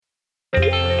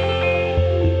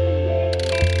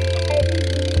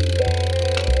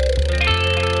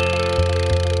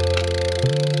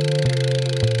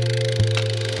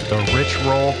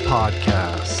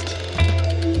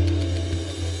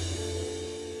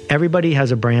Everybody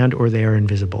has a brand or they are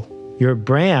invisible. Your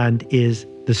brand is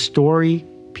the story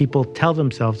people tell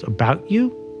themselves about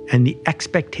you and the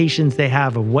expectations they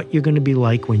have of what you're going to be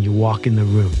like when you walk in the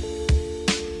room.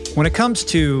 When it comes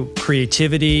to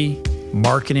creativity,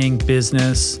 marketing,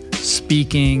 business,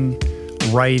 speaking,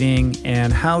 writing,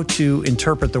 and how to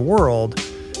interpret the world,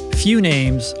 few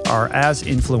names are as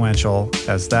influential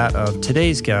as that of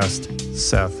today's guest,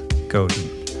 Seth Godin.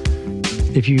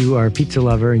 If you are a pizza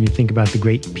lover and you think about the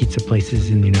great pizza places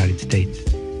in the United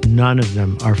States, none of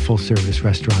them are full-service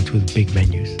restaurants with big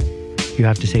menus. You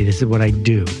have to say, this is what I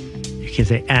do. You can't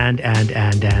say and,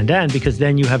 because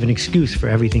then you have an excuse for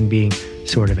everything being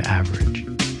sort of average.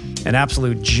 An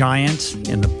absolute giant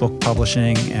in the book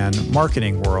publishing and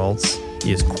marketing worlds.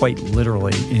 He is quite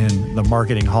literally in the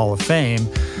Marketing Hall of Fame.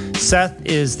 Seth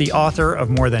is the author of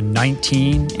more than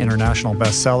 19 international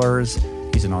bestsellers.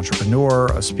 He's an entrepreneur,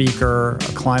 a speaker,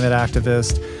 a climate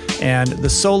activist, and the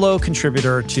solo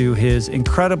contributor to his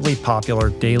incredibly popular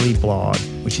daily blog,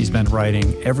 which he's been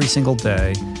writing every single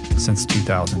day since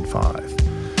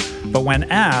 2005. But when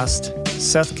asked,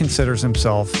 Seth considers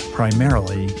himself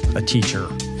primarily a teacher.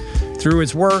 Through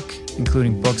his work,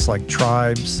 including books like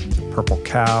Tribes, Purple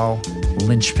Cow,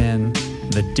 Linchpin,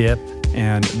 The Dip,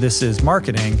 and This Is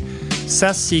Marketing,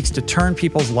 Seth seeks to turn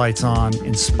people's lights on,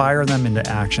 inspire them into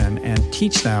action, and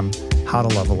teach them how to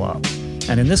level up.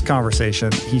 And in this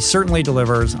conversation, he certainly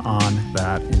delivers on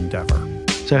that endeavor.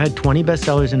 So I had 20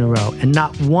 bestsellers in a row, and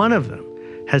not one of them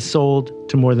has sold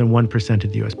to more than 1%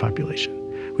 of the U.S. population,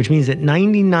 which means that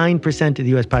 99% of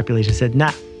the U.S. population said,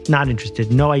 nah, not interested,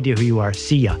 no idea who you are,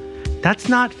 see ya. That's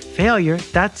not failure,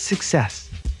 that's success.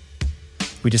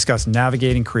 We discuss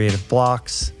navigating creative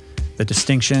blocks, the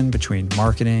distinction between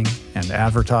marketing and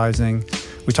advertising.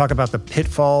 We talk about the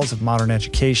pitfalls of modern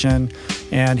education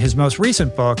and his most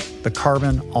recent book, The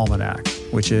Carbon Almanac,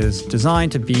 which is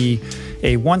designed to be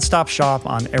a one-stop shop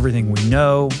on everything we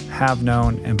know, have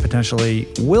known, and potentially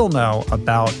will know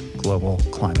about global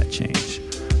climate change.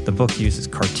 The book uses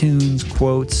cartoons,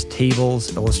 quotes,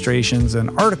 tables, illustrations,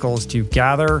 and articles to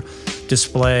gather,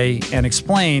 display, and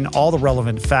explain all the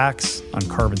relevant facts on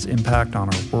carbon's impact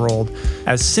on our world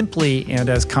as simply and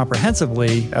as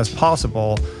comprehensively as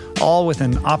possible, all with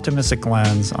an optimistic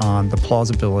lens on the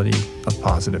plausibility of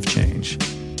positive change.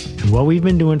 And what we've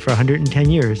been doing for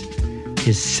 110 years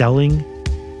is selling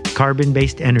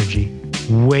carbon-based energy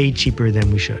way cheaper than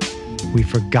we should. We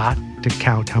forgot to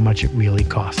count how much it really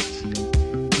costs.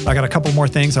 I got a couple more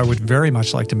things I would very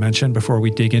much like to mention before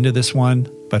we dig into this one.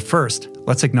 But first,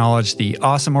 let's acknowledge the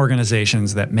awesome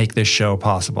organizations that make this show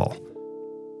possible.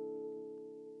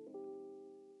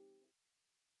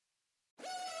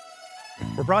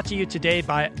 We're brought to you today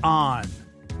by On.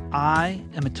 I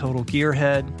am a total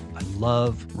gearhead. I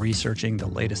love researching the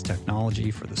latest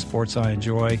technology for the sports I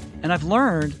enjoy. And I've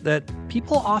learned that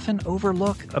people often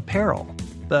overlook apparel.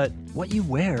 But what you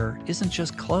wear isn't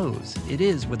just clothes. It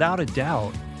is, without a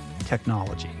doubt,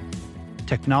 technology.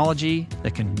 Technology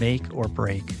that can make or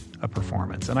break a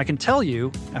performance. And I can tell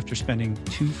you, after spending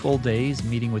 2 full days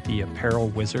meeting with the apparel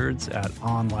wizards at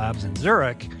On Labs in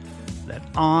Zurich, that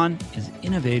On is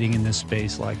innovating in this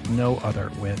space like no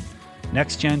other with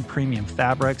next-gen premium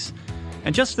fabrics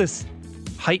and just this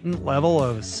heightened level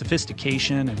of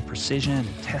sophistication and precision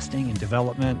and testing and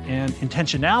development and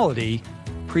intentionality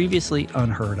previously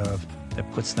unheard of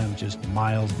that puts them just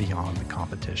miles beyond the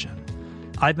competition.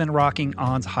 I've been rocking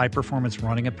On's high-performance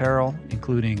running apparel,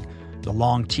 including the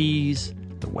long tees,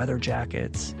 the weather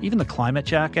jackets, even the climate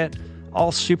jacket,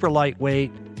 all super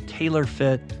lightweight,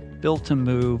 tailor-fit, built to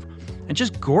move, and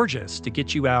just gorgeous to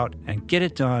get you out and get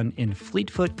it done in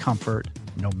fleet-foot comfort,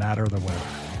 no matter the weather.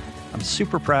 I'm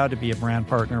super proud to be a brand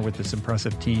partner with this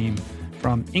impressive team,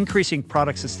 from increasing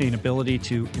product sustainability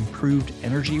to improved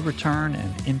energy return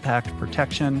and impact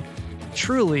protection,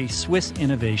 truly Swiss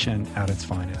innovation at its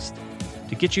finest.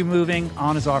 To get you moving,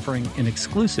 On is offering an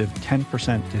exclusive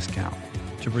 10% discount.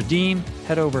 To redeem,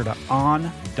 head over to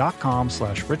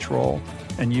on.com/richroll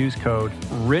and use code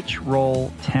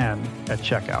RICHROLL10 at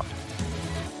checkout.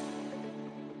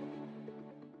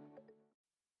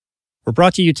 We're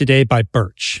brought to you today by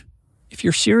Birch. If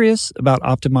you're serious about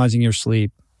optimizing your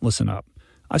sleep, listen up.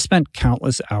 I've spent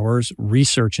countless hours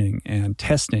researching and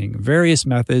testing various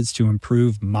methods to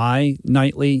improve my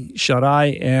nightly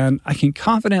shut-eye, and I can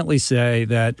confidently say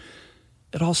that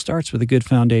it all starts with a good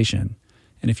foundation.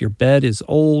 And if your bed is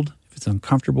old, if it's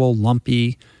uncomfortable,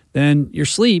 lumpy, then your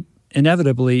sleep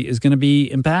inevitably is going to be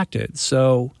impacted.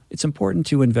 So it's important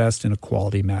to invest in a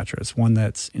quality mattress, one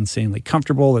that's insanely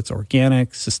comfortable, that's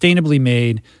organic, sustainably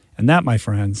made, and that, my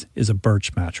friends, is a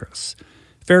Birch mattress.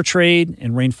 Fair trade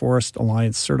and Rainforest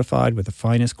Alliance certified with the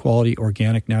finest quality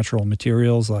organic natural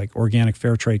materials like organic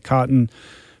fair trade cotton.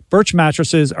 Birch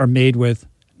mattresses are made with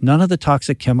none of the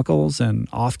toxic chemicals and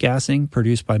off-gassing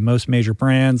produced by most major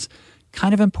brands.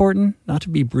 Kind of important not to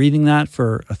be breathing that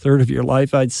for a third of your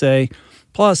life, I'd say.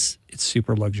 Plus, it's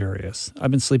super luxurious.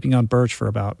 I've been sleeping on Birch for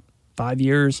about 5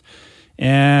 years,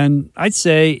 and I'd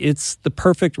say it's the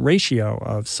perfect ratio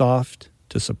of soft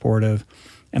to supportive,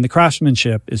 and the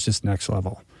craftsmanship is just next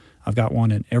level. I've got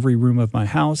one in every room of my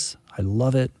house. I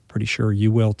love it. Pretty sure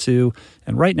you will too.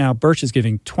 And right now, Birch is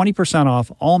giving 20%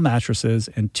 off all mattresses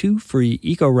and 2 free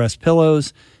EcoRest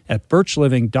pillows at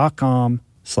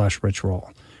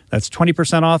birchliving.com/richroll. That's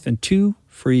 20% off and 2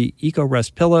 free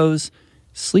EcoRest pillows.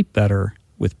 Sleep better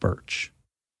with Birch.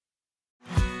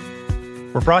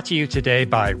 We're brought to you today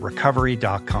by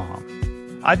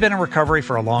Recovery.com. I've been in recovery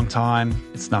for a long time.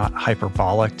 It's not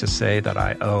hyperbolic to say that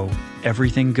I owe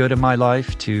everything good in my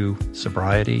life to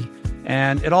sobriety.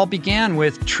 And it all began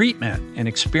with treatment, an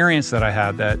experience that I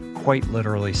had that quite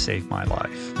literally saved my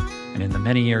life. And in the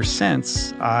many years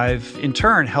since, I've in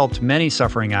turn helped many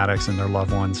suffering addicts and their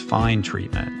loved ones find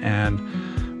treatment. And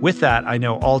with that, I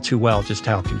know all too well just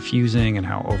how confusing and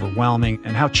how overwhelming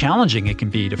and how challenging it can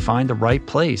be to find the right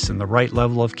place and the right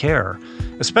level of care,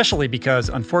 especially because,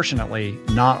 unfortunately,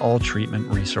 not all treatment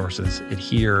resources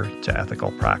adhere to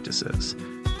ethical practices.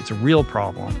 It's a real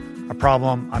problem. A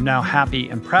problem I'm now happy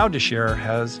and proud to share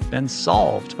has been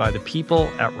solved by the people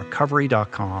at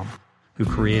Recovery.com, who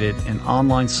created an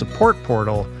online support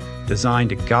portal designed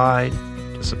to guide,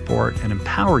 to support, and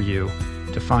empower you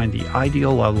to find the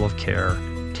ideal level of care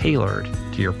tailored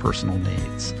to your personal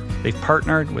needs. They've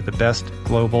partnered with the best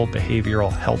global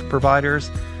behavioral health providers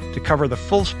to cover the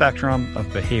full spectrum of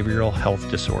behavioral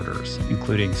health disorders,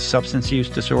 including substance use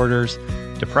disorders,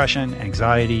 depression,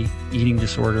 anxiety, eating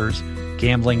disorders,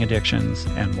 gambling addictions,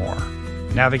 and more.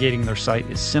 Navigating their site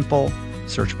is simple.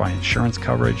 Search by insurance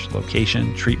coverage,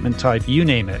 location, treatment type, you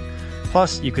name it.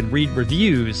 Plus, you can read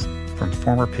reviews from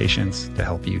former patients to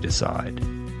help you decide.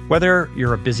 Whether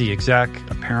you're a busy exec,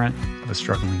 a parent of a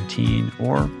struggling teen,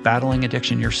 or battling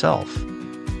addiction yourself,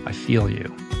 I feel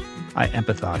you. I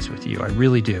empathize with you. I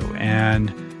really do. And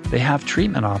they have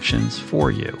treatment options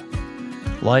for you.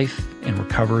 Life in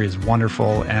recovery is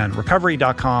wonderful, and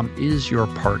Recovery.com is your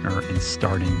partner in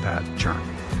starting that journey.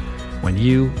 When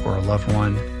you or a loved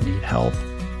one need help,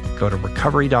 go to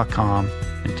Recovery.com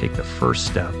and take the first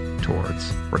step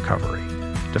towards recovery.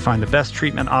 To find the best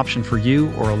treatment option for you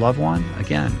or a loved one,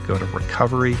 again, go to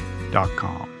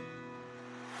Recovery.com.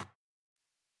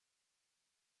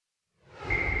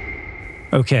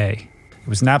 Okay, it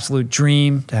was an absolute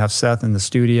dream to have Seth in the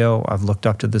studio. I've looked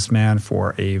up to this man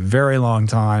for a very long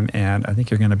time, and I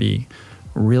think you're going to be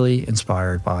really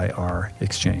inspired by our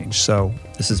exchange. So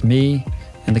this is me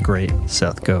and the great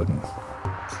Seth Godin.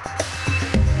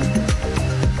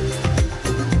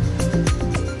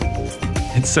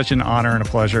 It's such an honor and a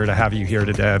pleasure to have you here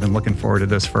today. I've been looking forward to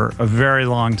this for a very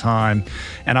long time.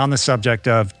 And on the subject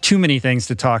of too many things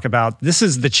to talk about, this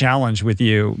is the challenge with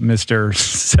you, Mr.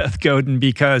 Seth Godin,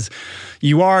 because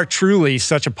you are truly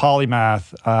such a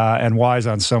polymath and wise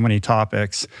on so many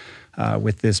topics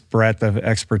with this breadth of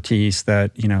expertise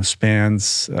that,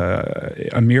 spans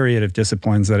a myriad of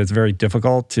disciplines that it's very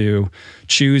difficult to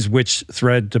choose which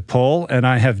thread to pull. And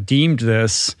I have deemed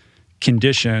this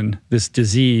condition, this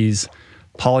disease,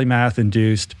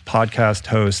 polymath-induced podcast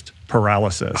host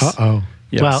paralysis. Uh-oh.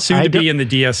 Yeah, well, soon to be in the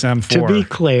DSM-4. To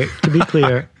be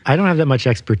clear, I don't have that much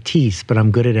expertise, but I'm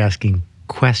good at asking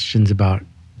questions about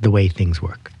the way things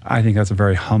work. I think that's a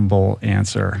very humble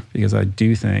answer, because I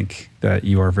do think that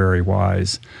you are very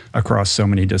wise across so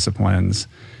many disciplines.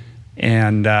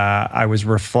 And I was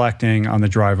reflecting on the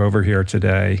drive over here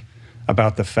today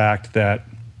about the fact that,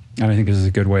 and I think this is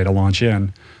a good way to launch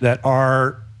in, that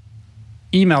our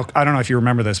email, I don't know if you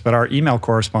remember this, but our email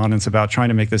correspondence about trying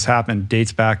to make this happen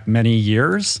dates back many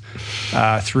years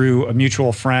through a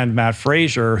mutual friend, Matt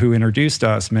Frazier, who introduced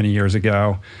us many years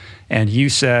ago. And you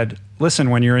said, listen,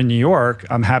 when you're in New York,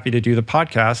 I'm happy to do the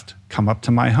podcast. Come up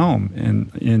to my home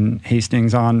in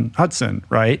Hastings on Hudson,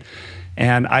 right?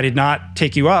 And I did not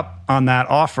take you up on that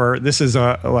offer. This is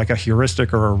like a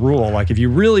heuristic or a rule. Like, if you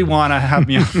really want to have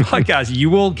me on the podcast, you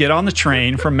will get on the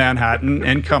train from Manhattan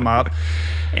and come up.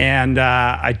 And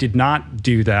I did not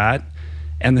do that.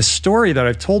 And the story that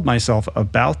I've told myself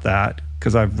about that,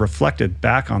 because I've reflected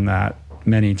back on that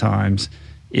many times,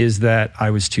 is that I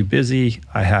was too busy.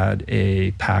 I had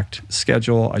a packed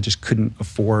schedule. I just couldn't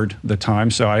afford the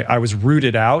time. So I was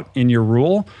rooted out in your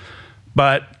rule.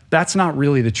 But that's not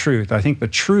really the truth. I think the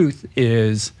truth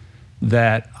is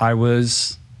that I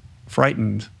was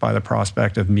frightened by the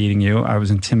prospect of meeting you. I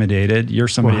was intimidated. You're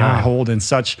somebody Wow. I hold in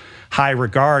such high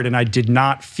regard, and I did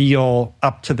not feel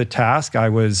up to the task. I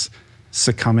was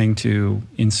succumbing to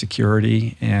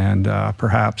insecurity and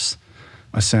perhaps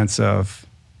a sense of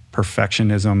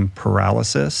perfectionism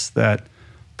paralysis that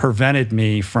prevented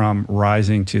me from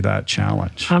rising to that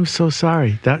challenge. I'm so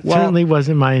sorry. That certainly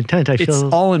wasn't my intent. It's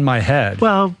all in my head.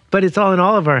 Well, but it's all in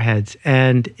all of our heads,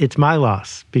 and it's my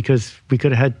loss because we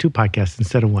could have had 2 podcasts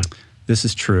instead of 1. This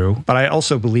is true. But I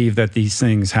also believe that these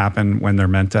things happen when they're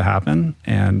meant to happen.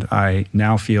 And I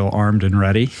now feel armed and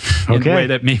ready in a way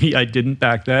that maybe I didn't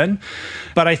back then.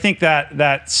 But I think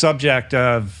that subject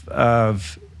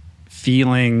of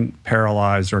feeling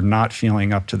paralyzed or not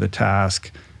feeling up to the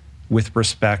task with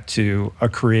respect to a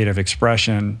creative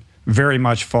expression very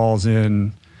much falls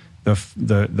in the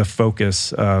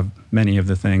focus of many of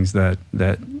the things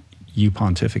that you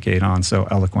pontificate on so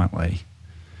eloquently.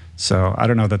 So I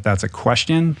don't know that that's a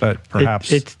question, but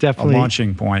perhaps it's definitely a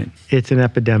launching point. It's an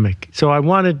epidemic. So I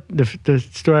wanted, the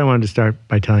story I wanted to start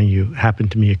by telling you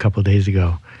happened to me a couple of days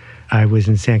ago. I was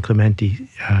in San Clemente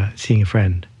seeing a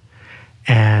friend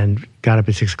and got up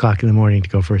at 6 o'clock in the morning to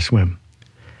go for a swim.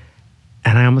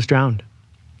 And I almost drowned.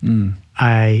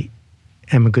 I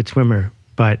am a good swimmer,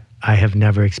 but I have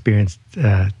never experienced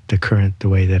the current the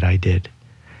way that I did.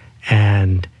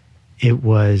 And it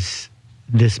was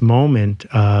this moment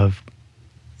of,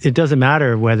 it doesn't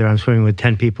matter whether I'm swimming with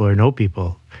 10 people or no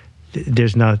people.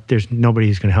 There's nobody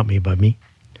who's going to help me but me.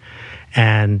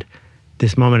 And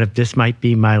this moment of, this might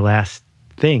be my last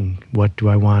thing. What do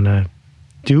I want to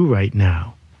do right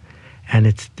now? And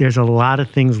there's a lot of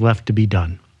things left to be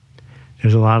done.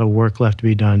 There's a lot of work left to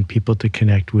be done, people to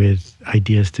connect with,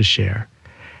 ideas to share.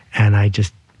 And I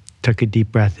just took a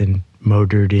deep breath and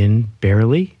motored in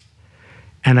barely.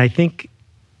 And I think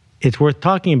it's worth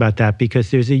talking about that because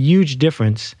there's a huge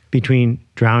difference between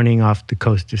drowning off the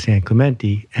coast of San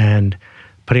Clemente and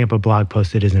putting up a blog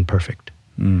post that isn't perfect.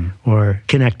 Or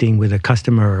connecting with a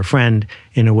customer or a friend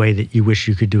in a way that you wish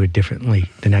you could do it differently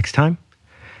the next time.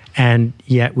 And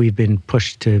yet we've been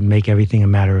pushed to make everything a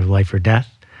matter of life or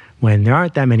death when there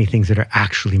aren't that many things that are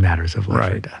actually matters of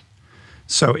life or death.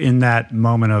 So in that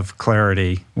moment of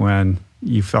clarity, when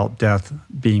you felt death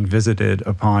being visited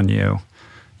upon you,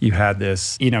 you had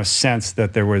this, sense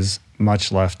that there was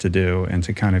much left to do and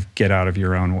to kind of get out of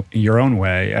your own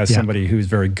way as somebody who's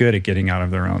very good at getting out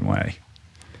of their own way.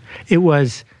 It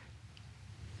was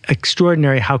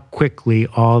extraordinary how quickly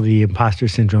all the imposter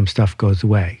syndrome stuff goes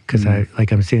away. Because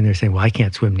I'm sitting there saying, well, I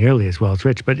can't swim nearly as well as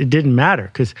Rich, but it didn't matter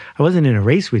because I wasn't in a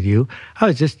race with you. I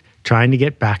was just trying to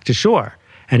get back to shore.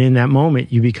 And in that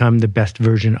moment, you become the best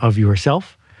version of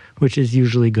yourself, which is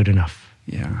usually good enough.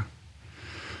 Yeah.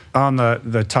 On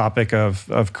the topic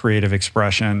of creative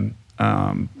expression,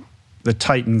 the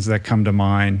titans that come to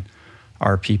mind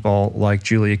are people like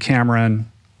Julia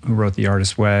Cameron, who wrote The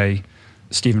Artist's Way,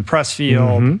 Stephen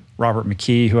Pressfield, Robert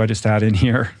McKee, who I just had in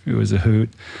here, who was a hoot.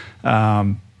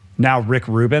 Now Rick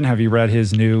Rubin, have you read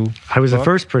his new I was book? the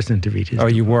first person to read his book. Oh,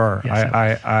 you were? Yes,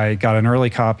 I got an early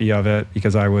copy of it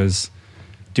because I was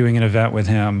doing an event with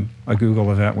him, a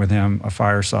Google event with him, a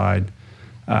fireside,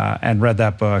 and read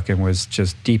that book and was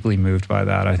just deeply moved by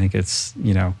that. I think it's,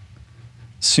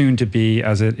 soon to be,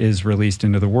 as it is released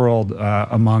into the world,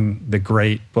 among the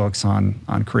great books on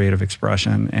creative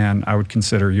expression. And I would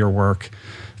consider your work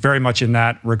very much in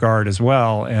that regard as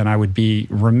well. And I would be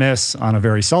remiss on a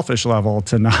very selfish level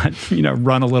to not,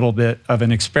 run a little bit of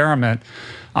an experiment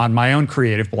on my own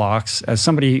creative blocks. As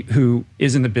somebody who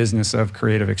is in the business of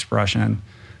creative expression,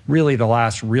 really the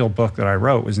last real book that I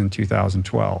wrote was in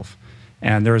 2012.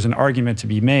 And there is an argument to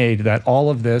be made that all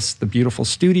of this, the beautiful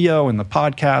studio and the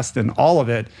podcast and all of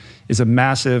it, is a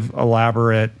massive,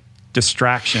 elaborate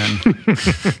distraction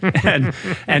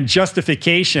and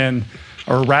justification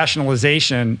or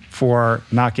rationalization for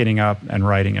not getting up and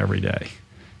writing every day.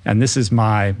 And this is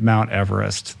my Mount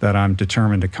Everest that I'm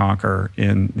determined to conquer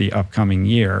in the upcoming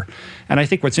year. And I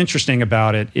think what's interesting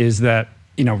about it is that,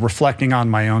 reflecting on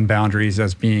my own boundaries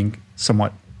as being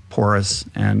somewhat porous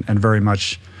and very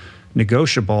much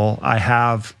negotiable, I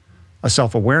have a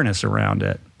self-awareness around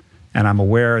it. And I'm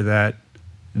aware that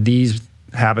these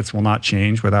habits will not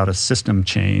change without a system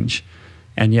change.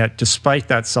 And yet, despite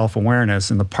that self-awareness,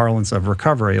 in the parlance of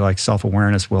recovery, like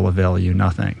self-awareness will avail you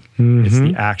nothing. It's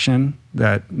the action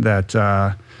that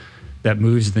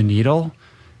moves the needle.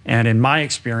 And in my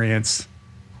experience,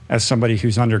 as somebody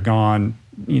who's undergone,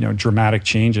 dramatic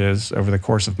changes over the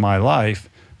course of my life,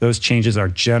 those changes are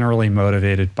generally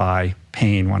motivated by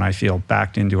pain when I feel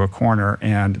backed into a corner.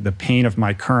 And the pain of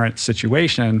my current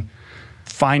situation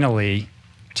finally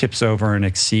tips over and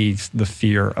exceeds the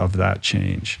fear of that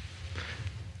change.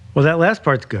 Well, that last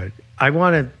part's good. I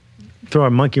want to throw a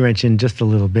monkey wrench in just a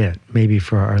little bit, maybe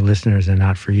for our listeners and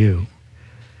not for you.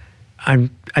 I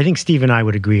think Steve and I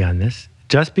would agree on this.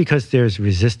 Just because there's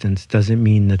resistance doesn't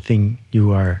mean the thing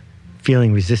you are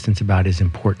feeling resistance about is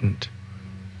important.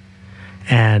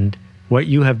 And what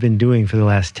you have been doing for the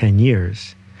last 10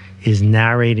 years is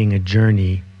narrating a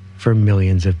journey for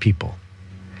millions of people.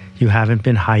 You haven't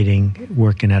been hiding,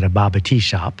 working at a Baba tea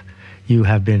shop. You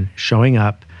have been showing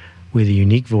up with a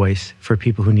unique voice for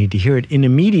people who need to hear it in a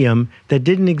medium that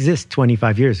didn't exist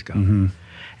 25 years ago. Mm-hmm.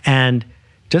 And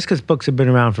just because books have been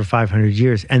around for 500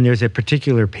 years and there's a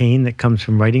particular pain that comes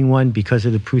from writing one because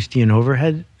of the Proustian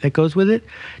overhead that goes with it,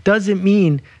 doesn't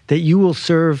mean that you will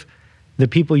serve the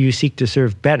people you seek to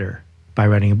serve better by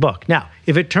writing a book. Now,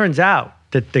 if it turns out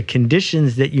that the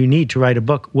conditions that you need to write a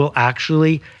book will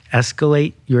actually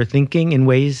escalate your thinking in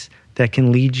ways that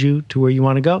can lead you to where you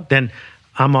want to go, then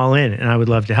I'm all in and I would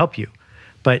love to help you.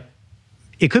 But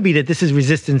it could be that this is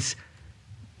resistance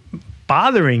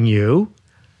bothering you,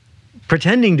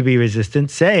 pretending to be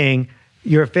resistant, saying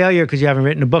you're a failure because you haven't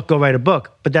written a book, go write a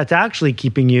book. But that's actually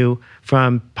keeping you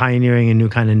from pioneering a new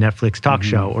kind of Netflix talk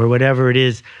show or whatever it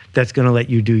is that's going to let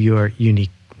you do your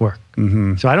unique work.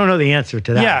 Mm-hmm. So I don't know the answer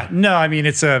to that. Yeah, no, I mean,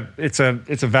 it's a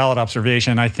valid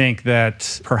observation. I think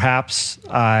that perhaps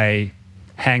I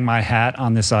hang my hat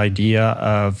on this idea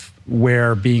of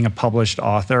where being a published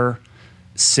author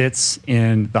sits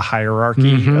in the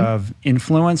hierarchy of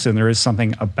influence, and there is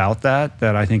something about that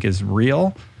I think is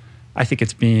real. I think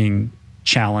it's being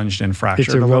challenged and fractured.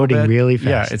 It's eroding a little bit. Really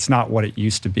fast. Yeah, it's not what it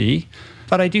used to be.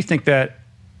 But I do think that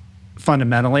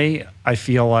fundamentally, I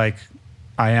feel like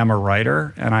I am a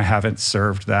writer, and I haven't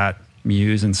served that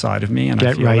muse inside of me, and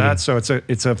I feel that. So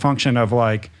it's a function of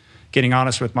like getting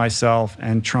honest with myself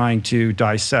and trying to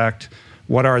dissect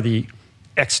what are the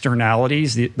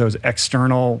externalities, those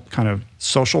external kind of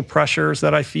social pressures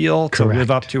that I feel to live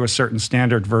up to a certain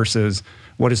standard versus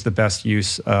what is the best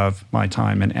use of my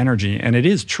time and energy. And it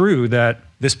is true that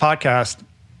this podcast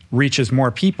reaches more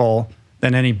people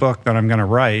than any book that I'm going to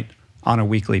write on a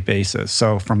weekly basis.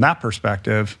 So from that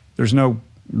perspective, there's no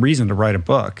reason to write a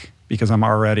book because I'm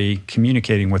already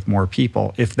communicating with more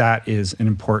people, if that is an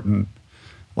important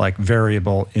like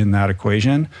variable in that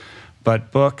equation.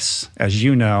 But books, as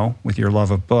you know, with your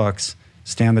love of books,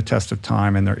 stand the test of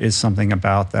time. And there is something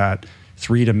about that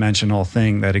three-dimensional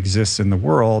thing that exists in the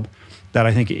world that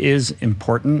I think is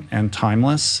important and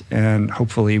timeless and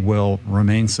hopefully will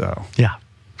remain so. Yeah.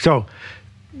 So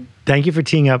thank you for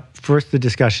teeing up first the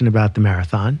discussion about the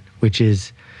marathon, which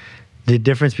is the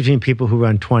difference between people who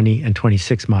run 20 and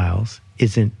 26 miles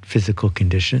isn't physical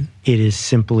condition. It is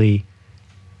simply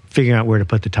figuring out where to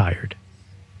put the tired.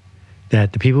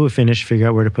 That the people who finish figure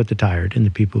out where to put the tired, and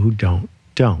the people who don't.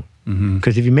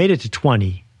 Because if you made it to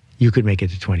 20, you could make it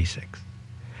to 26.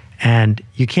 And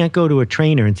you can't go to a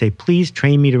trainer and say, please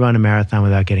train me to run a marathon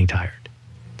without getting tired.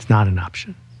 It's not an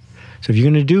option. So if you're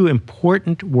going to do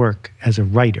important work as a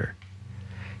writer,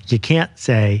 you can't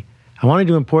say, I want to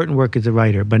do important work as a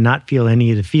writer, but not feel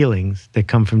any of the feelings that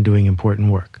come from doing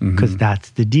important work, because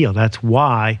that's the deal. That's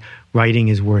why writing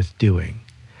is worth doing.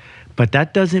 But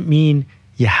that doesn't mean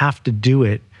you have to do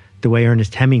it the way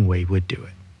Ernest Hemingway would do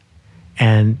it.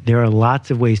 And there are lots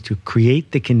of ways to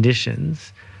create the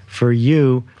conditions for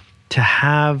you to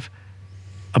have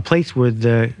a place where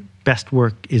the best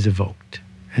work is evoked.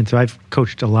 And so I've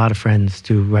coached a lot of friends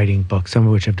to writing books, some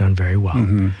of which have done very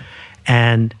well.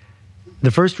 And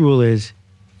the first rule is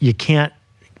you can't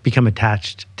become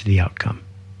attached to the outcome.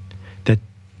 That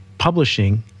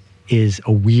publishing is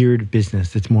a weird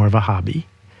business that's more of a hobby.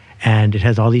 And it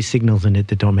has all these signals in it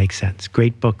that don't make sense.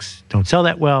 Great books don't sell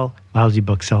that well. Lousy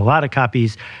books sell a lot of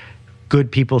copies.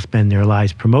 Good people spend their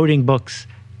lives promoting books.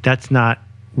 That's not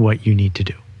what you need to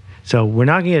do. So we're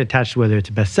not going to get attached to whether it's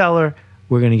a bestseller.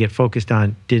 We're going to get focused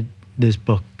on, did this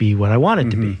book be what I want it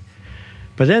to be?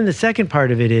 But then the second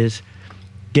part of it is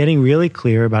getting really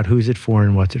clear about who's it for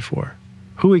and what's it for.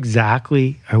 Who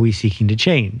exactly are we seeking to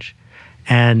change?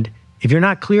 And if you're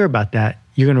not clear about that,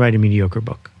 you're going to write a mediocre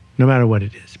book, no matter what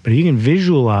it is. But if you can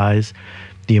visualize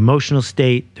the emotional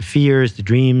state, the fears, the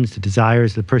dreams, the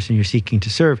desires of the person you're seeking to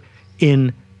serve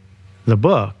in the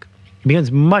book, it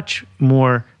becomes much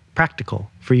more practical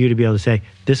for you to be able to say,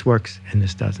 this works and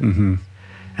this doesn't.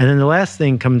 And then the last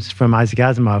thing comes from Isaac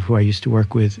Asimov, who I used to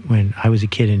work with when I was a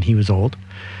kid and he was old.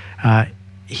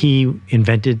 He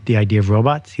invented the idea of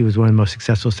robots. He was one of the most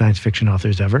successful science fiction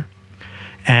authors ever.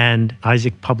 And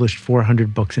Isaac published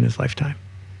 400 books in his lifetime.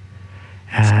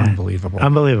 It's unbelievable.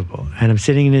 Unbelievable. And I'm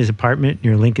sitting in his apartment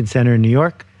near Lincoln Center in New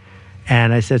York.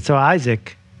 And I said, so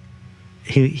Isaac,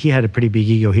 he had a pretty big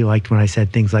ego. He liked when I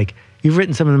said things like, "You've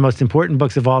written some of the most important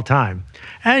books of all time,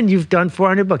 and you've done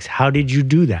 400 books. How did you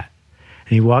do that?"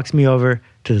 And he walks me over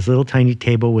to this little tiny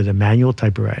table with a manual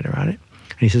typewriter on it.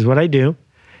 And he says, "What I do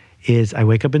is I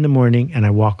wake up in the morning and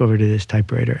I walk over to this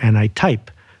typewriter and I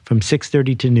type from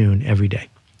 6:30 to noon every day.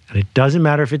 And it doesn't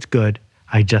matter if it's good,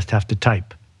 I just have to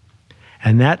type."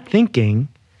 And that thinking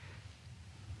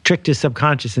tricked his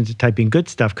subconscious into typing good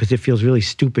stuff because it feels really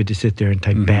stupid to sit there and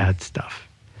type bad stuff.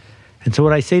 And so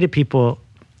what I say to people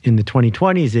in the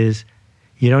 2020s is,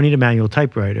 you don't need a manual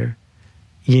typewriter,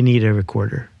 you need a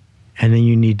recorder. And then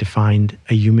you need to find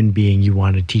a human being you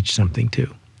want to teach something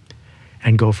to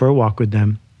and go for a walk with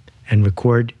them and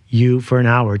record you for an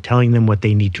hour telling them what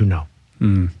they need to know.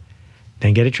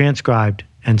 Then get it transcribed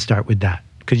and start with that.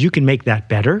 Because you can make that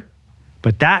better,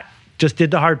 but that just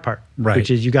did the hard part, which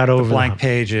is you got over the blank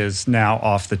page is now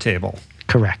off the table.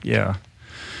 Correct. Yeah.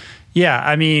 Yeah,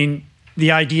 I mean,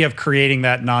 the idea of creating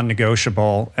that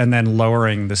non-negotiable and then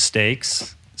lowering the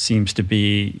stakes seems to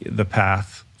be the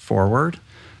path forward.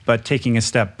 But taking a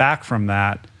step back from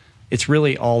that, it's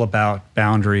really all about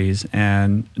boundaries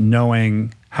and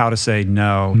knowing how to say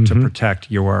no to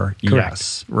protect your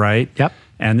yes, right? Yep.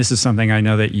 And this is something I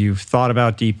know that you've thought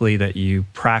about deeply, that you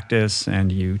practice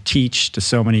and you teach to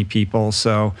so many people.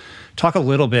 So talk a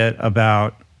little bit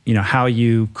about, how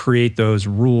you create those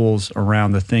rules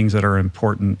around the things that are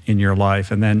important in your life.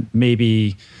 And then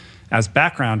maybe as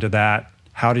background to that,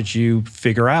 how did you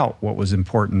figure out what was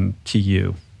important to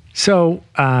you? So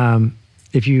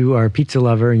if you are a pizza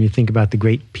lover and you think about the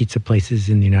great pizza places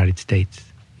in the United States,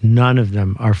 none of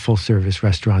them are full-service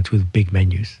restaurants with big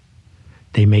menus.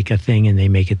 They make a thing and they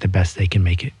make it the best they can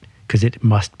make it because it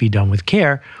must be done with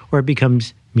care or it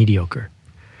becomes mediocre.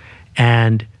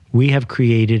 And we have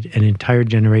created an entire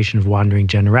generation of wandering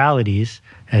generalities,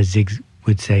 as Zig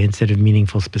would say, instead of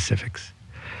meaningful specifics.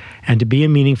 And to be a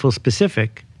meaningful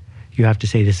specific, you have to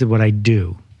say, this is what I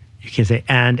do. You can't say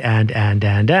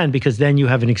and, because then you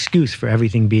have an excuse for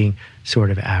everything being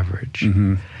sort of average.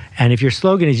 And if your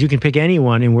slogan is you can pick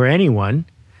anyone and we're anyone,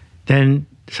 then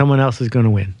someone else is going to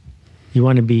win. You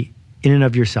want to be in and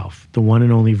of yourself, the one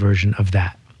and only version of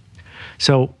that.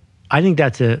 So I think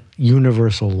that's a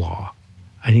universal law.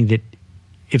 I think that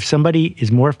if somebody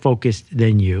is more focused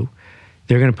than you,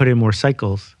 they're going to put in more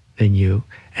cycles than you,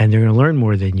 and they're going to learn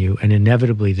more than you, and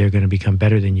inevitably they're going to become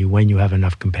better than you when you have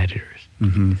enough competitors.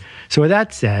 So with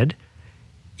that said,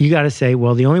 you got to say,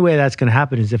 well, the only way that's going to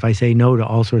happen is if I say no to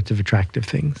all sorts of attractive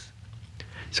things.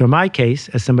 So in my case,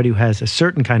 as somebody who has a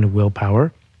certain kind of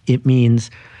willpower, it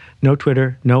means no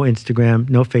Twitter, no Instagram,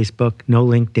 no Facebook, no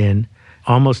LinkedIn,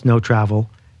 almost no travel.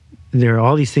 There are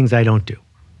all these things I don't do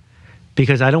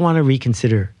because I don't want to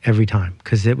reconsider every time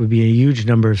because it would be a huge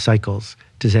number of cycles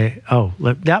to say,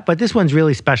 but this one's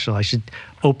really special. I should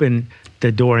open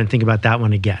the door and think about that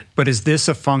one again. But is this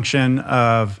a function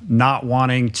of not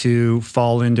wanting to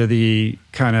fall into the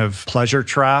kind of pleasure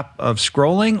trap of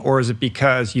scrolling, or is it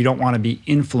because you don't want to be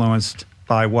influenced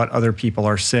by what other people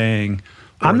are saying?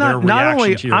 I'm not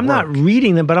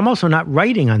reading them, but I'm also not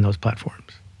writing on those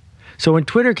platforms. So when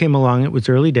Twitter came along, it was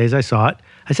early days, I saw it.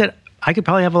 I said, I could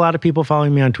probably have a lot of people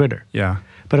following me on Twitter. Yeah.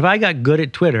 But if I got good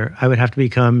at Twitter, I would have to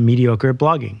become mediocre at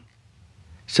blogging.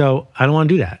 So I don't want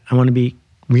to do that. I want to be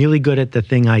really good at the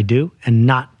thing I do and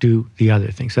not do the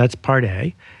other thing. So that's part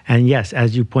A. And yes,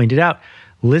 as you pointed out,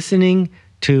 listening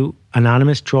to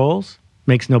anonymous trolls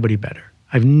makes nobody better.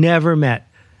 I've never met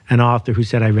an author who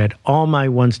said, I read all my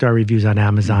one-star reviews on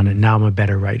Amazon and now I'm a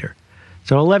better writer.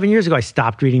 So 11 years ago, I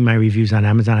stopped reading my reviews on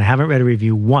Amazon. I haven't read a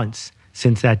review once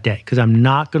since that day because I'm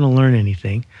not going to learn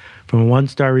anything from a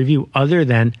one-star review other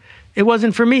than it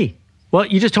wasn't for me. Well,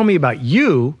 you just told me about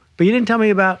you, but you didn't tell me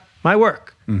about my work.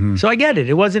 So I get it.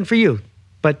 It wasn't for you,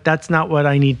 but that's not what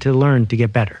I need to learn to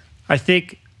get better. I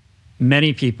think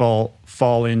many people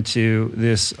fall into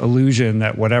this illusion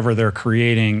that whatever they're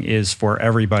creating is for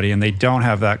everybody, and they don't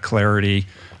have that clarity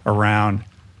around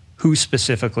who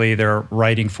specifically they're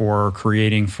writing for or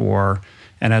creating for.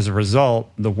 And as a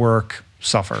result, the work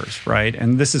suffers, right?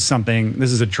 And this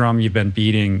is a drum you've been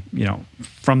beating,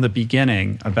 from the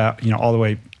beginning about, all the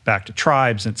way back to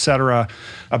tribes, et cetera,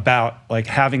 about like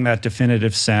having that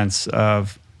definitive sense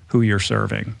of who you're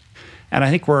serving. And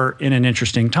I think we're in an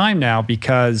interesting time now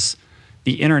because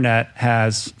the internet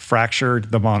has fractured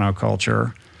the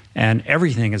monoculture and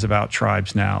everything is about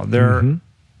tribes now.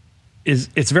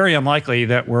 It's very unlikely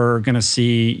that we're going to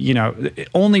see,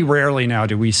 only rarely now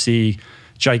do we see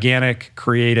gigantic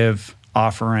creative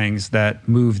offerings that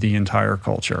move the entire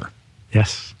culture.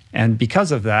 Yes. And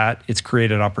because of that, it's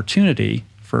created opportunity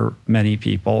for many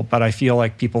people, but I feel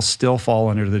like people still fall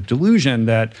under the delusion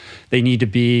that they need to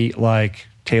be like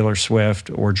Taylor Swift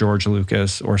or George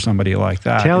Lucas or somebody like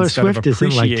that. Taylor Swift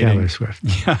isn't like Taylor Swift.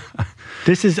 Yeah.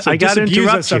 This is, so I got to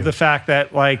interrupt us you. Of the fact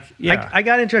that I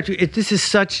got to interrupt you. This is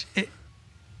such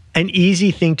an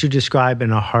easy thing to describe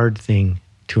and a hard thing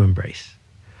to embrace.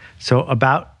 So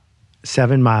about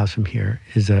 7 miles from here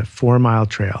is a 4-mile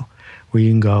trail where you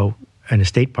can go in a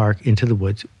state park into the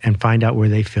woods and find out where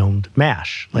they filmed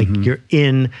MASH. Like you're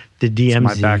in the DMZ. It's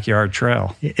my backyard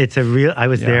trail. It's a real, I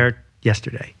was there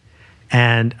yesterday.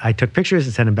 And I took pictures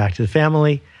and sent them back to the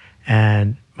family.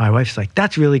 And my wife's like,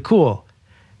 that's really cool.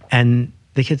 And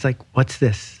the kid's like, what's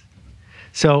this?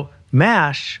 So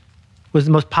MASH was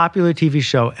the most popular TV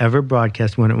show ever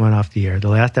broadcast when it went off the air. The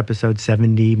last episode,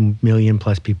 70 million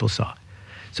plus people saw.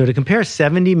 So to compare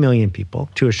 70 million people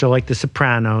to a show like The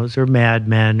Sopranos or Mad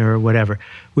Men or whatever,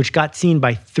 which got seen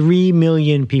by 3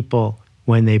 million people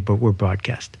when they were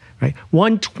broadcast, right?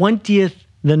 1/20th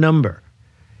the number.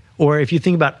 Or if you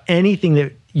think about anything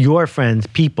that your friends,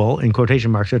 people, in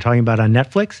quotation marks, are talking about on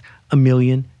Netflix, 1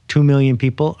 million, 2 million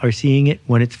people are seeing it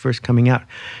when it's first coming out.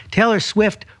 Taylor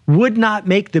Swift would not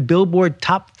make the Billboard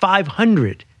Top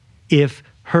 500 if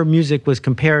her music was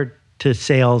compared to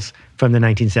sales from the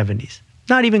 1970s.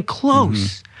 Not even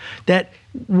close. That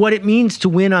what it means to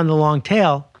win on the long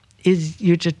tail is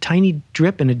you're just a tiny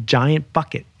drip in a giant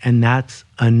bucket, and that's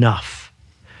enough.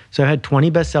 So I had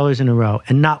 20 bestsellers in a row,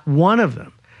 and not one of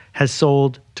them has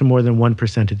sold to more than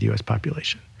 1% of the U.S.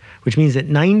 population, which means that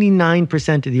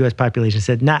 99% of the U.S. population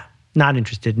said, nah, not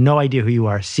interested, no idea who you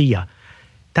are, see ya.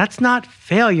 That's not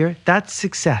failure, that's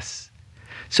success.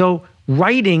 So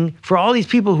writing for all these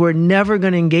people who are never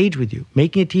going to engage with you,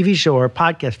 making a TV show or a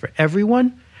podcast for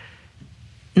everyone,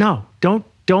 no,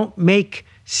 don't make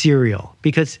Serial,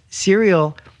 because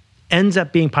Serial ends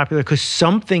up being popular because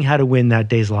something had to win that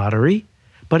day's lottery,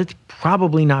 but it's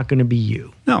probably not going to be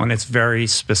you. No, and it's very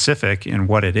specific in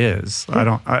what it is.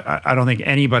 Yeah. I don't think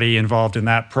anybody involved in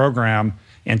that program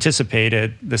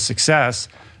anticipated the success,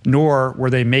 nor were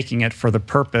they making it for the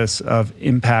purpose of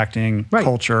impacting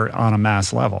culture on a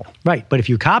mass level. Right, but if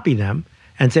you copy them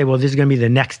and say, well, this is going to be the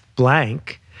next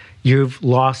blank, you've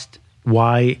lost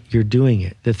why you're doing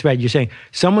it. The thread, you're saying,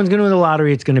 someone's going to win the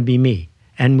lottery, it's going to be me.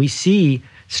 And we see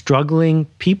struggling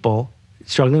people,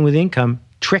 struggling with income,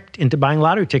 tricked into buying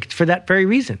lottery tickets for that very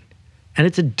reason. And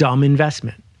it's a dumb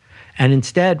investment. And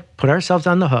instead, put ourselves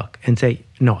on the hook and say,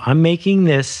 no, I'm making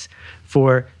this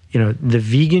for the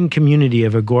vegan community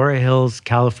of Agora Hills,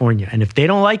 California. And if they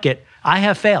don't like it, I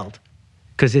have failed,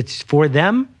 because it's for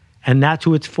them and that's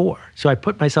who it's for. So I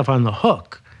put myself on the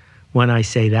hook when I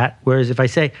say that. Whereas if I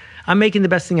say, I'm making the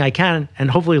best thing I can and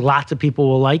hopefully lots of people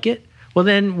will like it, well,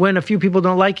 then when a few people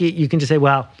don't like it, you can just say,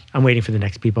 well, I'm waiting for the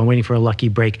next people. I'm waiting for a lucky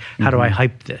break. How do I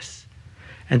hype this?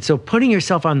 And so putting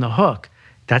yourself on the hook,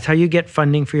 that's how you get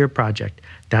funding for your project.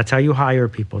 That's how you hire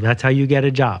people. That's how you get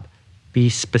a job. Be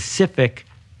specific,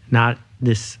 not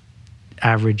this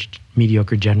average,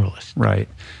 mediocre generalist. Right.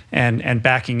 And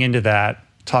backing into that,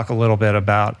 talk a little bit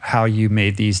about how you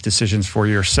made these decisions for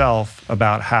yourself,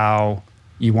 about how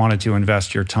you wanted to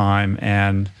invest your time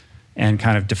and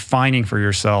kind of defining for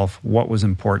yourself what was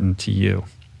important to you.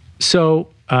 So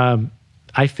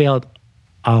I failed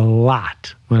a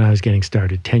lot when I was getting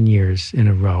started, 10 years in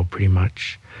a row, pretty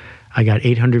much. I got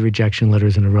 800 rejection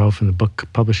letters in a row from the book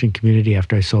publishing community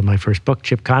after I sold my first book.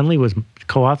 Chip Conley was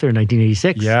co-author in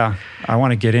 1986. Yeah, I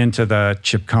want to get into the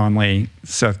Chip Conley,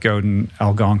 Seth Godin,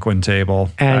 Algonquin table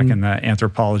back in the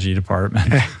anthropology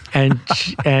department.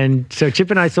 and so Chip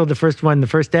and I sold the first one the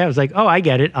first day. I was like, oh, I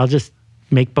get it. I'll just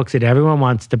make books that everyone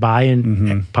wants to buy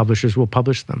and publishers will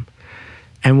publish them.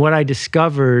 And what I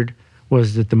discovered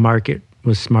was that the market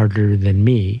was smarter than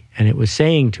me. And it was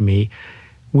saying to me,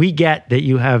 we get that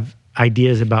you have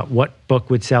ideas about what book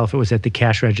would sell if it was at the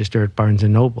cash register at Barnes &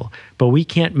 Noble. But we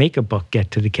can't make a book get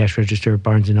to the cash register at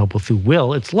Barnes & Noble through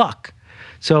will. It's luck.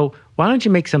 So why don't you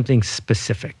make something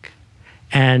specific?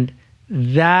 And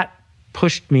that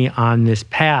pushed me on this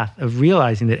path of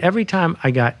realizing that every time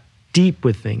I got deep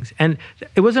with things, and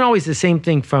it wasn't always the same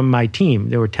thing from my team.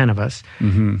 There were 10 of us.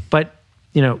 But,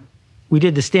 we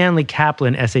did the Stanley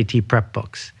Kaplan SAT prep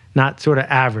books, not sort of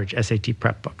average SAT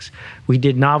prep books. We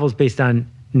did novels based on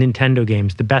Nintendo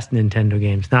games, the best Nintendo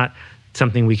games, not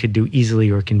something we could do easily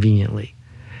or conveniently.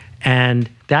 And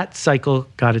that cycle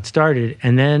got it started.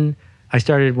 And then I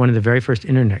started one of the very first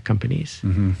internet companies.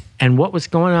 And what was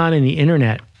going on in the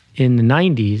internet in the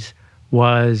 90s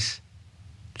was,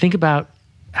 think about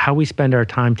how we spend our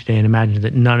time today and imagine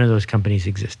that none of those companies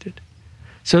existed.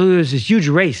 So there was this huge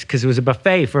race because it was a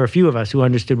buffet for a few of us who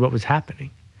understood what was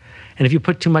happening. And if you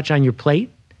put too much on your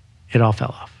plate, it all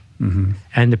fell off.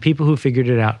 And the people who figured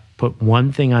it out put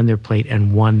one thing on their plate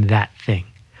and won that thing.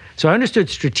 So I understood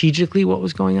strategically what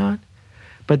was going on.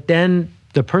 But then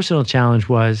the personal challenge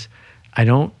was, I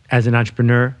don't, as an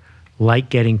entrepreneur, like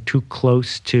getting too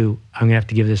close to, I'm going to have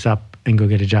to give this up and go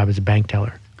get a job as a bank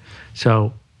teller.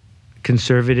 So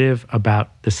conservative about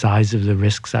the size of the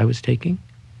risks I was taking.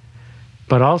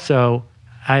 But also,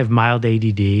 I have mild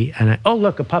ADD, and oh,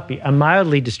 look, a puppy. I'm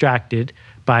mildly distracted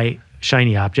by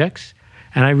shiny objects.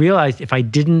 And I realized if I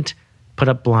didn't put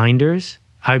up blinders,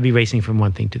 I would be racing from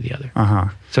one thing to the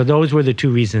other. So those were the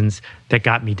two reasons that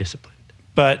got me disciplined.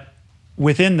 But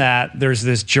within that, there's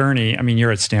this journey. I mean,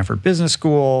 you're at Stanford Business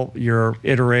School. You're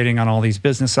iterating on all these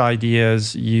business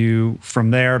ideas. You,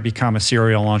 from there, become a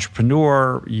serial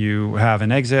entrepreneur. You have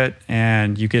an exit,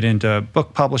 and you get into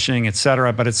book publishing, et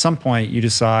cetera. But at some point, you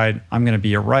decide, I'm going to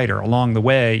be a writer. Along the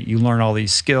way, you learn all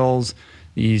these skills,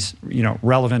 these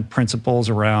relevant principles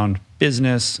around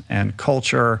business and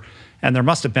culture, and there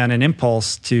must have been an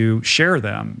impulse to share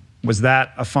them. Was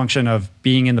that a function of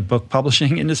being in the book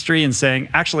publishing industry and saying,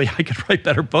 actually, I could write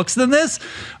better books than this?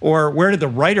 Or where did the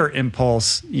writer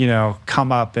impulse,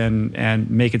 come up and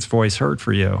make its voice heard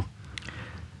for you? All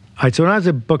right, so when I was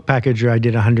a book packager, I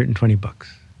did 120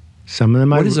 books. Some of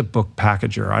them What is a book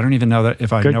packager? I don't even know that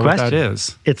if I know what that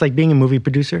is. It's like being a movie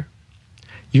producer.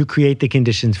 You create the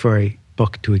conditions for a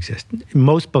book to exist.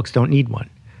 Most books don't need one.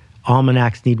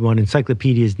 Almanacs need one,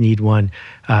 encyclopedias need one,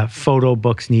 photo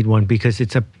books need one, because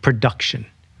it's a production.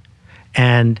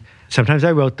 And sometimes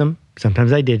I wrote them,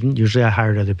 sometimes I didn't. Usually I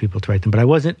hired other people to write them, but I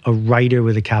wasn't a writer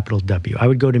with a capital W. I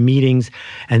would go to meetings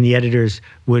and the editors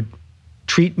would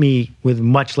treat me with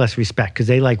much less respect because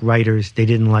they like writers. They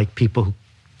didn't like people who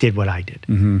did what I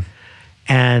did.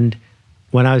 And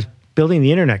when I was building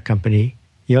the internet company,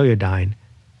 Yoyodyne,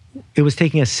 it was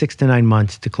taking us 6 to 9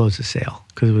 months to close the sale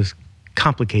because it was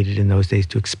complicated in those days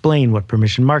to explain what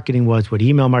permission marketing was, what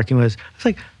email marketing was. I was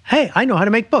like, hey, I know how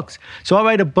to make books. So I'll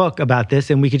write a book about this,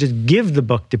 and we could just give the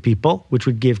book to people, which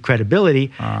would give credibility.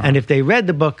 And if they read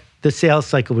the book, the sales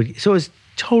cycle would... So it was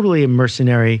totally a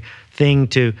mercenary thing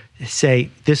to say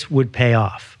this would pay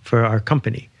off for our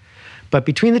company. But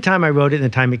between the time I wrote it and the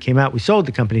time it came out, we sold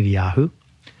the company to Yahoo.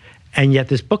 And yet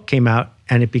this book came out,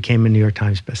 and it became a New York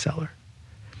Times bestseller.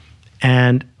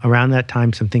 And around that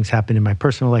time, some things happened in my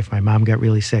personal life. My mom got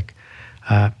really sick.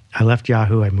 I left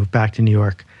Yahoo. I moved back to New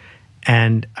York.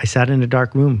 And I sat in a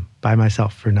dark room by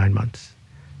myself for 9 months,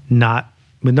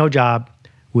 with no job,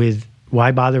 with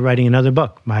why bother writing another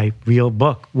book? My real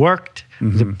book worked.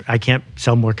 I can't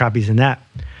sell more copies than that.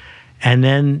 And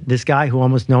then this guy who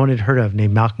almost no one had heard of,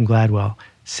 named Malcolm Gladwell,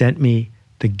 sent me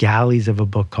the galleys of a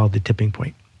book called The Tipping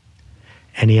Point.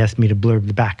 And he asked me to blurb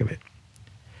the back of it.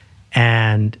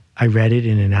 And I read it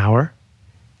in an hour,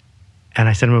 and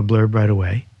I sent him a blurb right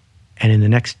away. And in the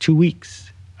next 2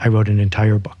 weeks, I wrote an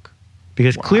entire book.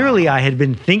 Because clearly I had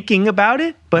been thinking about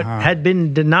it, but had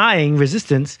been denying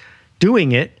resistance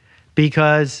doing it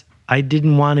because I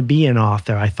didn't want to be an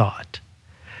author, I thought.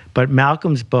 But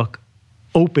Malcolm's book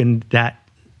opened that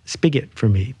spigot for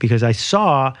me because I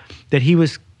saw that he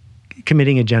was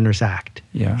committing a generous act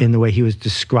in the way he was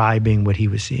describing what he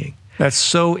was seeing. That's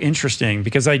so interesting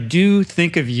because I do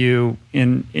think of you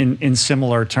in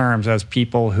similar terms as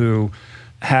people who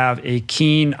have a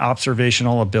keen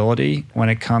observational ability when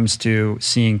it comes to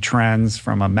seeing trends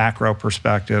from a macro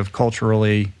perspective,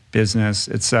 culturally, business,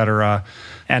 et cetera,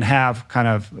 and have kind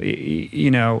of,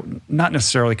 not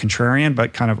necessarily contrarian,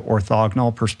 but kind of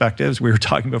orthogonal perspectives. We were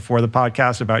talking before the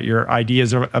podcast about your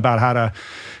ideas about how to,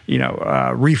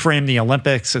 reframe the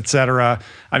Olympics, et cetera.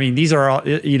 I mean, these are all,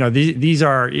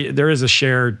 there is a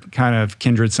shared kind of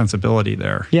kindred sensibility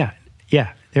there. Yeah,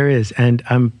 there is. And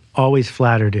I'm always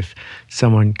flattered if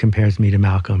someone compares me to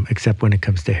Malcolm, except when it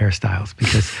comes to hairstyles,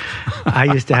 because I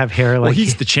used to have hair like... Well,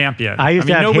 he's the champion. I used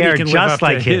to have hair just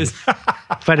like his,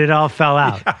 but it all fell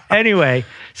out. Yeah. Anyway,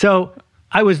 so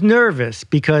I was nervous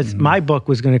because my book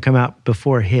was going to come out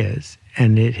before his,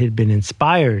 and it had been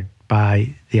inspired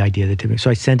by the idea that Tipping. So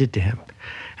I sent it to him,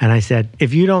 and I said,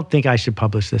 if you don't think I should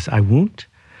publish this, I won't.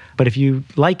 But if you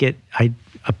like it, I'd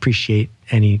appreciate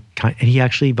any kind. And he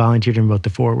actually volunteered and wrote the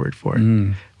foreword for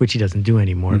it, which he doesn't do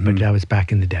anymore, but that was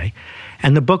back in the day.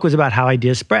 And the book was about how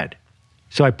ideas spread.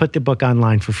 So I put the book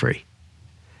online for free.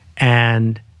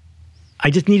 And I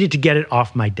just needed to get it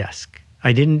off my desk.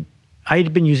 I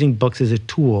had been using books as a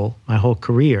tool my whole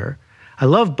career. I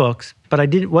love books, but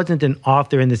wasn't an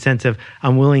author in the sense of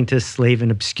I'm willing to slave in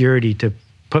obscurity to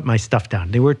put my stuff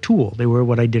down. They were a tool. They were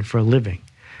what I did for a living.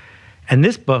 And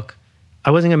this book,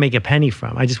 I wasn't going to make a penny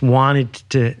from. I just wanted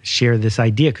to share this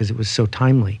idea because it was so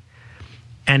timely.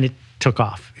 And it took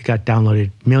off. It got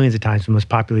downloaded millions of times, the most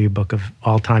popular book of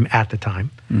all time at the time.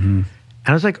 And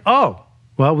I was like, oh,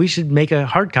 well, we should make a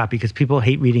hard copy because people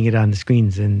hate reading it on the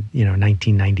screens in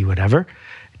 1990, whatever,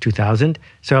 2000.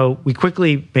 So we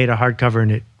quickly made a hardcover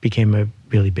and it became a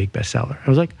really big bestseller. I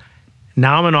was like,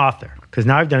 now I'm an author because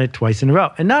now I've done it twice in a row.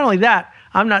 And not only that,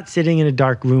 I'm not sitting in a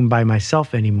dark room by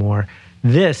myself anymore.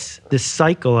 This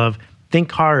cycle of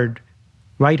think hard,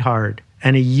 write hard,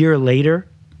 and a year later,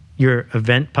 your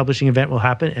publishing event will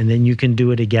happen, and then you can do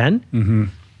it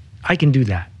again. I can do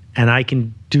that. And I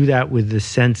can do that with the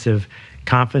sense of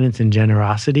confidence and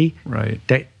generosity. Right.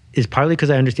 That is partly because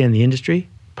I understand the industry,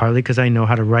 partly because I know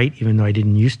how to write, even though I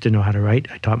didn't used to know how to write.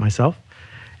 I taught myself.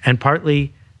 And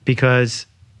partly because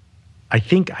I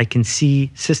think I can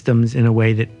see systems in a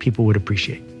way that people would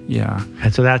appreciate. Yeah.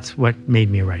 And so that's what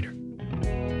made me a writer.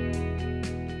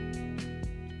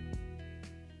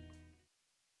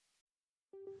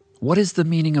 What is the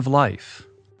meaning of life?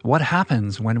 What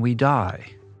happens when we die?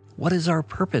 What is our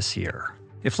purpose here?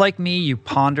 If, like me, you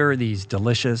ponder these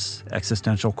delicious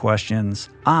existential questions,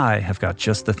 I have got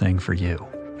just the thing for you.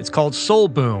 It's called Soul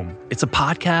Boom. It's a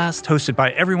podcast hosted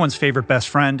by everyone's favorite best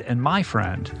friend and my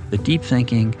friend, the deep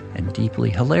thinking and deeply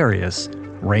hilarious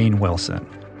Rainn Wilson,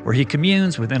 where he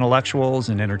communes with intellectuals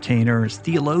and entertainers,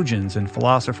 theologians and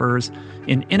philosophers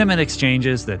in intimate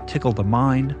exchanges that tickle the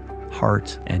mind,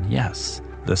 heart, and yes,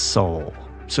 the soul.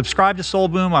 Subscribe to Soul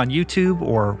Boom on YouTube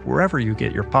or wherever you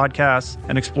get your podcasts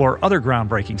and explore other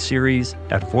groundbreaking series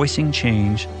at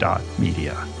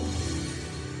voicingchange.media.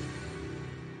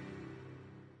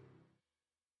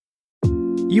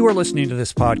 You are listening to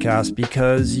this podcast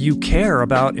because you care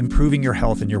about improving your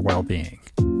health and your well-being.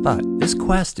 But this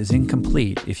quest is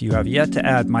incomplete if you have yet to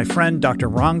add my friend Dr.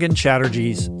 Rangan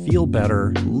Chatterjee's Feel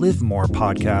Better, Live More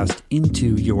podcast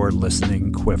into your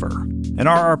listening quiver. An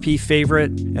RRP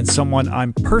favorite and someone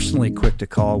I'm personally quick to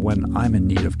call when I'm in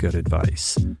need of good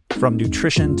advice. From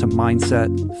nutrition to mindset,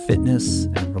 fitness,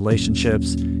 and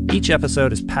relationships, each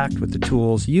episode is packed with the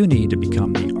tools you need to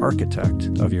become the architect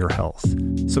of your health.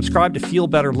 Subscribe to Feel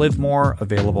Better, Live More,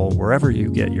 available wherever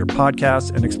you get your podcasts,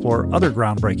 and explore other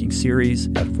groundbreaking series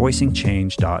at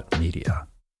voicingchange.media.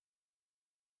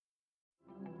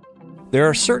 There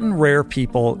are certain rare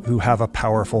people who have a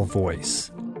powerful voice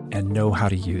and know how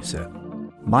to use it.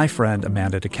 My friend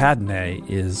Amanda de Cadenet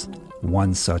is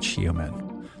one such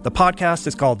human. The podcast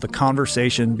is called The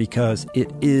Conversation because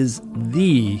it is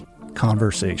the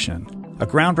conversation, a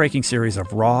groundbreaking series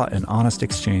of raw and honest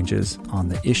exchanges on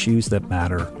the issues that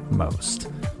matter most: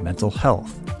 mental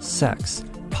health, sex,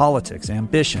 politics,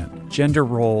 ambition, gender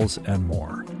roles, and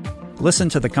more. Listen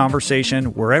to The Conversation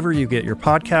wherever you get your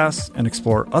podcasts and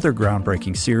explore other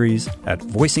groundbreaking series at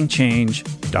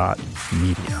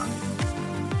voicingchange.media.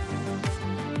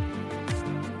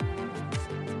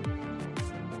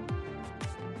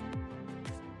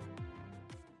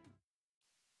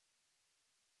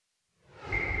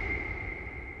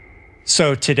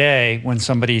 So today, when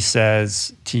somebody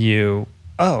says to you,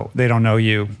 oh, they don't know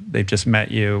you, they've just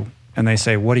met you, and they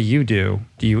say, what do?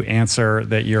 Do you answer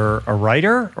that you're a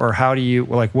writer? Or how do you,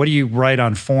 what do you write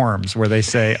on forms where they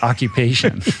say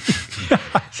occupation?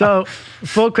 So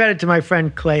full credit to my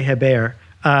friend Clay Hebert.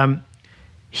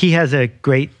 He has a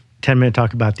great 10-minute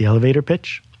talk about the elevator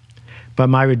pitch. But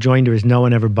my rejoinder is no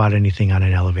one ever bought anything on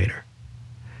an elevator.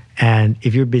 And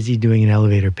if you're busy doing an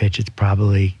elevator pitch, it's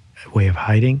probably a way of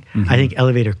hiding. I think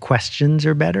elevator questions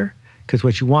are better because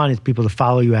what you want is people to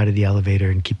follow you out of the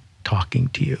elevator and keep talking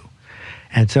to you.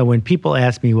 And so when people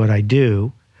ask me what I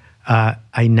do,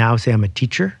 I now say I'm a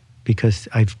teacher because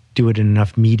I do it in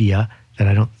enough media that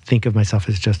I don't think of myself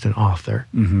as just an author.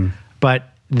 But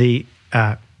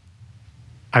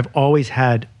I've always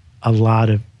had a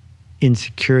lot of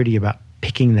insecurity about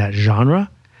picking that genre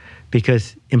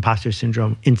because imposter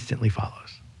syndrome instantly follows.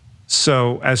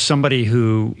 So as somebody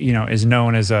who, is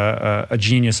known as a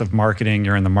genius of marketing,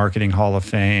 you're in the Marketing Hall of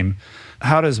Fame.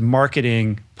 How does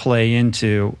marketing play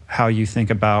into how you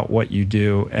think about what you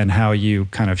do and how you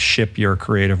kind of ship your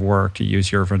creative work, to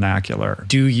use your vernacular?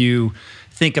 Do you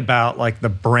think about the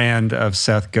brand of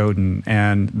Seth Godin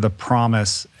and the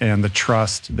promise and the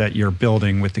trust that you're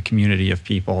building with the community of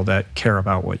people that care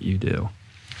about what you do?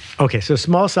 Okay, so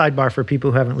small sidebar for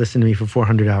people who haven't listened to me for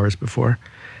 400 hours before.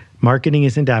 Marketing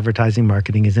isn't advertising.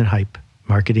 Marketing isn't hype.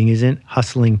 Marketing isn't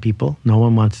hustling people. No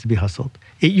one wants to be hustled.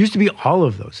 It used to be all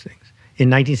of those things. In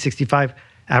 1965,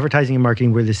 advertising and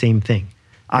marketing were the same thing.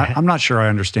 I'm not sure I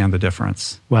understand the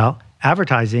difference. Well,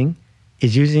 advertising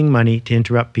is using money to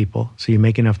interrupt people so you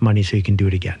make enough money so you can do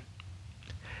it again.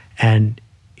 And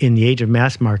in the age of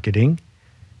mass marketing,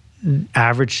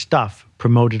 average stuff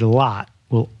promoted a lot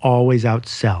will always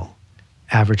outsell.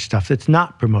 average stuff that's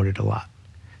not promoted a lot.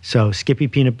 So Skippy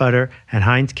peanut butter and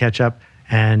Heinz ketchup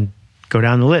and go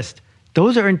down the list.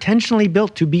 Those are intentionally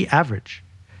built to be average.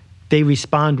 They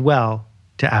respond well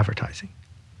to advertising.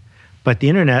 But the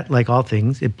internet, like all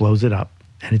things, it blows it up.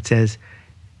 And it says,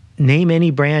 name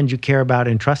any brand you care about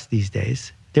and trust these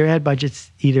days. Their ad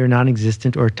budget's either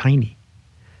non-existent or tiny,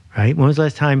 right? When was the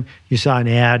last time you saw an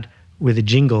ad with a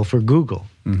jingle for Google?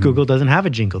 Mm-hmm. Google doesn't have a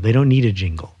jingle. They don't need a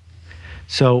jingle.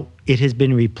 So it has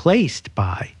been replaced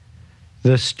by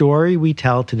the story we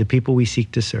tell to the people we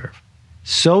seek to serve,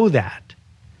 so that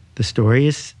the story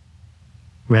is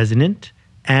resonant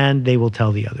and they will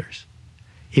tell the others.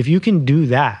 If you can do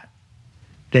that,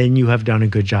 then you have done a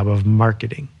good job of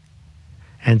marketing.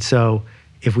 And so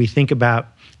if we think about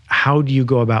how do you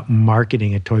go about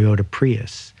marketing a Toyota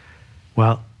Prius?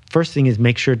 Well, first thing is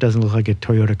make sure it doesn't look like a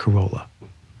Toyota Corolla.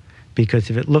 Because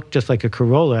if it looked just like a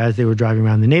Corolla as they were driving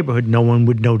around the neighborhood, no one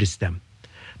would notice them.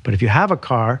 But if you have a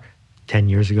car 10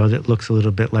 years ago that looks a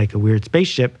little bit like a weird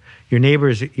spaceship, your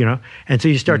neighbors, and so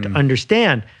you start to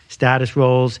understand status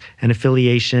roles and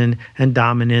affiliation and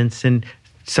dominance and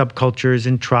subcultures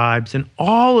and tribes, and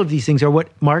all of these things are what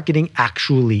marketing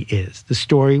actually is, the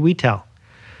story we tell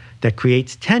that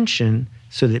creates tension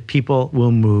so that people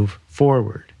will move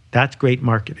forward. That's great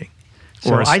marketing.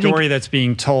 Or a story that's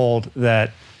being told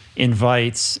that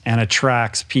invites and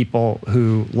attracts people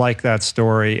who like that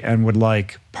story and would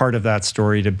like part of that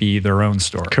story to be their own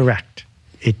story. Correct.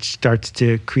 It starts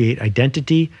to create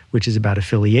identity, which is about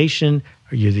affiliation,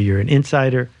 or either you're an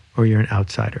insider or you're an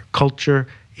outsider. Culture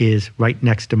is right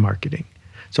next to marketing.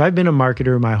 So I've been a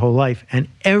marketer my whole life, and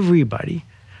everybody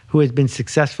who has been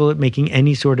successful at making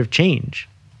any sort of change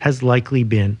has likely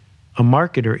been a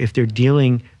marketer if they're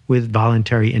dealing with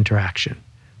voluntary interaction,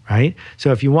 right?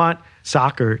 So if you want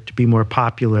soccer to be more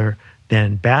popular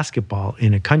than basketball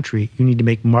in a country, you need to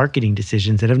make marketing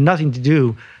decisions that have nothing to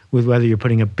do with whether you're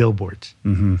putting up billboards.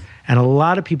 Mm-hmm. And a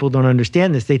lot of people don't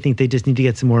understand this. They think they just need to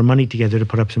get some more money together to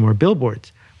put up some more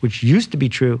billboards, which used to be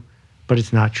true, but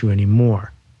it's not true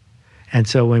anymore. And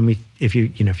so if you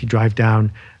drive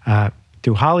down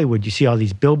through Hollywood, you see all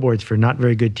these billboards for not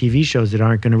very good TV shows that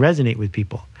aren't going to resonate with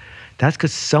people. That's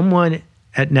because someone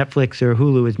at Netflix or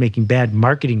Hulu is making bad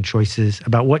marketing choices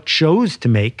about what shows to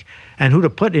make and who to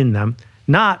put in them,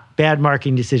 not bad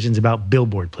marketing decisions about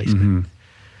billboard placement. Mm-hmm.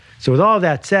 So with all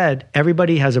that said,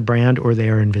 everybody has a brand or they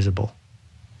are invisible.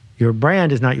 Your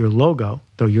brand is not your logo,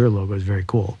 though your logo is very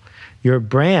cool. Your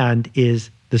brand is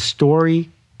the story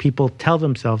people tell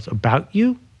themselves about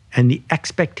you and the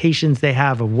expectations they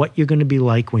have of what you're going to be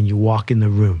like when you walk in the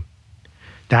room.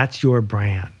 That's your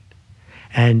brand.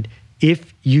 And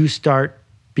if you start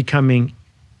becoming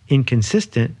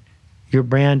inconsistent, your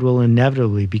brand will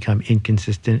inevitably become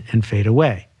inconsistent and fade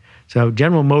away. So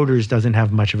General Motors doesn't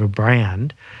have much of a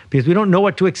brand because we don't know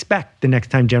what to expect the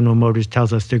next time General Motors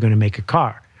tells us they're going to make a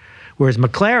car. Whereas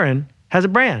McLaren has a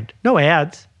brand. No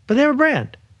ads, but they have a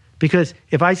brand. Because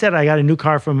if I said I got a new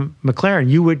car from McLaren,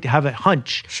 you would have a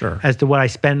hunch as to what I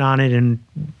spend on it and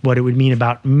what it would mean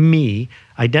about me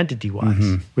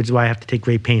identity-wise, which is why I have to take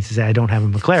great pains to say I don't have a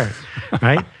McLaren,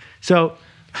 right? So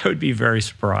I would be very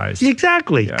surprised.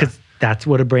 Exactly, because that's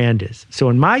what a brand is. So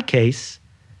in my case,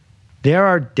 there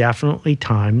are definitely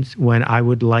times when I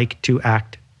would like to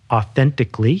act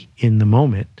authentically in the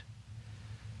moment,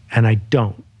 and I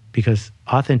don't, because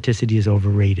authenticity is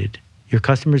overrated. Your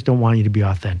customers don't want you to be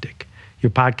authentic.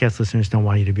 Your podcast listeners don't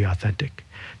want you to be authentic.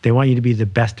 They want you to be the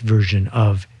best version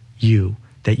of you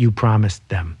that you promised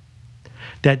them.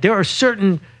 That there are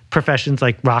certain professions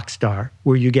like rock star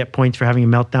where you get points for having a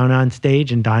meltdown on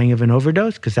stage and dying of an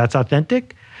overdose because that's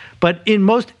authentic. But in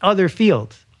most other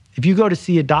fields, if you go to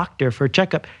see a doctor for a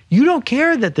checkup, you don't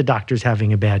care that the doctor's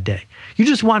having a bad day. You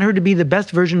just want her to be the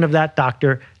best version of that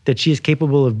doctor that she is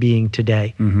capable of being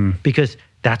today because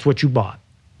that's what you bought.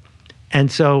 And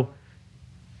so,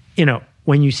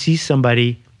 when you see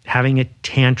somebody having a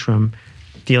tantrum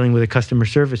dealing with a customer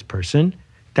service person,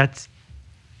 that's,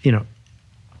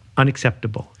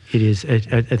 unacceptable. It is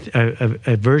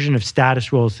a version of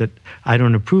status roles that I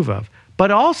don't approve of.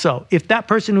 But also, if that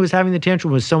person who was having the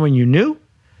tantrum was someone you knew,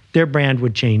 their brand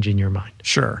would change in your mind.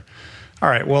 Sure. All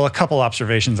right. Well, a couple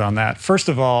observations on that. First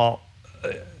of all,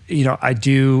 I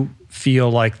do feel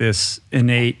like this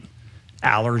innate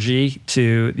allergy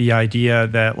to the idea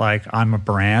that I'm a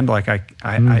brand. I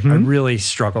really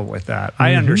struggle with that.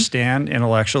 I understand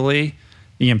intellectually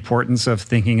the importance of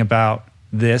thinking about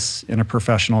this in a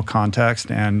professional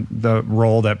context and the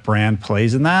role that brand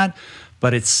plays in that,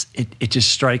 but it just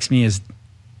strikes me as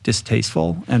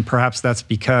distasteful, and perhaps that's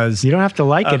because you don't have to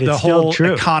like it. It's the still whole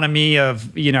true. Economy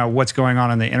of what's going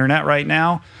on the internet right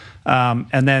now.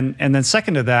 And then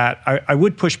second to that, I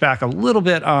would push back a little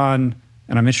bit on,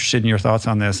 and I'm interested in your thoughts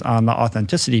on this, on the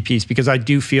authenticity piece, because I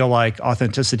do feel like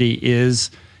authenticity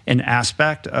is an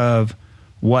aspect of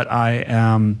what I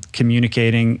am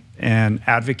communicating and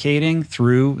advocating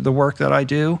through the work that I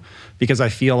do, because I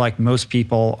feel like most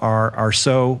people are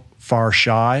so far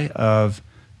shy of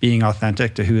being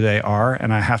authentic to who they are,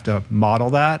 and I have to model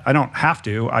that. I don't have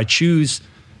to. I choose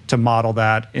to model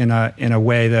that in a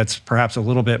way that's perhaps a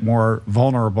little bit more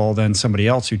vulnerable than somebody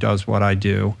else who does what I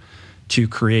do, to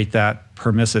create that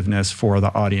permissiveness for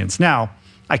the audience. Now,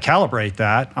 I calibrate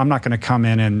that. I'm not going to come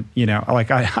in and,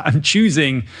 I'm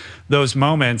choosing those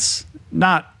moments,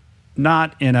 not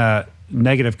in a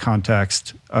negative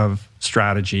context of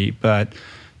strategy, but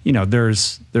there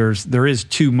is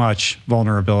too much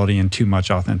vulnerability and too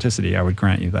much authenticity. I would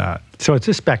grant you that. So it's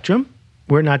a spectrum.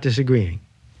 We're not disagreeing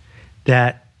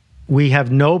that we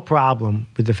have no problem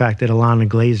with the fact that Ilana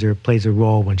Glazer plays a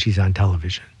role when she's on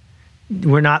television.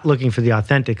 We're not looking for the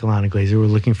authentic Ilana Glazer. We're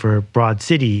looking for Broad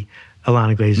City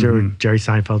Ilana Glazer, or Jerry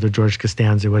Seinfeld, or George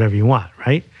Costanza, whatever you want,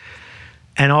 right?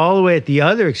 And all the way at the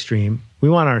other extreme, we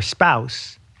want our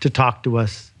spouse to talk to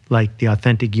us like the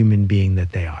authentic human being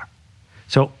that they are.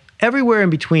 So everywhere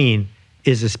in between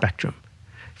is a spectrum.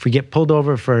 If we get pulled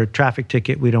over for a traffic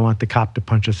ticket, we don't want the cop to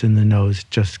punch us in the nose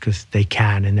just because they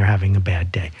can and they're having a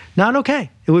bad day. Not okay.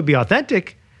 It would be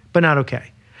authentic, but not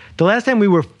okay. The last time we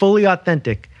were fully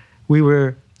authentic, we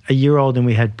were a year old and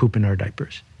we had poop in our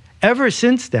diapers. Ever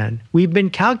since then, we've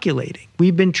been calculating,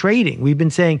 we've been trading, we've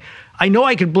been saying, I know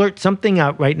I could blurt something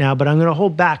out right now, but I'm going to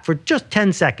hold back for just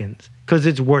 10 seconds because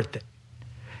it's worth it.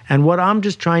 And what I'm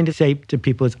just trying to say to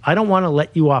people is, I don't want to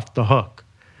let you off the hook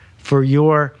for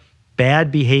your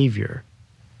bad behavior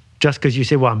just because you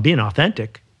say, well, I'm being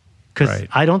authentic, because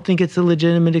I don't think it's a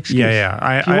legitimate excuse.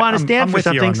 If you want to stand for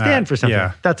something, stand for something.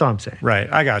 Yeah. That's all I'm saying.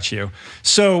 Right. I got you.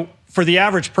 So for the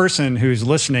average person who's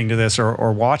listening to this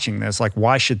or watching this, like,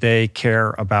 why should they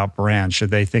care about brand?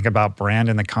 Should they think about brand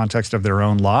in the context of their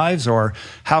own lives? Or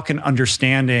how can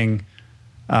understanding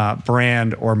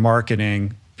brand or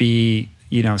marketing be,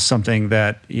 something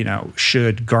that,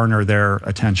 should garner their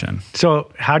attention?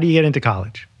 So how do you get into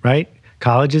college, right?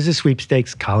 College is a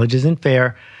sweepstakes. College isn't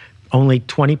fair. Only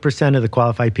 20% of the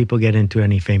qualified people get into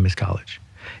any famous college.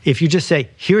 If you just say,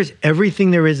 here's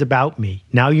everything there is about me,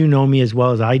 now you know me as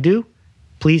well as I do,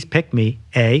 please pick me,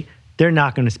 A, they're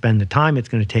not going to spend the time it's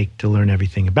going to take to learn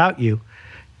everything about you,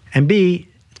 and B,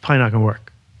 it's probably not going to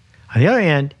work. On the other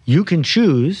hand, you can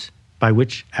choose by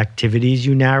which activities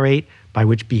you narrate, by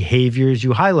which behaviors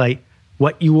you highlight,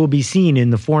 what you will be seen in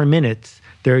the 4 minutes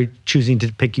they're choosing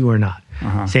to pick you or not.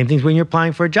 Same things when you're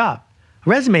applying for a job. A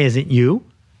resume isn't you.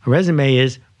 A resume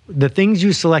is the things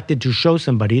you selected to show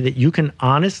somebody that you can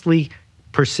honestly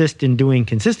persist in doing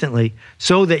consistently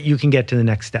so that you can get to the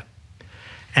next step.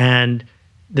 And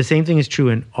the same thing is true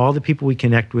in all the people we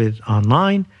connect with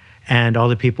online and all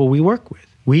the people we work with.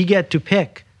 We get to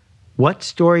pick what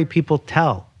story people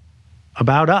tell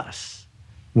about us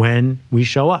when we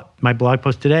show up. My blog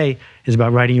post today is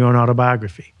about writing your own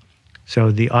autobiography.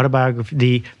 So the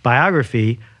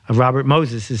biography of Robert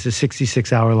Moses is a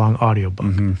 66-hour-long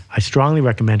audiobook. I strongly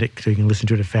recommend it so you can listen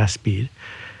to it at fast speed.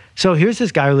 So here's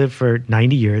this guy who lived for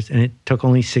 90 years, and it took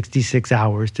only 66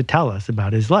 hours to tell us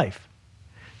about his life,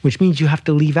 which means you have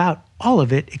to leave out all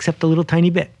of it except a little tiny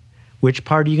bit. Which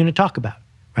part are you going to talk about,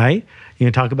 right? You're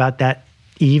going to talk about that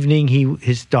evening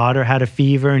his daughter had a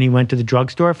fever and he went to the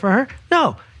drugstore for her?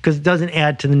 No, because it doesn't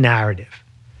add to the narrative.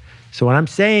 So what I'm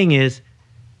saying is,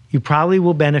 you probably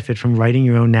will benefit from writing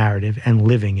your own narrative and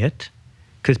living it,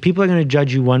 because people are going to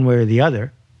judge you one way or the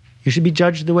other. You should be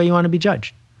judged the way you want to be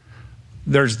judged.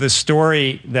 There's this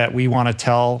story that we want to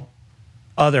tell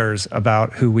others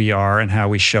about who we are and how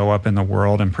we show up in the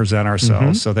world and present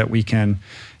ourselves so that we can,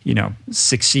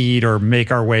 succeed or make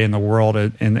our way in the world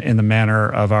in the manner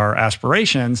of our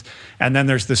aspirations. And then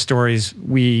there's the stories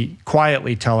we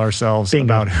quietly tell ourselves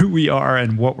about who we are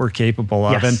and what we're capable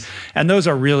of. Yes. And those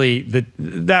are really,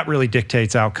 that really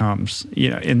dictates outcomes,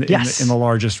 in the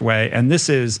largest way. And this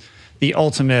is the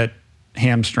ultimate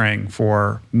hamstring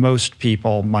for most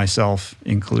people, myself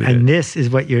included. And this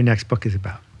is what your next book is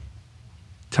about.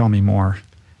 Tell me more.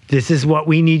 This is what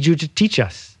we need you to teach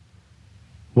us.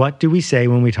 What do we say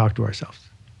when we talk to ourselves?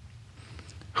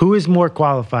 Who is more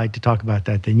qualified to talk about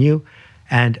that than you?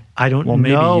 And I don't know.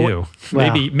 Maybe you.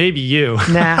 Well, maybe you.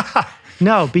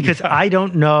 No, because I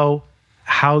don't know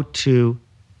how to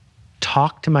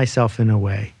talk to myself in a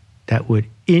way that would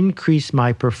increase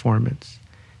my performance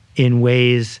in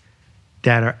ways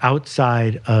that are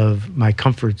outside of my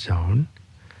comfort zone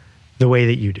the way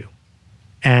that you do.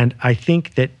 And I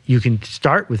think that you can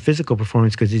start with physical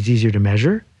performance because it's easier to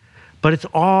measure, but it's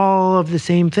all of the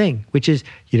same thing, which is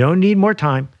you don't need more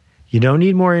time. You don't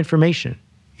need more information.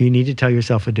 You need to tell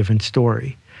yourself a different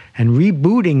story. And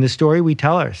rebooting the story we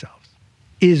tell ourselves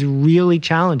is really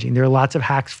challenging. There are lots of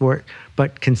hacks for it,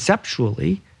 but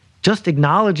conceptually, just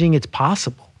acknowledging it's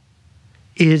possible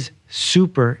is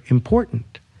super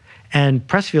important. And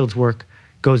Pressfield's work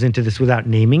goes into this without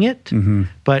naming it,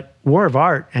 but War of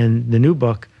Art and the new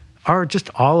book are just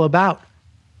all about,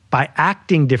 by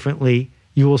acting differently,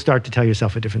 you will start to tell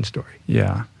yourself a different story.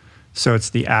 Yeah. So it's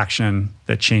the action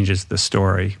that changes the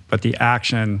story, but the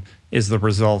action is the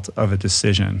result of a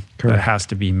decision that has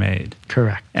to be made.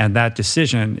 Correct. And that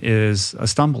decision is a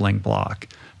stumbling block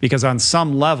because on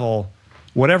some level,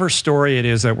 whatever story it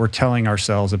is that we're telling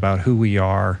ourselves about who we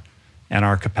are and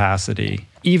our capacity,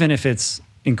 even if it's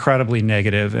incredibly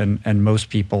negative, and most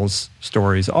people's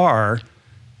stories are,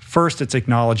 first it's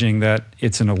acknowledging that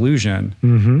it's an illusion,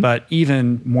 but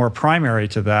even more primary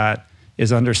to that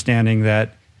is understanding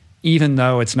that even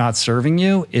though it's not serving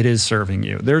you, it is serving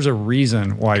you. There's a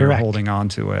reason why you're holding on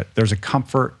to it. There's a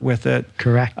comfort with it.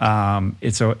 Correct.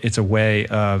 It's a way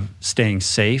of staying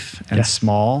safe and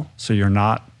small, so you're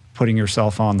not putting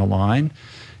yourself on the line.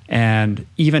 And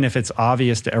even if it's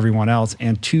obvious to everyone else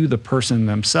and to the person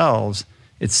themselves,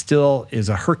 it still is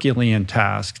a Herculean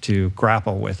task to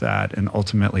grapple with that and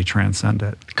ultimately transcend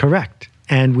it. Correct.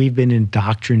 And we've been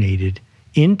indoctrinated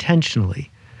intentionally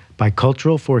by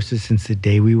cultural forces since the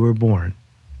day we were born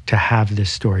to have this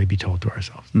story be told to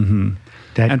ourselves.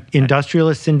 That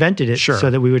industrialists invented it so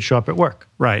that we would show up at work.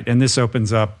 Right. And this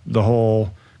opens up the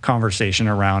whole conversation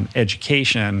around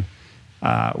education,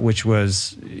 which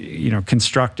was,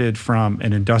 constructed from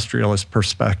an industrialist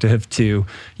perspective to,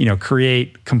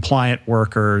 create compliant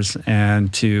workers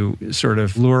and to sort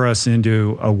of lure us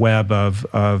into a web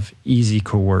of easy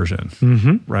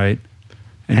coercion, right?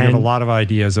 And you have a lot of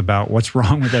ideas about what's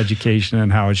wrong with education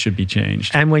and how it should be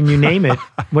changed. And when you name it,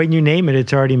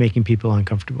 it's already making people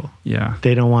uncomfortable. Yeah.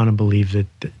 They don't want to believe that.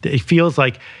 It feels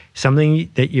like something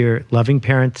that your loving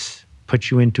parents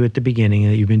put you into at the beginning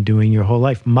and that you've been doing your whole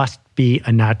life must be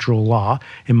a natural law.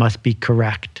 It must be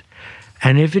correct.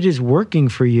 And if it is working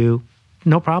for you,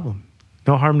 no problem.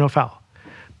 No harm, no foul.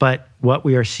 But what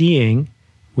we are seeing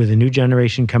with a new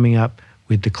generation coming up,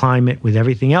 with the climate, with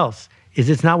everything else, is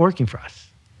it's not working for us.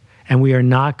 And we are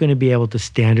not going to be able to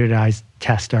standardize,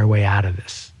 test our way out of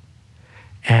this.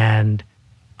 And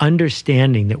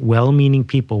understanding that well-meaning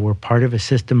people were part of a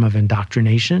system of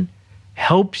indoctrination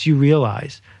helps you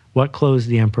realize what clothes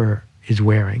the emperor is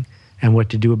wearing and what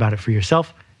to do about it for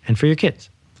yourself and for your kids.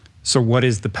 So what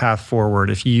is the path forward?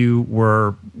 If you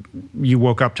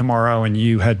woke up tomorrow and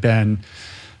you had been,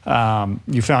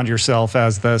 you found yourself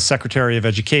as the Secretary of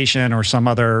Education or some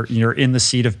other, you're in the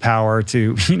seat of power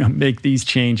to, make these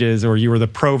changes, or you were the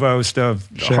provost of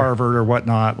Harvard or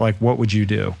whatnot, like what would you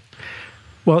do?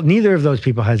 Well, neither of those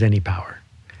people has any power.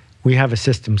 We have a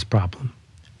systems problem.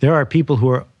 There are people who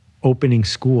are opening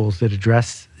schools that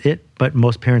address it, but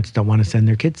most parents don't want to send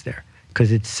their kids there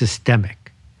because it's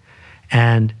systemic.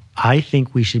 And I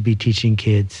think we should be teaching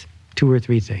kids 2 or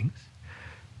 3 things: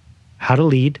 how to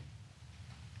lead,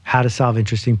 how to solve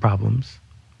interesting problems,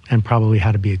 and probably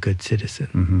how to be a good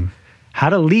citizen. How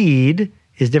to lead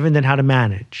is different than how to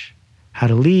manage. How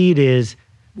to lead is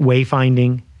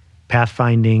wayfinding,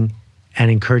 pathfinding, and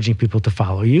encouraging people to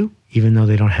follow you, even though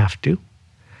they don't have to.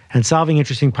 And solving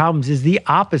interesting problems is the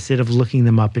opposite of looking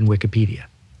them up in Wikipedia.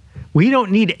 We don't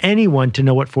need anyone to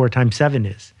know what 4 times 7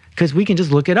 is, because we can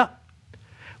just look it up.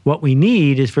 What we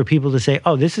need is for people to say,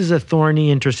 oh, this is a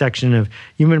thorny intersection of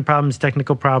human problems,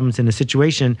 technical problems in a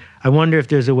situation. I wonder if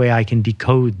there's a way I can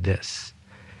decode this.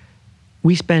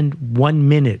 We spend 1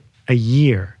 minute a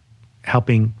year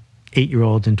helping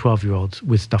 8-year-olds and 12-year-olds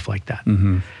with stuff like that.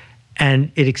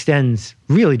 And it extends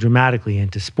really dramatically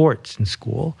into sports in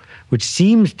school, which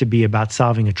seems to be about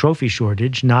solving a trophy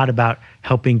shortage, not about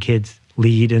helping kids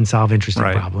lead and solve interesting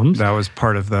problems. That was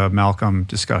part of the Malcolm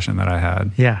discussion that I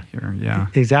had here. Yeah,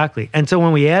 exactly. And so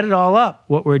when we add it all up,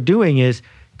 what we're doing is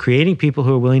creating people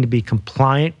who are willing to be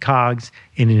compliant cogs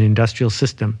in an industrial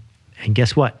system. And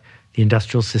guess what? The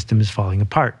industrial system is falling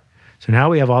apart. So now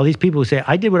we have all these people who say,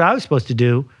 I did what I was supposed to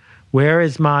do. Where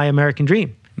is my American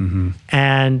dream?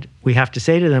 And we have to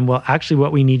say to them, well, actually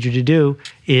what we need you to do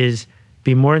is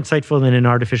be more insightful than an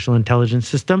artificial intelligence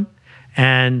system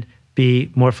and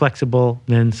be more flexible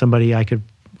than somebody I could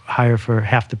hire for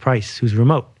half the price who's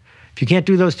remote. If you can't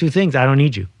do those 2 things, I don't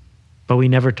need you. but we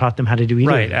never taught them how to do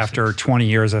either. Right, after 20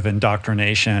 years of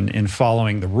indoctrination in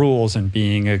following the rules and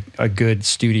being a good,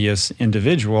 studious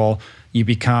individual, you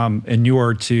become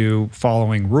inured to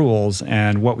following rules.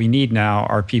 And what we need now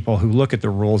are people who look at the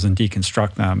rules and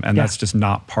deconstruct them. And that's just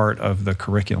not part of the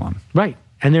curriculum. Right.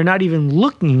 And they're not even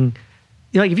looking,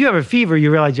 like if you have a fever, you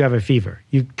realize you have a fever.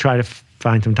 You try to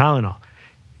find some Tylenol.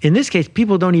 In this case,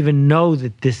 people don't even know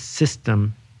that this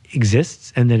system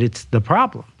exists and that it's the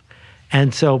problem.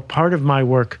 And so part of my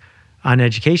work on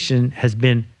education has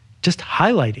been just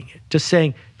highlighting it, just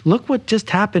saying, look what just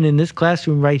happened in this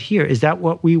classroom right here. Is that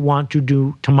what we want to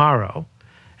do tomorrow?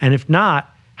 And if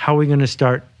not, how are we going to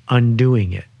start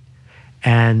undoing it?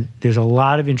 And there's a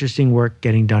lot of interesting work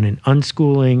getting done in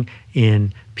unschooling,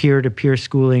 in peer-to-peer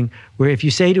schooling, where if you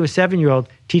say to a 7-year-old,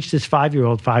 teach this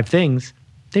 5-year-old 5 things,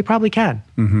 they probably can.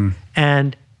 Mm-hmm.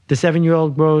 And the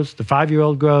 7-year-old grows, the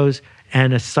 5-year-old grows,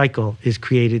 and a cycle is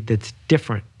created that's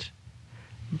different.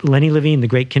 Lenny Levine, the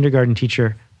great kindergarten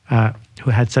teacher who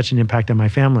had such an impact on my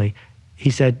family, he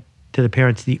said to the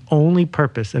parents, the only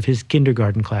purpose of his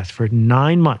kindergarten class for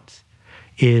 9 months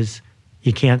is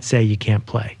you can't say you can't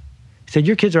play. He said,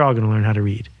 your kids are all going to learn how to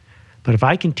read. But if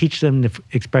I can teach them the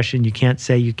expression you can't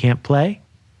say you can't play,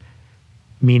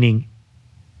 meaning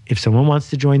if someone wants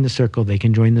to join the circle, they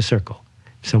can join the circle.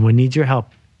 If someone needs your help,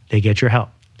 they get your help.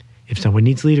 If someone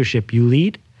needs leadership, you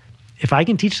lead. If I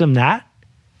can teach them that,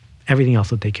 everything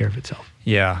else will take care of itself.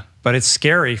 Yeah, but it's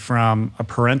scary from a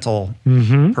parental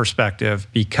perspective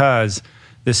because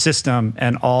the system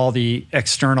and all the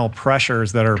external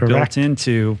pressures that are built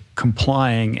into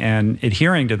complying and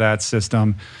adhering to that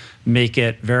system make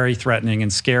it very threatening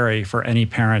and scary for any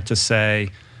parent to say,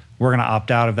 we're going to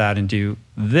opt out of that and do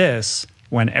this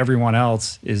when everyone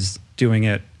else is doing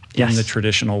it in the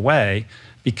traditional way,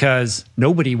 because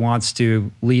nobody wants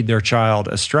to lead their child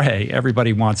astray.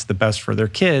 Everybody wants the best for their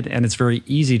kid, and it's very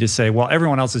easy to say, well,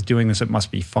 everyone else is doing this, it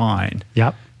must be fine.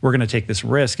 Yep. We're going to take this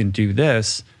risk and do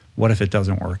this. What if it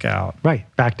doesn't work out? Right.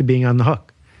 Back to being on the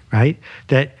hook, right?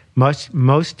 That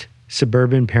most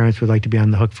suburban parents would like to be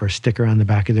on the hook for a sticker on the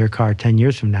back of their car 10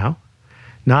 years from now,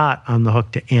 not on the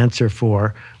hook to answer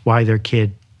for why their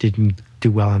kid didn't do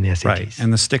well on the SATs. Right.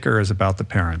 And the sticker is about the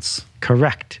parents.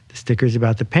 Correct. The sticker is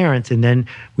about the parents. And then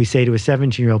we say to a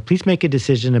 17-year-old, please make a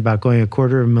decision about going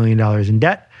 $250,000 in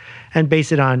debt and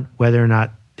base it on whether or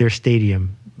not their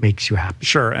stadium makes you happy.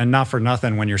 Sure. And not for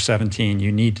nothing, when you're 17,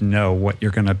 you need to know what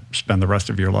you're going to spend the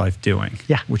rest of your life doing.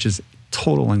 Yeah. Which is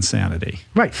total insanity.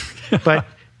 Right. But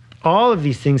all of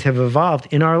these things have evolved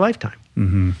in our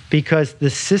lifetime because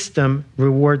the system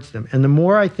rewards them. And the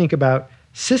more I think about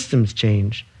systems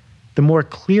change, the more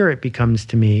clear it becomes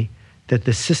to me that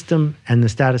the system and the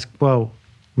status quo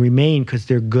remain because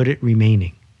they're good at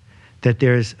remaining, that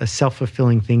there's a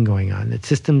self-fulfilling thing going on, that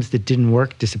systems that didn't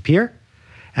work disappear,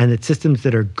 and that systems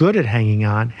that are good at hanging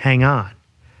on, hang on.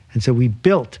 And so we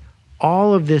built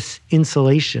all of this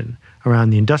insulation around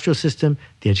the industrial system,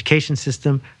 the education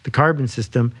system, the carbon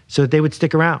system, so that they would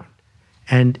stick around.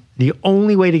 And the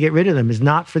only way to get rid of them is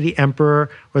not for the emperor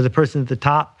or the person at the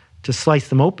top to slice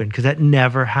them open, because that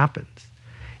never happens.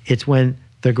 It's when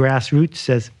the grassroots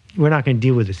says, we're not going to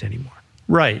deal with this anymore.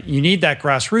 Right. You need that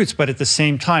grassroots, but at the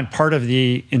same time, part of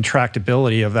the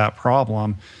intractability of that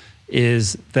problem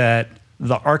is that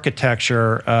the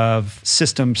architecture of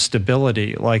system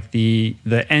stability, like the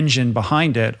engine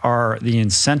behind it, are the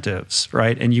incentives,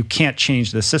 right? And you can't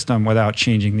change the system without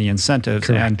changing the incentives.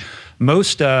 Correct. And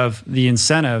most of the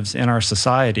incentives in our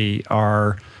society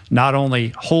are not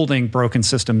only holding broken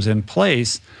systems in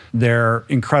place, they're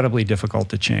incredibly difficult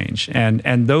to change.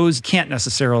 And those can't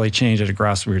necessarily change at a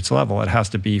grassroots level. It has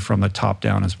to be from the top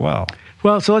down as well.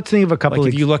 Well, so let's think of a couple.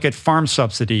 Like if you look at farm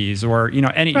subsidies or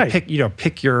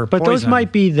pick your But poison. those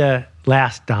might be the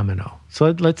last domino.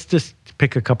 So let's just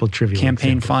pick a couple trivial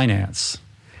Campaign examples. finance.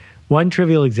 One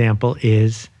trivial example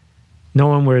is no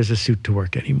one wears a suit to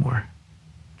work anymore.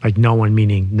 Like no one,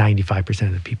 meaning 95%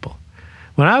 of the people.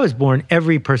 When I was born,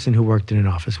 every person who worked in an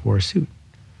office wore a suit.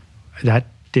 That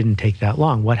didn't take that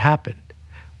long. What happened?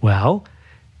 Well,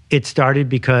 it started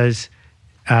because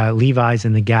Levi's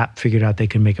and the Gap figured out they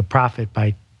could make a profit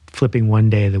by flipping one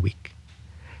day of the week.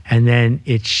 And then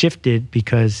it shifted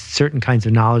because certain kinds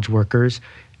of knowledge workers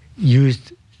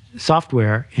used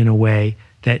software in a way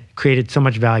that created so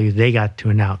much value they got to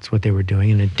announce what they were doing.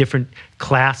 And a different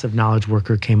class of knowledge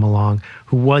worker came along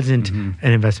who wasn't an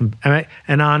investment,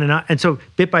 and on and on. And so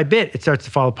bit by bit, it starts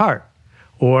to fall apart.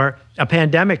 Or a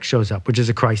pandemic shows up, which is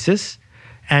a crisis,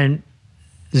 and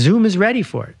Zoom is ready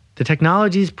for it. The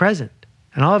technology is present.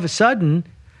 And all of a sudden,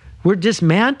 we're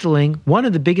dismantling one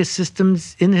of the biggest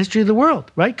systems in the history of the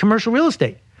world, right? Commercial real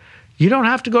estate. You don't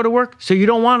have to go to work, so you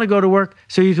don't want to go to work,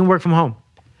 so you can work from home.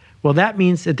 Well, that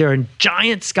means that there are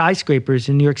giant skyscrapers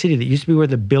in New York City that used to be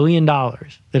worth $1 billion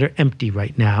that are empty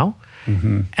right now.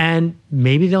 And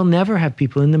maybe they'll never have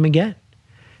people in them again.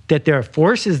 That there are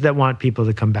forces that want people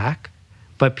to come back,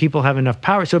 but people have enough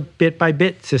power. So bit by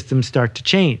bit, systems start to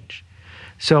change.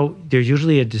 So there's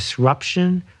usually a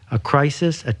disruption, a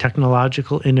crisis, a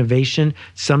technological innovation,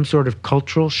 some sort of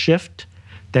cultural shift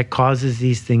that causes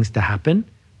these things to happen,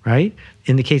 right?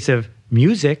 In the case of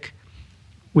music,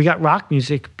 we got rock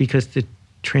music because the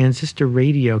transistor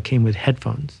radio came with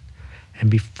headphones. And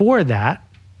before that,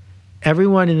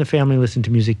 everyone in the family listened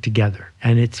to music together.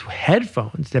 And it's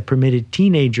headphones that permitted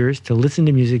teenagers to listen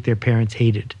to music their parents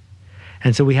hated.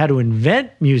 And so we had to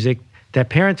invent music that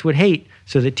parents would hate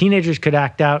so that teenagers could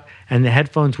act out, and the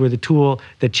headphones were the tool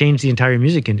that changed the entire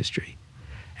music industry.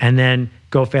 And then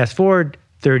go fast forward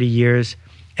 30 years,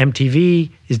 MTV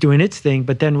is doing its thing,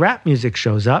 but then rap music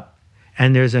shows up,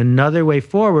 and there's another way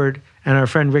forward, and our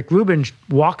friend Rick Rubin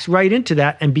walks right into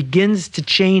that and begins to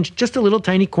change just a little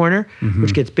tiny corner,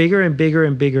 which gets bigger and bigger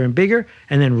and bigger and bigger,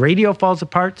 and then radio falls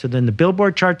apart, so then the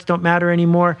Billboard charts don't matter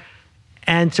anymore.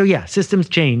 And so, yeah, systems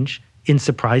change in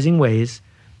surprising ways,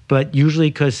 but usually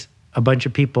because a bunch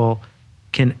of people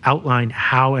can outline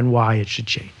how and why it should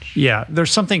change. Yeah,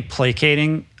 there's something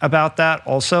placating about that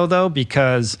also, though,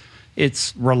 because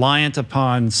it's reliant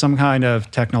upon some kind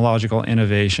of technological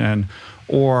innovation,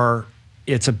 or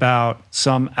it's about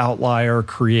some outlier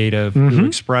creative who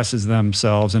expresses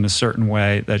themselves in a certain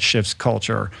way that shifts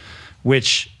culture,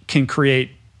 which can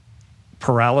create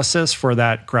paralysis for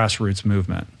that grassroots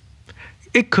movement.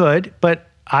 It could, but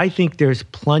I think there's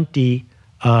plenty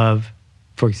of,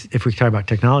 if we talk about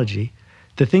technology,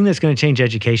 the thing that's going to change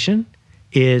education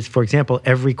is, for example,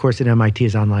 every course at MIT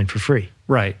is online for free.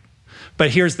 Right.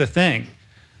 But here's the thing.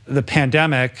 The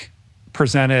pandemic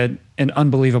presented an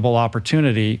unbelievable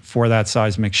opportunity for that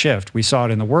seismic shift. We saw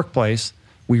it in the workplace.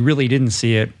 We really didn't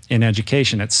see it in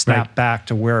education. It snapped back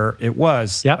to where it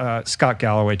was. Yep. Scott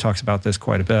Galloway talks about this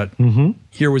quite a bit.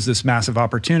 Here was this massive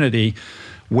opportunity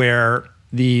where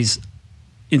these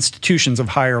institutions of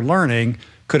higher learning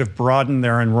could have broadened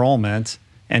their enrollment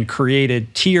and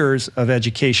created tiers of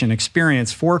education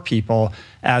experience for people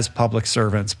as public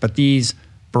servants. But these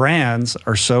brands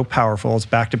are so powerful. It's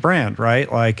back to brand,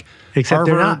 right? Like Except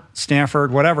Harvard,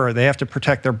 Stanford, whatever, they have to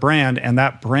protect their brand, and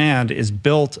that brand is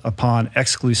built upon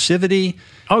exclusivity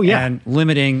and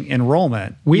limiting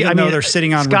enrollment. Even though they're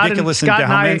sitting on ridiculous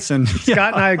endowments.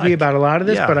 Scott and I agree about a lot of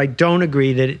this, but I don't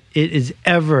agree that it is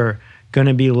ever going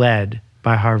to be led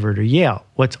by Harvard or Yale.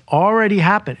 What's already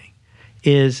happening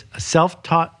is a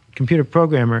self-taught computer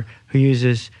programmer who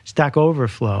uses Stack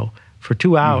Overflow for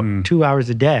 2 hours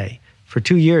a day for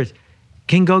 2 years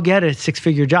can go get a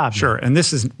 6-figure job. Sure, and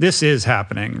this is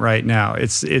happening right now.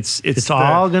 It's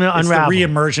all going to unravel. It's the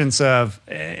reemergence of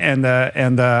and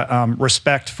the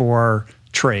respect for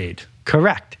trade.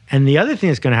 Correct. And the other thing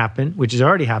that's going to happen, which is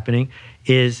already happening,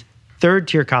 is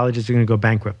third-tier colleges are going to go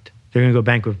bankrupt. They're going to go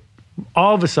bankrupt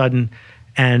all of a sudden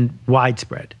and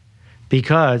widespread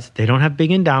because they don't have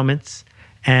big endowments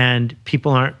and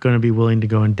people aren't going to be willing to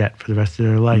go in debt for the rest of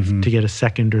their life to get a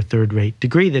second or third-rate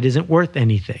degree that isn't worth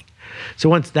anything. So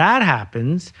once that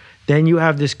happens, then you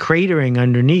have this cratering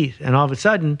underneath, and all of a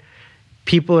sudden,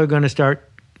 people are going to start,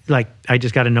 like I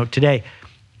just got a note today,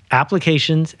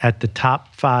 applications at the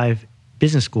top 5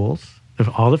 business schools, of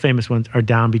all the famous ones, are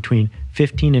down between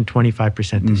 15 and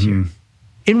 25% this year.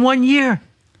 In 1 year.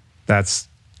 That's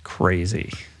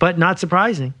crazy. But not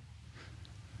surprising,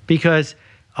 because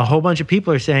a whole bunch of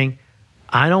people are saying,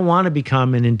 I don't want to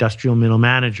become an industrial middle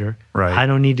manager. Right. I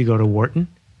don't need to go to Wharton.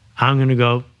 I'm going to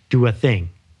go do a thing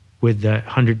with the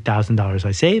 $100,000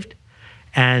 I saved.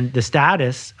 And the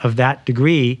status of that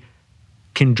degree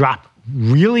can drop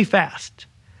really fast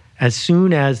as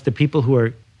soon as the people who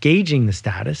are gauging the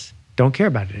status don't care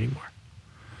about it anymore.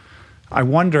 I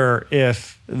wonder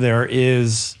if there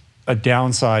is a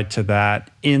downside to that,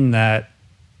 in that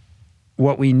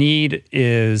what we need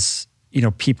is,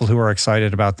 people who are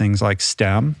excited about things like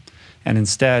STEM, and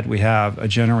instead we have a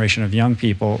generation of young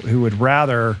people who would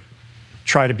rather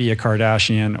try to be a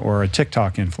Kardashian or a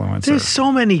TikTok influencer. There's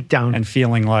so many and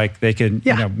feeling like they could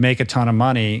make a ton of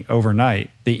money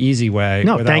overnight, the easy way.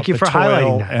 No, thank you for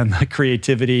highlighting that. And the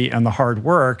creativity and the hard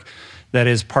work that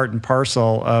is part and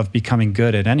parcel of becoming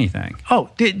good at anything. Oh,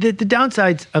 the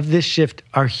downsides of this shift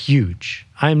are huge.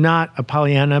 I'm not a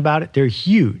Pollyanna about it. They're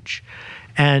huge.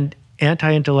 And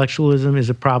anti-intellectualism is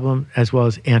a problem, as well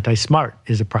as anti-smart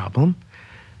is a problem.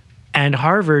 And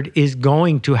Harvard is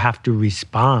going to have to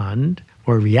respond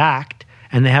or react,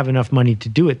 and they have enough money to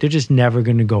do it. They're just never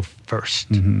going to go first.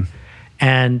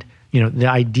 And, the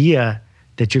idea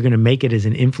that you're going to make it as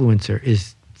an influencer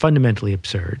is fundamentally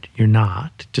absurd. You're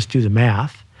not. Just do the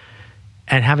math.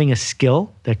 And having a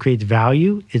skill that creates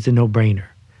value is a no-brainer.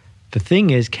 The thing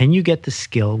is, can you get the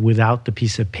skill without the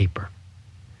piece of paper?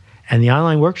 And the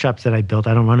online workshops that I built,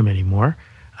 I don't run them anymore.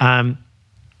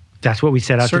 That's what we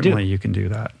set out to do. Certainly you can do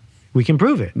that. We can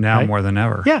prove it. Now right? more than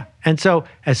ever. Yeah. And so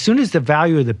as soon as the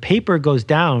value of the paper goes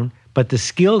down, but the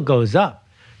skill goes up,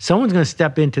 someone's going to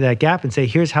step into that gap and say,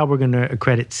 here's how we're going to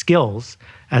accredit skills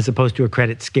as opposed to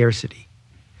accredit scarcity.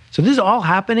 So this is all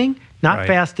happening, not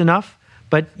fast enough,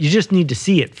 but you just need to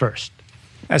see it first.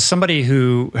 As somebody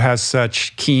who has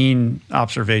such keen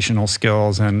observational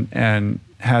skills and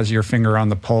has your finger on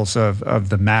the pulse of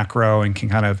the macro and can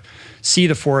kind of see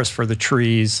the forest for the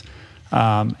trees,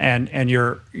 and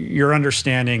your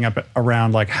understanding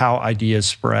around like how ideas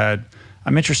spread,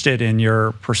 I'm interested in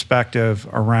your perspective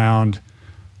around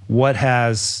what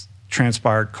has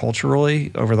transpired culturally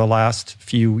over the last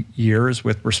few years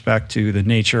with respect to the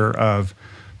nature of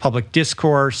public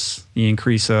discourse, the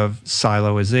increase of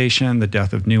siloization, the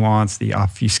death of nuance, the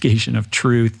obfuscation of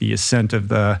truth, the ascent of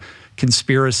the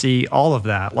conspiracy, all of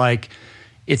that. Like,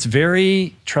 it's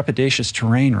very trepidatious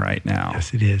terrain right now.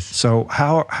 Yes, it is. So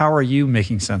how are you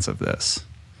making sense of this?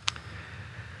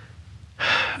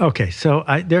 Okay, so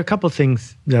there are a couple of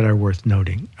things that are worth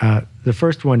noting. The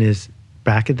first one is,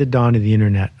 back at the dawn of the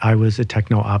internet, I was a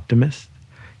techno-optimist.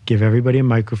 Give everybody a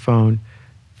microphone.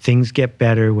 Things get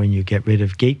better when you get rid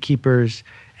of gatekeepers,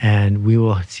 and we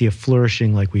will see a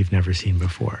flourishing like we've never seen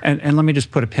before. And let me just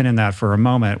put a pin in that for a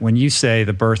moment. When you say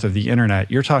the birth of the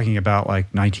internet, you're talking about like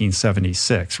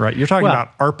 1976, right? You're talking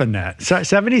about ARPANET. So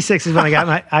 76 is when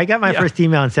I got my first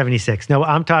email in 76. No,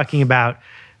 I'm talking about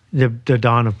the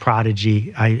dawn of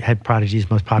Prodigy. I had Prodigy's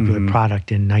most popular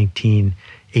product in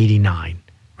 1989,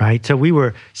 right? So we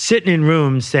were sitting in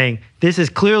rooms saying, this is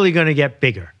clearly going to get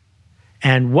bigger.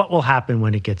 And what will happen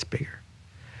when it gets bigger?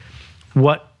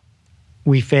 What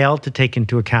we fail to take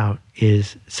into account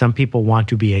is some people want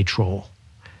to be a troll.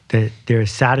 That there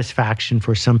is satisfaction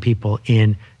for some people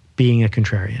in being a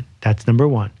contrarian. That's number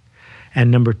one. And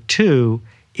number two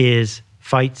is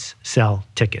fights sell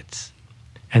tickets.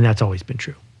 And that's always been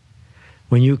true.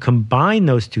 When you combine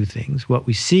those two things, what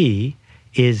we see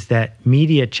is that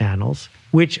media channels,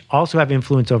 which also have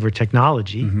influence over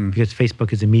technology, because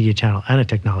Facebook is a media channel and a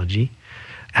technology,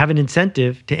 have an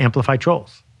incentive to amplify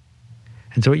trolls.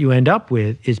 And so what you end up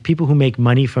with is people who make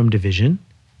money from division,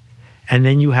 and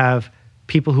then you have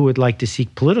people who would like to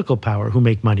seek political power who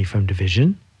make money from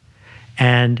division,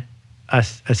 and a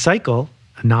cycle,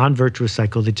 a non-virtuous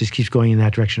cycle that just keeps going in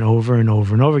that direction over and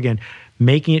over and over again,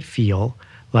 making it feel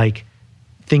like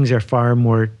things are far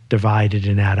more divided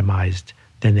and atomized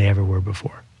than they ever were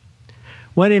before.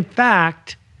 When in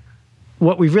fact,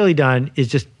 what we've really done is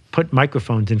just put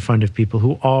microphones in front of people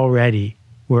who already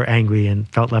were angry and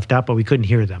felt left out, but we couldn't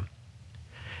hear them.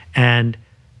 And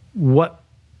what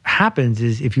happens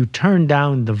is if you turn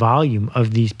down the volume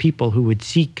of these people who would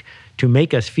seek to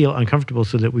make us feel uncomfortable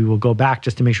so that we will go back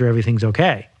just to make sure everything's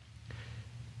okay,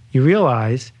 you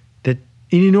realize that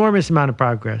an enormous amount of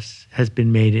progress has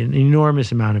been made in an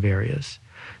enormous amount of areas,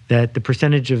 that the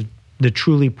percentage of the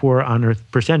truly poor on earth,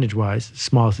 percentage-wise,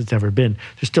 smallest it's ever been,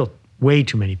 there's still way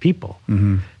too many people,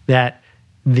 that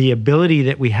the ability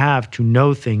that we have to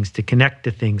know things, to connect to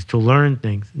things, to learn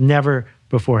things, never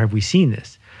before have we seen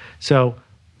this. So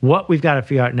what we've got to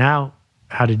figure out now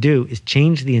how to do is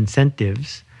change the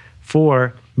incentives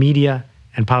for media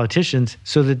and politicians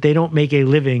so that they don't make a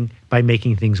living by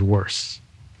making things worse.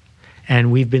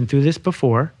 And we've been through this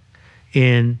before.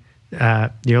 In the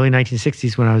early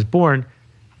 1960s, when I was born,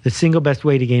 the single best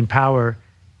way to gain power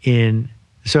in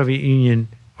the Soviet Union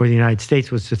or the United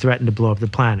States was to threaten to blow up the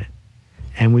planet.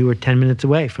 And we were 10 minutes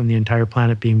away from the entire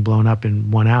planet being blown up in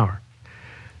 1 hour.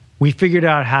 We figured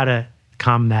out how to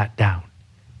calm that down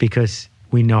because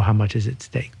we know how much is at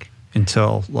stake.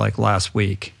 Until like last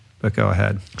week, but go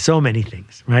ahead. So many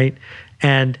things, right?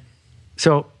 And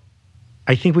so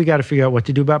I think we got to figure out what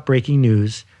to do about breaking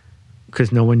news,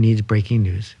 because no one needs breaking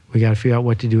news. We got to figure out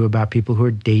what to do about people who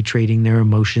are day trading their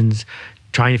emotions,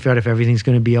 trying to figure out if everything's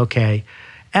going to be okay.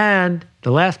 And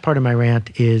the last part of my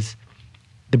rant is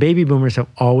the baby boomers have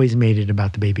always made it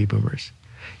about the baby boomers.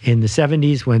 In the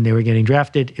 70s, when they were getting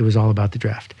drafted, it was all about the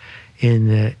draft. In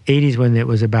the 80s, when it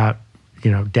was about,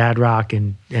 dad rock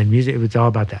and music, it was all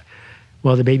about that.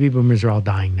 Well, the baby boomers are all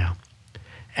dying now.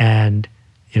 And,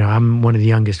 I'm one of the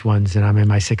youngest ones, and I'm in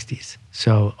my 60s.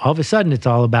 So all of a sudden, it's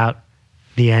all about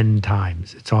the end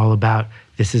times. It's all about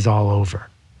this is all over.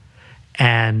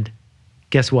 And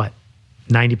guess what?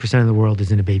 90% of the world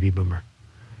isn't a baby boomer.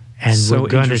 And so we're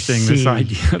going to interesting, see this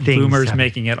idea of boomers happen.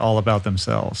 making it all about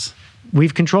themselves.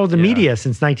 We've controlled the media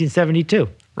since 1972.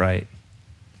 Right.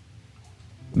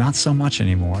 Not so much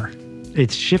anymore.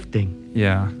 It's shifting.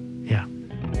 Yeah. Yeah.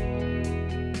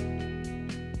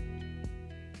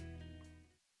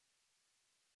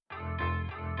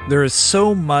 There is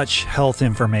so much health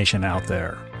information out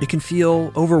there. It can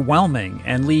feel overwhelming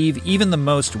and leave even the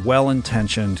most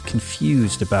well-intentioned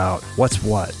confused about what's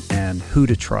what and who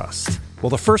to trust. Well,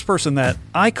 the first person that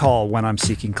I call when I'm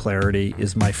seeking clarity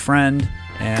is my friend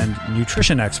and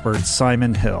nutrition expert,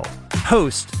 Simon Hill,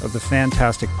 host of the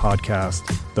fantastic podcast,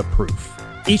 The Proof.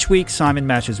 Each week, Simon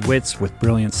matches wits with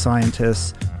brilliant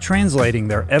scientists, translating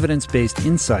their evidence-based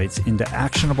insights into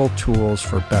actionable tools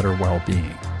for better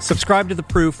well-being. Subscribe to The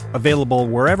Proof, available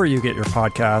wherever you get your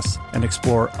podcasts, and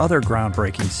explore other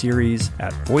groundbreaking series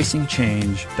at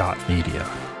voicingchange.media.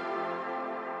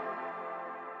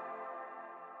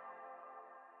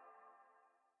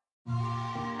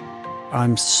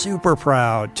 I'm super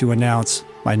proud to announce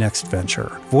my next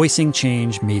venture, Voicing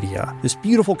Change Media. This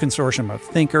beautiful consortium of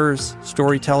thinkers,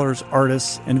 storytellers,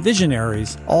 artists, and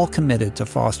visionaries, all committed to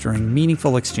fostering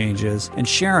meaningful exchanges and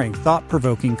sharing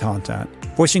thought-provoking content.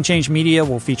 Voicing Change Media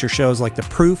will feature shows like The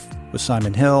Proof with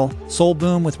Simon Hill, Soul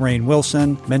Boom with Rainn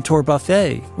Wilson, Mentor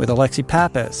Buffet with Alexi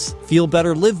Pappas, Feel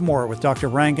Better, Live More with Dr.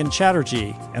 Rangan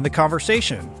Chatterjee, and The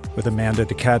Conversation with Amanda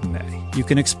de Cadenet. You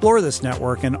can explore this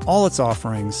network and all its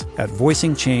offerings at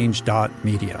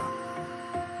voicingchange.media.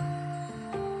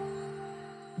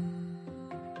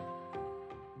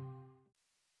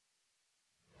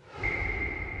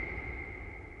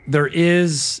 There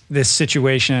is this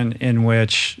situation in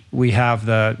which we have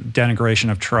the denigration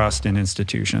of trust in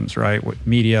institutions, right? With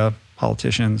media,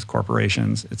 politicians,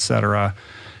 corporations, et cetera.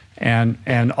 And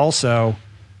also,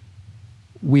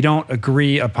 we don't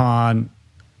agree upon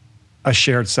a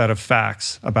shared set of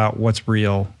facts about what's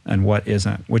real and what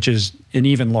isn't, which is an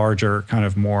even larger, kind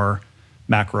of more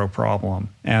macro problem.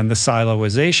 And the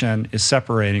siloization is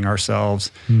separating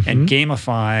ourselves and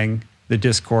gamifying the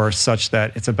discourse such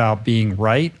that it's about being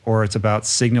right, or it's about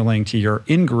signaling to your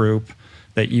in-group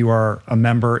that you are a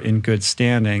member in good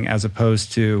standing, as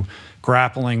opposed to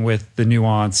grappling with the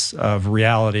nuance of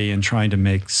reality and trying to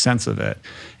make sense of it.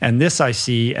 And this I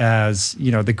see as,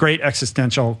 the great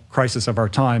existential crisis of our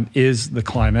time is the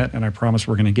climate, and I promise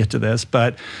we're going to get to this,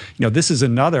 but this is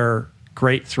another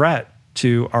great threat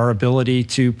to our ability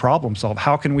to problem solve.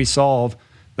 How can we solve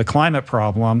the climate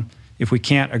problem if we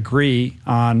can't agree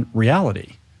on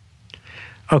reality?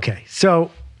 Okay,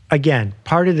 so again,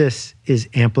 part of this is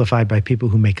amplified by people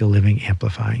who make a living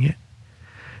amplifying it.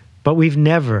 But we've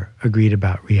never agreed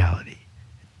about reality.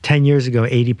 10 years ago,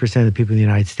 80% of the people in the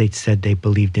United States said they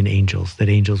believed in angels, that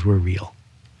angels were real.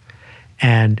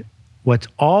 And what's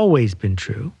always been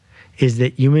true is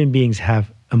that human beings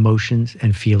have emotions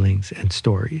and feelings and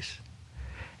stories.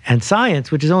 And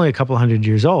science, which is only a couple hundred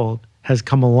years old, has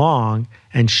come along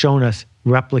and shown us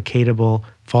replicatable,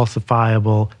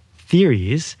 falsifiable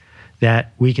theories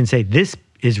that we can say, this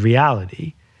is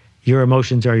reality. Your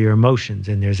emotions are your emotions,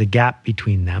 and there's a gap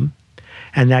between them.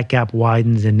 And that gap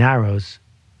widens and narrows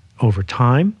over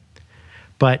time.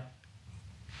 But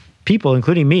people,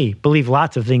 including me, believe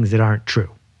lots of things that aren't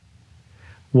true.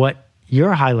 What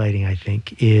you're highlighting, I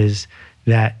think, is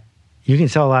that you can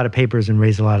sell a lot of papers and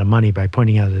raise a lot of money by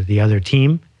pointing out that the other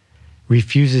team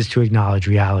refuses to acknowledge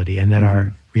reality and that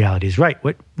our reality is right.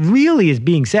 What really is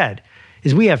being said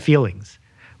is we have feelings.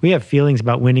 We have feelings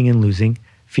about winning and losing,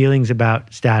 feelings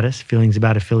about status, feelings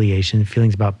about affiliation,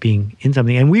 feelings about being in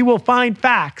something. And we will find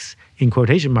facts, in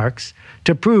quotation marks,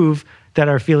 to prove that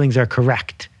our feelings are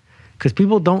correct. Because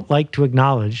people don't like to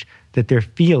acknowledge that their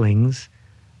feelings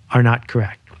are not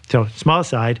correct. So, small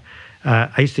aside,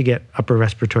 I used to get upper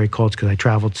respiratory colds because I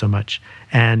traveled so much.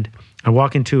 And I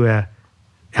walk into a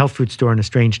health food store in a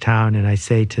strange town, and I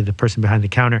say to the person behind the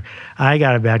counter, I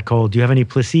got a bad cold. Do you have any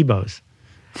placebos?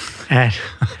 And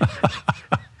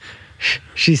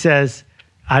she says,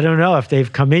 I don't know if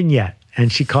they've come in yet. And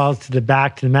she calls to the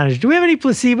back to the manager, do we have any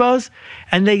placebos?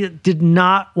 And they did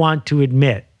not want to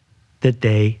admit that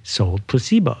they sold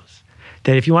placebos.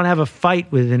 That if you want to have a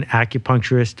fight with an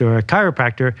acupuncturist or a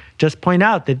chiropractor, just point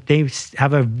out that they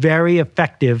have a very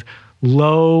effective,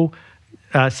 low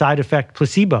side effect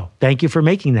placebo. Thank you for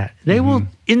making that. They will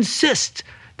insist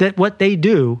that what they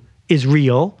do is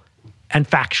real and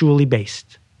factually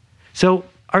based. So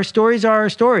our stories are our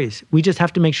stories. We just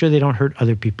have to make sure they don't hurt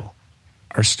other people.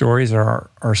 Our stories are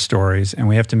our stories, and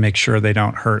we have to make sure they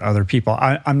don't hurt other people.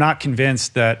 I'm not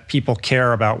convinced that people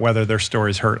care about whether their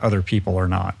stories hurt other people or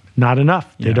not. Not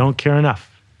enough. They don't care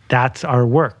enough. That's our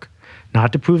work.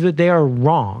 Not to prove that they are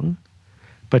wrong,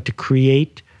 but to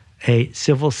create a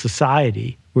civil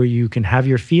society where you can have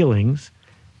your feelings,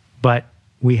 but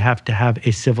we have to have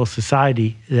a civil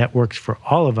society that works for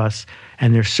all of us.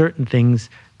 And there's certain things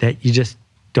that you just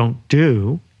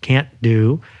can't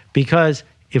do, because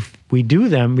if we do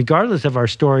them, regardless of our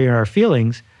story or our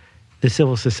feelings, the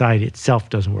civil society itself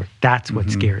doesn't work. That's what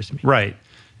scares me. Right.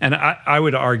 And I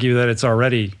would argue that it's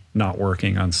already not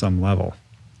working on some level.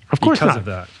 Of course because not. of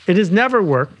that. It has never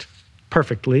worked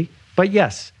perfectly. But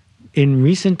yes, in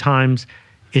recent times,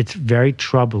 it's very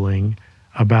troubling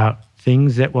about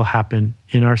things that will happen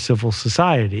in our civil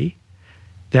society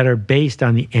that are based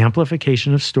on the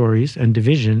amplification of stories and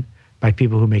division by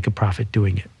people who make a profit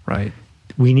doing it. Right.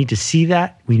 We need to see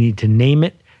that. We need to name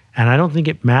it. And I don't think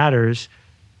it matters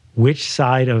which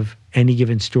side of any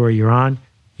given story you're on.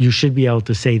 You should be able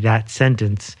to say that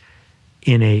sentence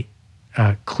in a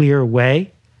clear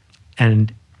way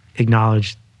and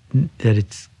acknowledge that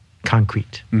it's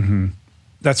concrete. Mm-hmm.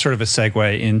 That's sort of a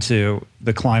segue into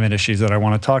the climate issues that I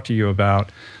want to talk to you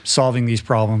about. Solving these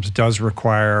problems does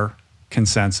require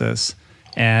consensus.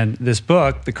 And this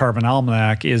book, The Carbon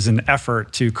Almanac, is an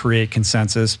effort to create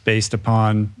consensus based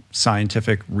upon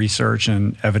scientific research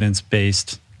and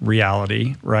evidence-based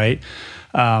reality, right?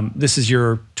 This is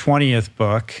your 20th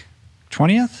book.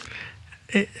 20th?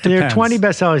 There are 20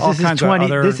 bestsellers.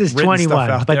 This is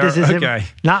 21, but this is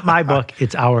not my book.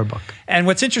 It's our book. And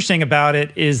what's interesting about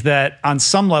it is that on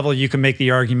some level, you can make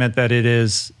the argument that it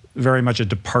is very much a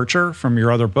departure from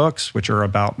your other books, which are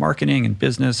about marketing and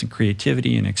business and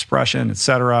creativity and expression, et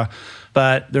cetera.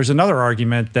 But there's another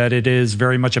argument that it is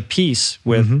very much a piece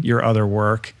with your other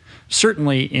work,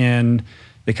 certainly in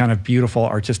the kind of beautiful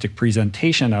artistic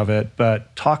presentation of it.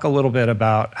 But talk a little bit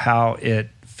about how it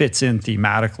fits in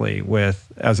thematically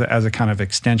with as a kind of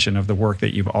extension of the work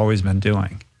that you've always been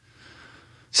doing.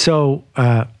 So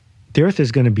the Earth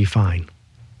is going to be fine.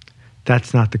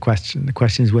 That's not the question. The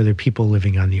question is whether people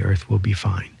living on the Earth will be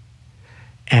fine.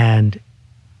 And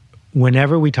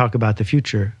whenever we talk about the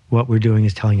future, what we're doing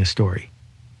is telling a story.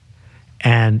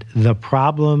 And the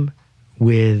problem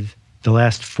with the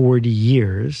last 40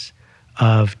 years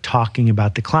of talking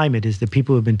about the climate is that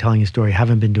people who've been telling a story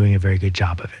haven't been doing a very good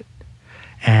job of it.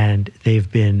 And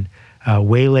they've been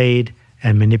waylaid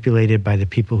and manipulated by the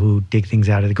people who dig things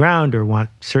out of the ground or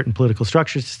want certain political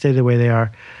structures to stay the way they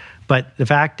are. But the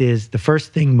fact is, the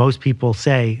first thing most people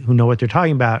say who know what they're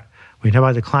talking about when you talk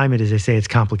about the climate is they say it's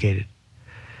complicated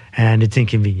and it's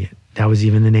inconvenient. That was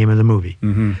even the name of the movie.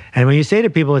 And when you say to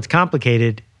people it's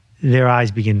complicated, their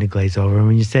eyes begin to glaze over. And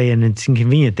when you say and it's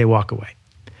inconvenient, they walk away.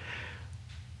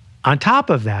 On top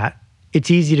of that,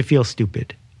 it's easy to feel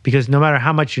stupid because no matter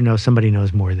how much you know, somebody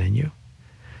knows more than you.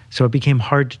 So it became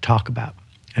hard to talk about.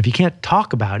 If you can't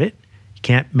talk about it, you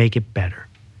can't make it better.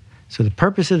 So the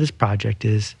purpose of this project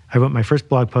is, I wrote my first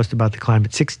blog post about the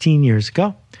climate 16 years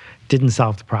ago, didn't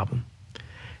solve the problem.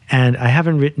 And I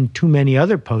haven't written too many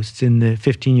other posts in the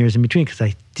 15 years in between because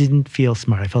I didn't feel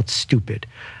smart. I felt stupid.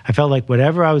 I felt like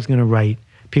whatever I was going to write,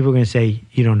 people were going to say,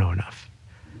 you don't know enough.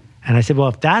 And I said, well,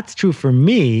 if that's true for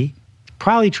me, it's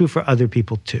probably true for other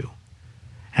people too.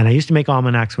 And I used to make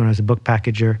almanacs when I was a book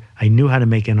packager. I knew how to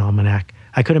make an almanac.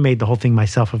 I could have made the whole thing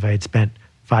myself if I had spent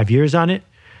 5 years on it.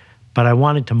 But I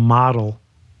wanted to model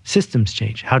systems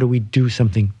change. How do we do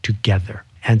something together?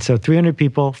 And so 300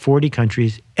 people, 40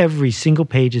 countries, every single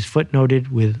page is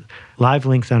footnoted with live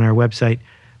links on our website.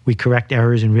 We correct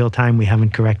errors in real time. We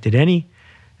haven't corrected any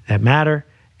that matter.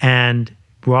 And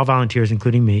we're all volunteers,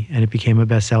 including me. And it became a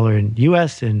bestseller in the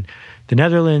US and the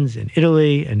Netherlands and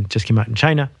Italy and just came out in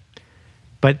China.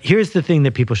 But here's the thing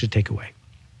that people should take away.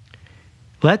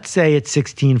 Let's say it's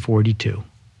 1642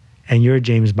 and you're a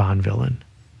James Bond villain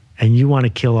and you want to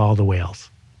kill all the whales.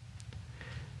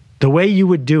 The way you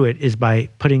would do it is by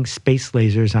putting space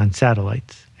lasers on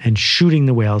satellites and shooting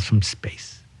the whales from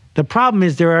space. The problem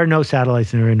is there are no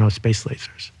satellites and there are no space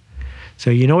lasers.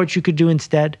 So you know what you could do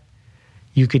instead?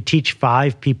 You could teach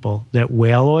 5 people that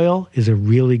whale oil is a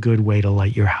really good way to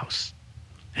light your house.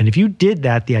 And if you did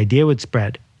that, the idea would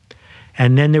spread.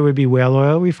 And then there would be whale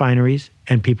oil refineries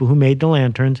and people who made the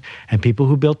lanterns and people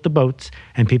who built the boats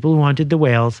and people who hunted the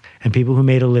whales and people who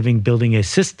made a living building a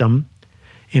system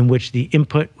in which the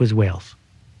input was whales.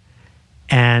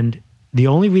 And the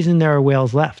only reason there are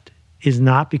whales left is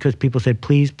not because people said,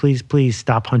 please, please, please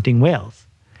stop hunting whales.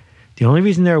 The only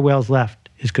reason there are whales left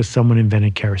is because someone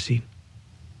invented kerosene.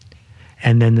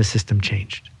 And then the system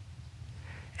changed.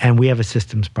 And we have a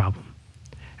systems problem.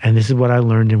 And this is what I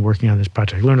learned in working on this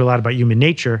project. I learned a lot about human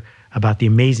nature, about the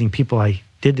amazing people I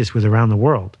did this with around the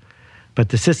world. But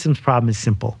the systems problem is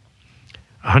simple.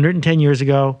 110 years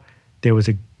ago, there was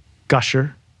a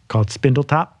gusher called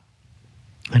Spindletop.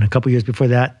 And a couple years before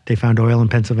that, they found oil in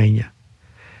Pennsylvania.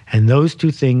 And those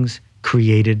two things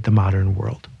created the modern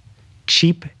world.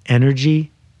 Cheap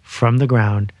energy from the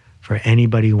ground for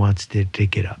anybody who wants to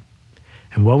dig it up.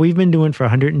 And what we've been doing for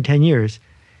 110 years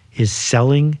is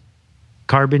selling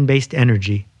carbon-based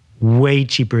energy way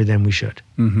cheaper than we should.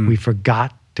 Mm-hmm. We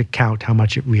forgot to count how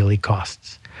much it really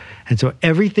costs. And so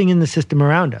everything in the system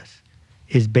around us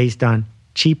is based on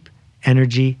cheap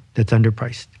energy that's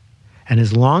underpriced. And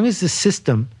as long as the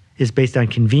system is based on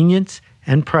convenience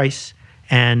and price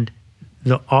and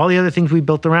all the other things we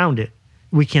built around it,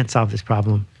 we can't solve this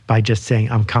problem by just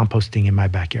saying, I'm composting in my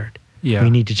backyard. Yeah. We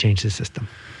need to change the system.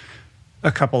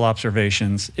 A couple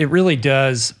observations. It really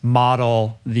does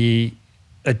model the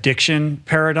addiction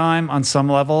paradigm on some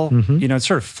level. Mm-hmm. You know, it's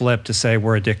sort of flipped to say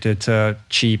we're addicted to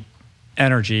cheap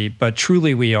energy, but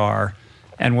truly we are.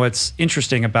 And what's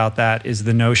interesting about that is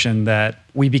the notion that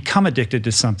we become addicted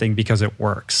to something because it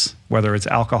works, whether it's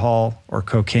alcohol or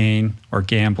cocaine or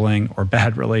gambling or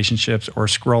bad relationships or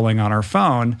scrolling on our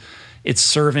phone. It's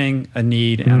serving a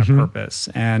need and a purpose.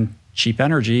 And cheap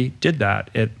energy did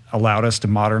that. It allowed us to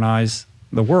modernize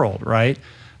the world, right?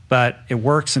 But it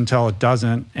works until it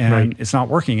doesn't, and it's not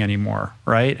working anymore,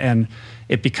 right? And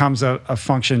it becomes a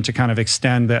function to kind of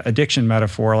extend the addiction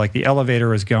metaphor, like the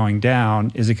elevator is going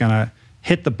down. Is it going to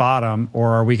hit the bottom,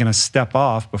 or are we going to step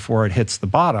off before it hits the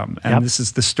bottom? And this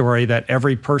is the story that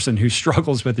every person who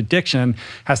struggles with addiction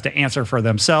has to answer for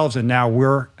themselves, and now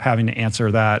we're having to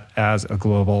answer that as a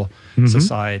global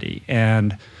society.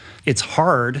 And it's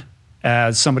hard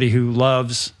as somebody who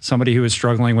loves somebody who is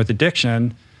struggling with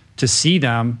addiction to see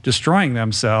them destroying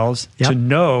themselves, to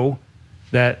know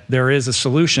that there is a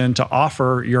solution, to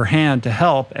offer your hand to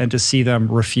help, and to see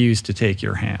them refuse to take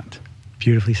your hand.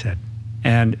 Beautifully said.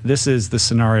 And this is the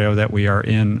scenario that we are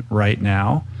in right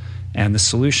now. And the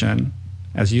solution,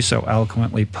 as you so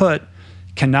eloquently put,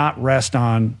 cannot rest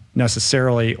on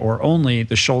necessarily or only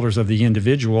the shoulders of the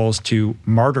individuals to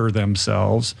martyr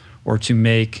themselves or to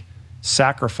make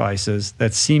sacrifices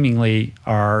that seemingly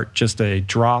are just a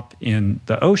drop in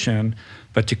the ocean,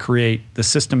 but to create the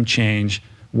system change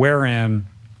wherein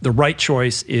the right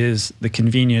choice is the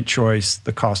convenient choice,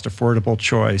 the cost affordable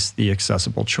choice, the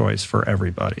accessible choice for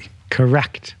everybody.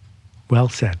 Correct. Well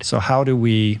said. So how do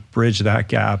we bridge that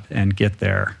gap and get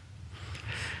there?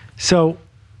 So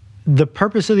the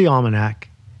purpose of the Almanac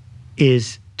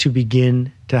is to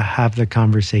begin to have the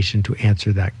conversation to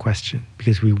answer that question,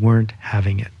 because we weren't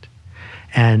having it.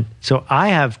 And so I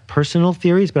have personal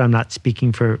theories, but I'm not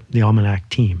speaking for the Almanac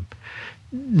team.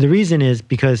 The reason is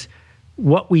because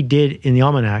what we did in the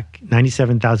Almanac,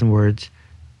 97,000 words,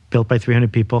 built by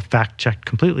 300 people, fact-checked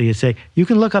completely, is say, you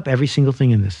can look up every single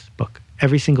thing in this book,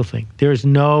 every single thing. There is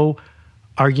no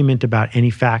argument about any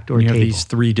fact or table. You have these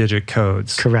 3-digit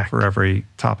codes. Correct. For every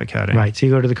topic heading. Right. So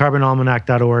you go to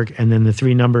thecarbonalmanac.org and then the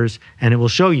 3 numbers, and it will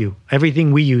show you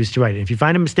everything we use to write it. If you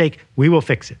find a mistake, we will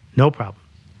fix it. No problem.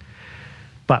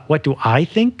 But what do I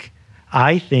think?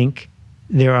 I think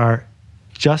there are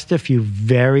just a few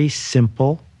very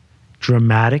simple,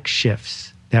 dramatic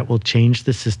shifts that will change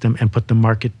the system and put the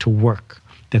market to work.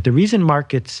 That the reason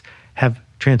markets have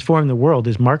transformed the world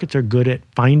is markets are good at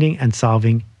finding and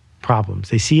solving problems.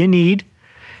 They see a need.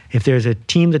 If there's a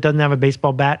team that doesn't have a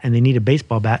baseball bat and they need a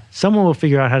baseball bat, someone will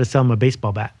figure out how to sell them a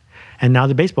baseball bat. And now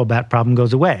the baseball bat problem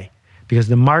goes away because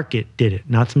the market did it,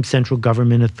 not some central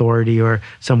government authority or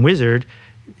some wizard.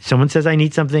 Someone says, I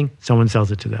need something, someone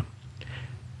sells it to them.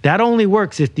 That only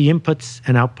works if the inputs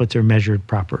and outputs are measured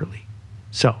properly.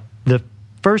 So the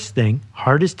first thing,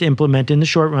 hardest to implement in the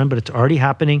short run, but it's already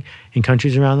happening in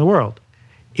countries around the world,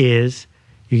 is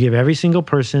you give every single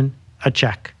person a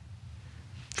check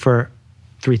for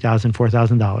 $3,000,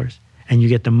 $4,000, and you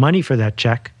get the money for that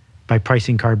check by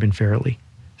pricing carbon fairly.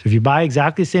 So if you buy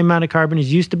exactly the same amount of carbon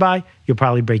as you used to buy, you'll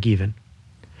probably break even.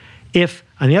 If,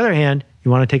 on the other hand, you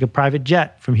want to take a private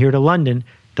jet from here to London,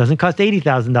 it doesn't cost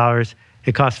 $80,000,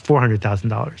 it costs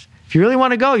 $400,000. If you really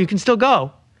want to go, you can still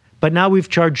go, but now we've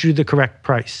charged you the correct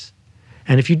price.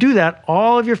 And if you do that,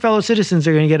 all of your fellow citizens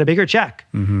are going to get a bigger check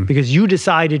because you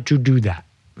decided to do that,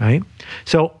 right?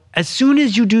 So as soon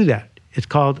as you do that, it's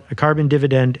called a carbon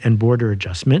dividend and border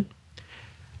adjustment.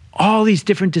 All these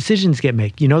different decisions get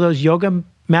made. You know those yoga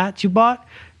mats you bought?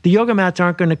 The yoga mats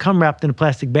aren't going to come wrapped in a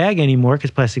plastic bag anymore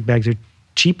because plastic bags are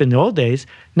cheap in the old days.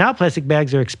 Now plastic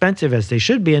bags are expensive as they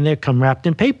should be, and they come wrapped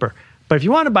in paper. But if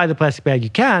you want to buy the plastic bag, you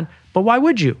can. But why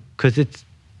would you? Because it's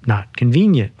not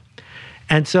convenient.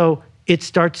 And so it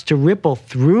starts to ripple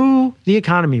through the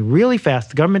economy really fast.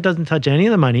 The government doesn't touch any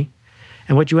of the money.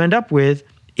 And what you end up with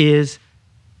is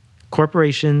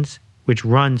corporations, which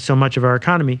run so much of our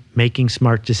economy, making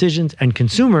smart decisions, and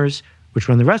consumers which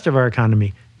run the rest of our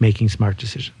economy, making smart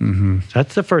decisions. So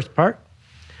that's the first part.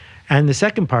 And the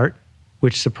second part,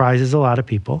 which surprises a lot of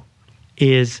people,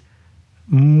 is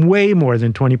way more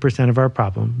than 20% of our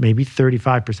problem, maybe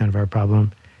 35% of our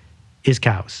problem, is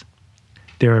cows.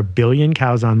 There are 1 billion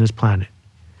cows on this planet.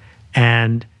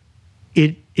 And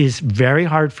it is very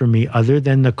hard for me, other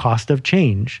than the cost of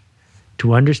change,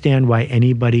 to understand why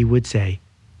anybody would say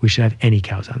we should have any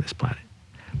cows on this planet.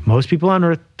 Most people on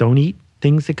Earth don't eat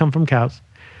things that come from cows.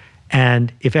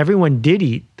 And if everyone did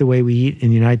eat the way we eat in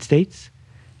the United States,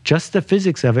 just the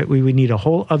physics of it, we would need a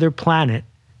whole other planet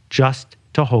just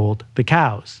to hold the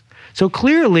cows. So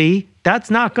clearly, that's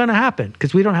not going to happen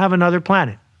because we don't have another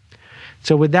planet.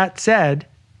 So with that said,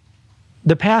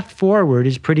 the path forward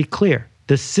is pretty clear.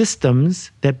 The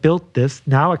systems that built this,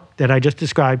 now that I just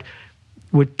described,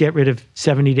 would get rid of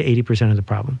 70 to 80% of the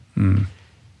problem.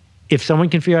 If someone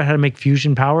can figure out how to make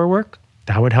fusion power work,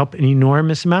 that would help an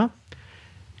enormous amount.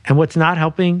 And what's not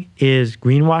helping is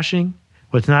greenwashing.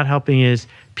 What's not helping is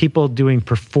people doing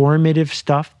performative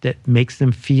stuff that makes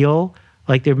them feel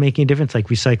like they're making a difference, like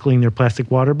recycling their plastic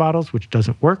water bottles, which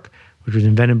doesn't work, which was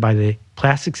invented by the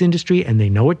plastics industry, and they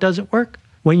know it doesn't work.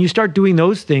 When you start doing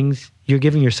those things, you're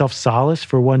giving yourself solace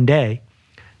for one day,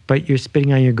 but you're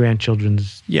spitting on your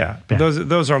grandchildren's back.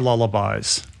 Those are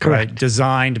lullabies, Correct. Right?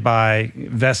 Designed by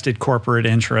vested corporate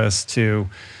interests to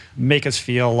make us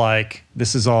feel like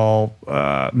this is all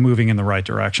moving in the right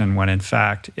direction, when in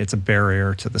fact it's a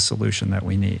barrier to the solution that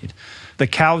we need. The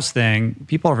cows thing,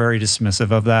 people are very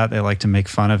dismissive of that. They like to make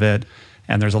fun of it.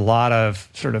 And there's a lot of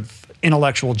sort of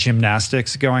intellectual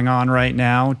gymnastics going on right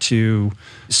now to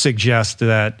suggest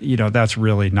that, that's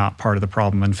really not part of the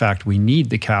problem. In fact, we need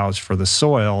the cows for the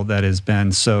soil that has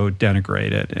been so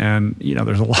denigrated. And,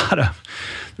 there's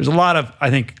a lot of, I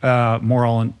think,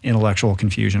 moral and intellectual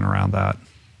confusion around that.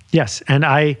 Yes, and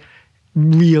I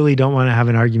really don't want to have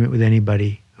an argument with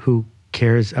anybody who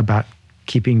cares about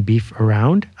keeping beef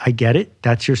around. I get it.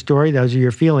 That's your story. Those are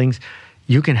your feelings.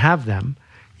 You can have them.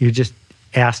 You just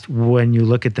asked, when you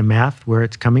look at the math, where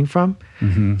it's coming from.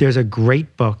 There's a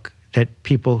great book that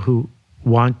people who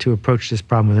want to approach this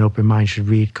problem with an open mind should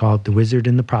read called The Wizard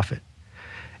and the Prophet.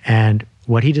 And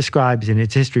what he describes in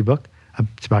its history book,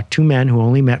 it's about two men who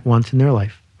only met once in their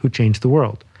life who changed the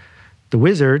world. The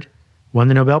wizard won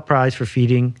the Nobel Prize for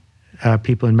feeding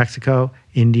people in Mexico,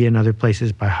 India, and other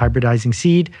places by hybridizing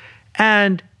seed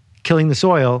and killing the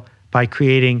soil by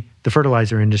creating the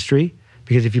fertilizer industry.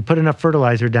 Because if you put enough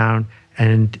fertilizer down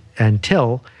and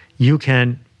till, you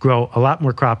can grow a lot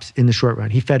more crops in the short run.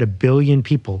 He fed 1 billion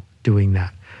people doing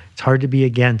that. It's hard to be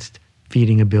against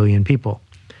feeding 1 billion people.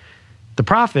 The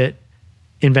prophet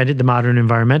invented the modern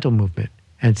environmental movement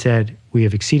and said, we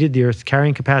have exceeded the Earth's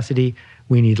carrying capacity,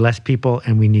 we need less people,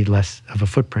 and we need less of a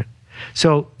footprint.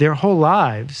 So their whole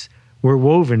lives were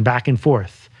woven back and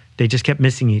forth. They just kept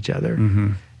missing each other.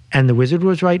 And the wizard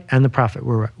was right and the prophet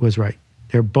was right.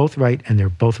 They're both right and they're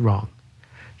both wrong.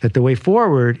 That the way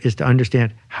forward is to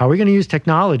understand how we're going to use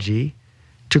technology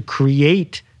to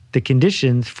create the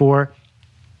conditions for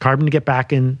carbon to get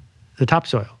back in the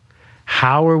topsoil.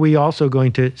 How are we also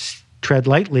going to tread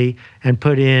lightly and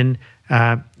put in,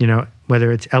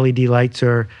 whether it's LED lights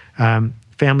or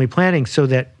family planning, so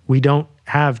that we don't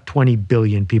have 20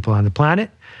 billion people on the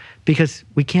planet, because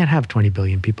we can't have 20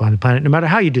 billion people on the planet, no matter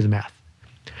how you do the math.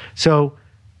 So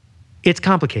it's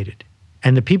complicated.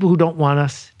 And the people who don't want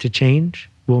us to change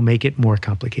will make it more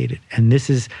complicated. And this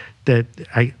is the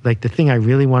thing I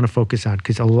really want to focus on,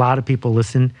 because a lot of people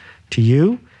listen to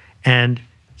you, and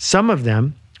some of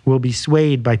them will be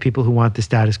swayed by people who want the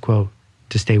status quo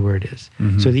to stay where it is.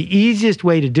 So the easiest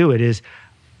way to do it is,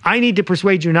 I need to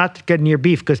persuade you not to get near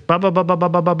beef because blah, blah, blah, blah, blah,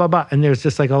 blah, blah, blah, blah. And there's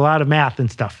just like a lot of math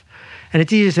and stuff. And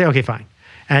it's easy to say, okay, fine.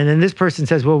 And then this person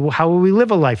says, well, how will we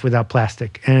live a life without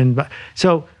plastic? And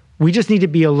so we just need to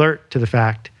be alert to the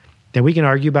fact that we can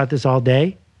argue about this all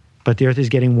day, but the Earth is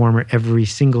getting warmer every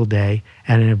single day,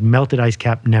 and a melted ice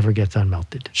cap never gets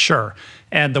unmelted. Sure.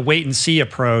 And the wait and see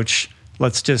approach,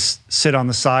 let's just sit on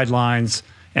the sidelines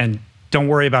and don't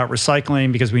worry about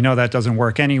recycling because we know that doesn't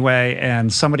work anyway,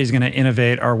 and somebody's going to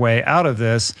innovate our way out of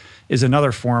this, is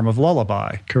another form of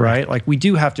lullaby. Correct. Right? Like, we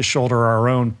do have to shoulder our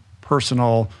own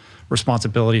personal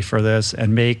responsibility for this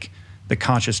and make the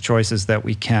conscious choices that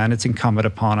we can. It's incumbent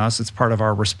upon us. It's part of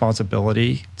our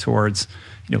responsibility towards,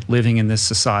 living in this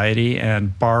society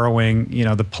and borrowing,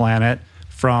 the planet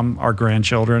from our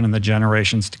grandchildren and the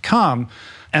generations to come.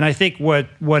 And I think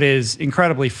what is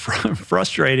incredibly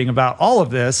frustrating about all of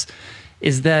this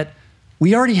is that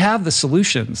we already have the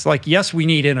solutions. Like, yes, we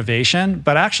need innovation,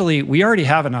 but actually we already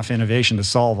have enough innovation to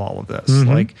solve all of this.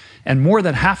 Like, and more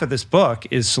than half of this book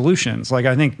is solutions. Like,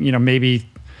 I think, maybe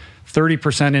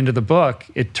 30% into the book,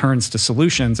 it turns to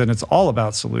solutions, and it's all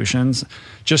about solutions.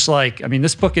 Just like,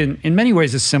 this book in many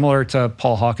ways is similar to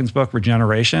Paul Hawken's book,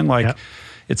 Regeneration. Like,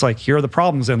 it's like, here are the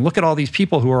problems, and look at all these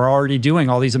people who are already doing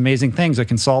all these amazing things that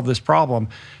can solve this problem.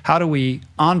 How do we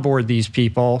onboard these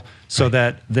people so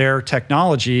that their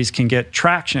technologies can get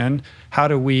traction? How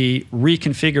do we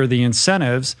reconfigure the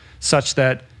incentives such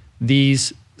that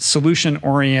these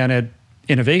solution-oriented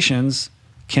innovations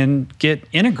can get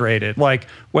integrated? Like,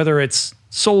 whether it's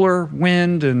solar,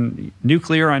 wind, and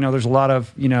nuclear. I know there's a lot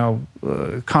of,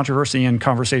 controversy and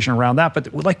conversation around that,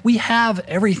 but like, we have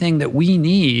everything that we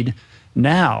need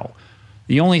now.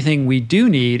 The only thing we do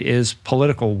need is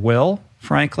political will,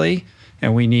 frankly,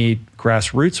 and we need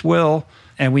grassroots will,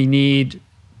 and we need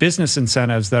business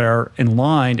incentives that are in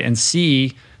line and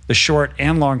see the short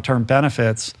and long-term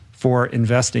benefits for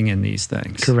investing in these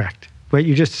things. Correct. What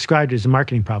you just described is a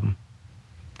marketing problem.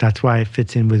 That's why it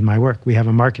fits in with my work. We have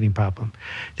a marketing problem.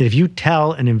 That if you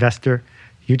tell an investor,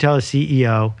 you tell a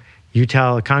CEO, you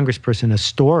tell a congressperson a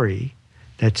story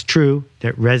that's true,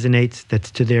 that resonates,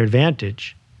 that's to their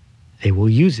advantage, they will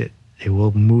use it. They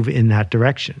will move in that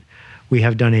direction. We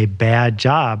have done a bad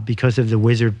job because of the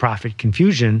wizard prophet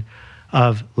confusion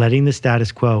of letting the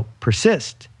status quo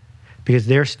persist, because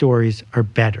their stories are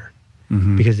better,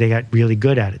 because they got really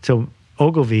good at it. So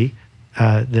Ogilvy,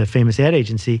 the famous ad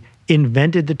agency,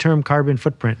 invented the term carbon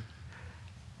footprint,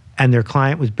 and their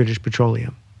client was British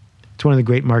Petroleum. It's one of the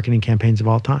great marketing campaigns of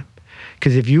all time.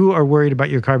 Because if you are worried about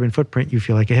your carbon footprint, you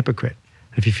feel like a hypocrite.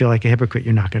 If you feel like a hypocrite,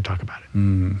 you're not going to talk about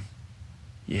it.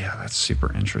 Yeah, that's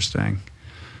super interesting.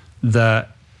 The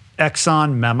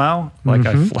Exxon memo, like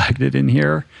I flagged it in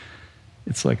here.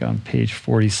 It's like on page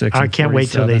 46. I can't wait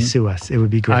till they sue us. It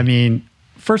would be great.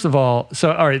 First of all,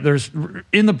 all right,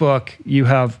 in the book, you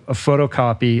have a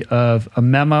photocopy of a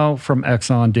memo from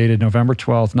Exxon dated November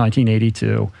 12th,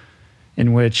 1982,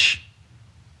 in which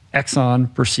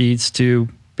Exxon proceeds to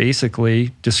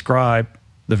basically describe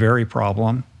the very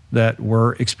problem that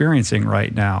we're experiencing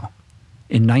right now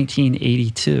in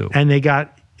 1982. And they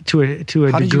got to a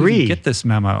degree. How did you even get this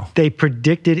memo? They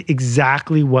predicted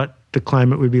exactly what the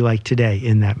climate would be like today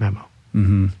in that memo.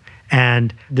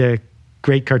 And the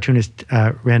great cartoonist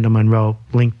Randall Munroe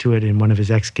linked to it in one of his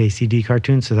XKCD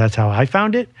cartoons, so that's how I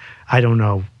found it. I don't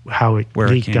know how it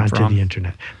leaked onto the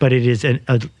internet. But it is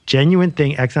a genuine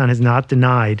thing. Exxon has not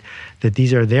denied that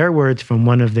these are their words from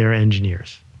one of their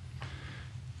engineers.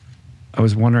 I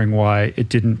was wondering why you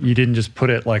didn't just put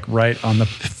it like right on the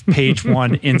page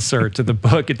one insert to the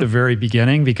book at the very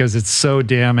beginning, because it's so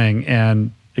damning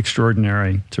and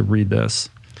extraordinary to read this.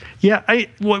 Yeah,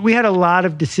 we had a lot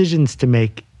of decisions to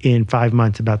make in 5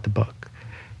 months about the book.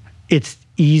 It's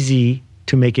easy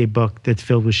to make a book that's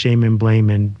filled with shame and blame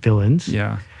and villains.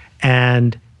 Yeah.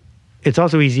 And it's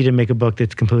also easy to make a book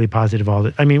that's completely positive all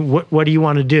the. What do you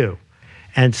want to do?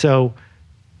 And so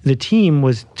the team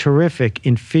was terrific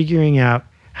in figuring out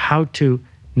how to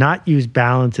not use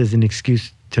balance as an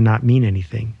excuse to not mean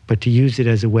anything, but to use it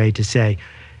as a way to say,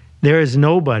 there is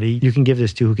nobody you can give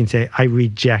this to who can say, I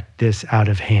reject this out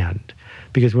of hand.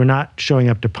 Because we're not showing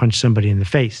up to punch somebody in the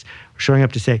face. We're showing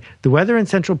up to say, the weather in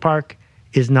Central Park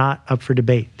is not up for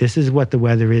debate. This is what the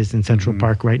weather is in Central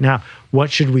Park right now. What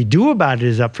should we do about it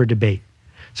is up for debate.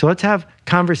 So let's have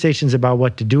conversations about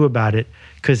what to do about it,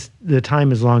 because the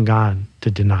time is long gone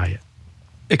to deny it.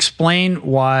 Explain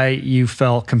why you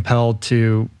felt compelled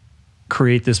to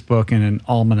create this book in an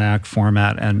almanac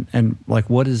format, and like,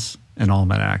 what is an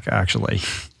almanac actually?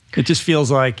 It just feels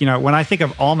like, when I think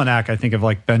of almanac, I think of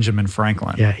like Benjamin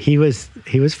Franklin. Yeah, he was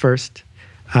first.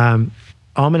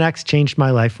 Almanacs changed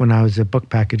my life when I was a book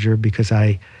packager, because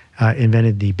I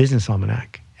invented the business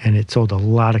almanac, and it sold a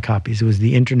lot of copies. It was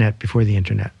the internet before the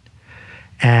internet.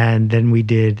 And then we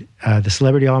did the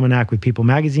Celebrity Almanac with People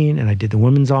Magazine, and I did the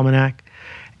Women's Almanac.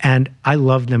 And I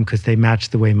loved them because they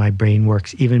matched the way my brain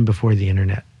works even before the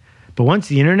internet. But once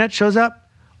the internet shows up,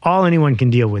 all anyone can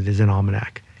deal with is an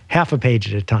almanac. Half a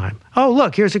page at a time. Oh,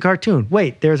 look, here's a cartoon.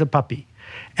 Wait, there's a puppy.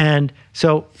 And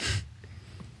so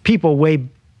people way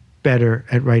better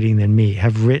at writing than me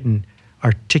have written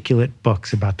articulate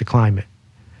books about the climate.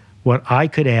 What I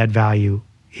could add value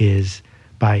is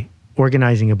by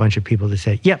organizing a bunch of people to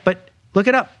say, yeah, but look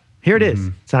it up. Here it is.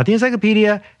 It's not the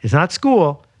encyclopedia. It's not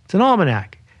school. It's an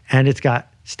almanac. And it's got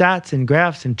stats and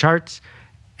graphs and charts,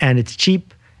 and it's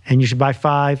cheap, and you should buy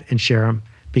 5 and share them.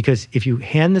 Because if you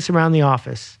hand this around the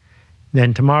office,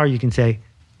 then tomorrow you can say,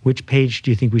 which page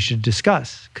do you think we should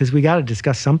discuss? Because we got to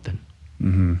discuss something.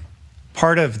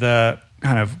 part of the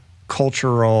kind of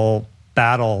cultural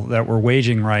battle that we're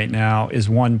waging right now is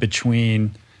one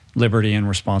between liberty and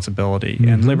responsibility,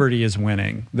 and liberty is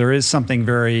winning. There is something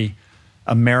very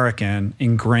American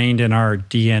ingrained in our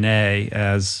DNA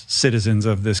as citizens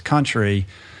of this country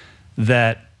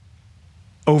that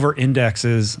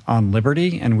over-indexes on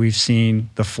liberty, and we've seen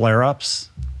the flare-ups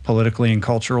politically and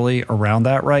culturally around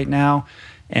that right now.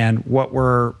 And what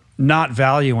we're not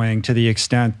valuing to the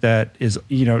extent that is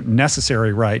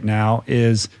necessary right now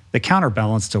is the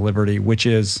counterbalance to liberty, which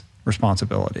is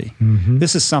responsibility.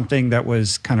 This is something that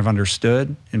was kind of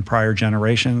understood in prior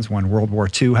generations when World War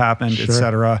II happened, et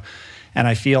cetera. And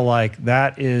I feel like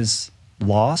that is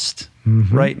lost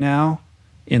right now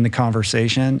in the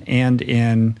conversation and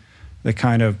in the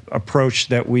kind of approach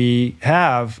that we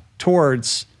have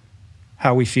towards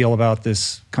how we feel about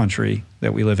this country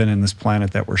that we live in this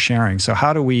planet that we're sharing. So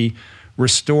how do we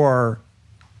restore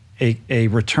a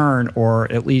return,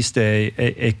 or at least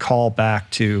a call back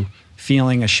to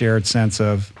feeling a shared sense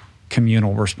of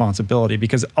communal responsibility?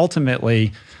 Because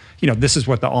ultimately, this is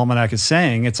what the Almanac is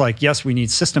saying. It's like, yes, we need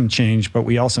system change, but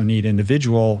we also need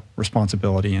individual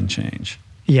responsibility and change.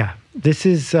 Yeah, this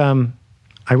is,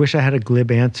 I wish I had a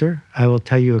glib answer. I will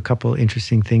tell you a couple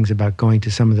interesting things about going to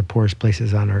some of the poorest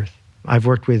places on earth. I've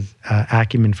worked with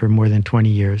Acumen for more than 20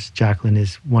 years. Jacqueline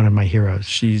is one of my heroes.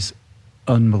 She's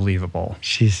unbelievable.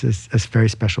 She's a very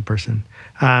special person.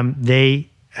 They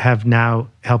have now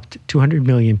helped 200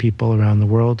 million people around the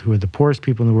world who are the poorest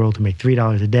people in the world, who make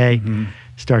 $3 a day,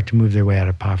 start to move their way out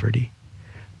of poverty.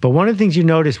 But one of the things you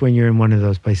notice when you're in one of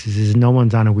those places is no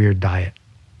one's on a weird diet,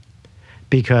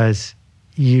 because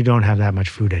you don't have that much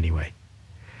food anyway.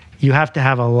 You have to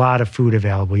have a lot of food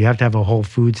available. You have to have a Whole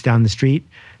Foods down the street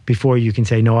before you can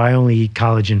say, no, I only eat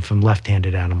collagen from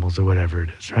left-handed animals or whatever it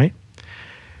is, right?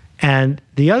 And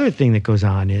the other thing that goes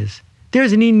on is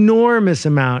there's an enormous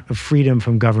amount of freedom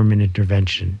from government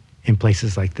intervention in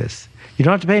places like this. You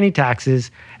don't have to pay any taxes,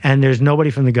 and there's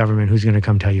nobody from the government who's going to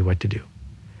come tell you what to do.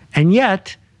 And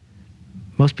yet,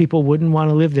 most people wouldn't want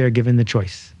to live there given the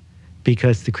choice,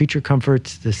 because the creature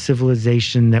comforts, the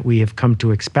civilization that we have come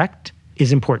to expect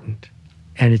is important,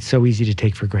 and it's so easy to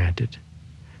take for granted.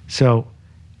 So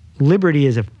liberty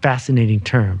is a fascinating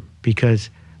term, because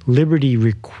liberty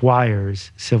requires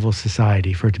civil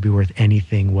society for it to be worth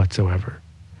anything whatsoever.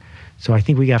 So I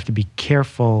think we have to be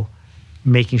careful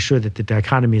making sure that the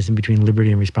dichotomy isn't between liberty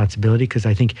and responsibility, because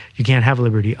I think you can't have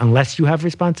liberty unless you have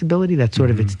responsibility. That's sort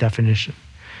of its definition.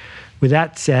 With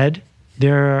that said,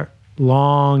 there are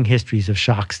long histories of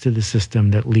shocks to the system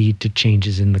that lead to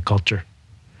changes in the culture.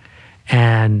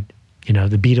 And,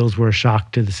 the Beatles were a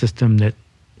shock to the system that,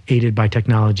 aided by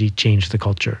technology, changed the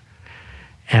culture.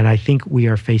 And I think we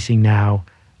are facing now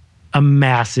a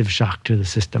massive shock to the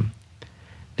system.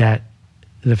 That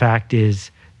the fact is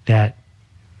that,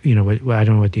 I don't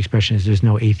know what the expression is, there's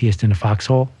no atheist in a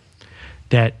foxhole.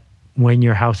 That when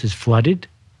your house is flooded,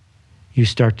 you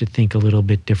start to think a little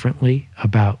bit differently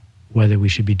about whether we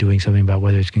should be doing something about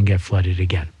whether it's going to get flooded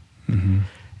again.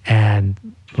 And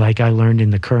like I learned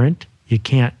in the current, you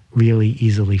can't really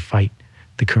easily fight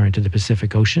the current of the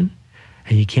Pacific Ocean,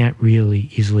 and you can't really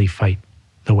easily fight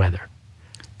the weather.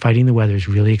 Fighting the weather is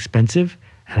really expensive,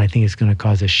 and I think it's going to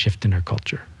cause a shift in our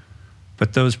culture.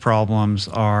 But those problems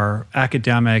are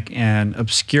academic and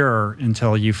obscure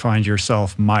until you find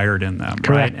yourself mired in them,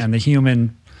 Correct. Right? And the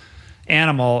human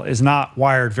animal is not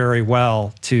wired very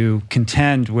well to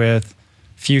contend with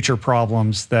future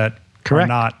problems that Correct. are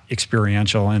not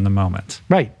experiential in the moment.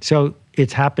 Right. So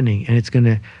it's happening, and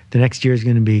the next year is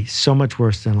going to be so much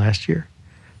worse than last year.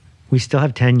 We still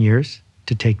have 10 years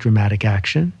to take dramatic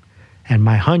action. And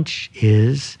my hunch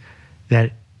is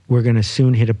that we're going to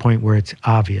soon hit a point where it's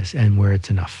obvious and where it's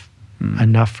enough.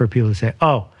 Enough for people to say,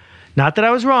 oh, not that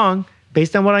I was wrong.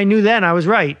 Based on what I knew then, I was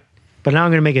right. But now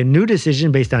I'm going to make a new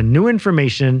decision based on new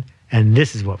information, and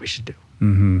this is what we should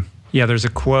do. Yeah, there's a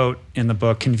quote in the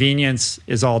book, convenience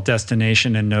is all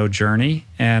destination and no journey.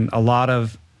 And a lot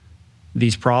of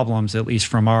these problems, at least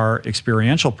from our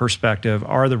experiential perspective,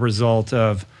 are the result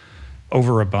of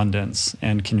overabundance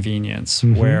and convenience,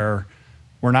 where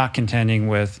we're not contending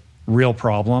with real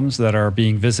problems that are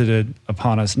being visited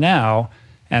upon us now.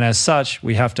 And as such,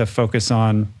 we have to focus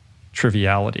on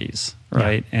trivialities,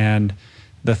 right? Yeah. And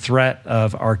the threat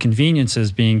of our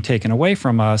conveniences being taken away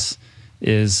from us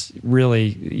is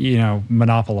really,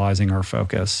 monopolizing our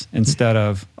focus instead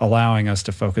of allowing us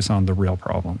to focus on the real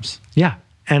problems. Yeah.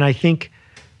 And I think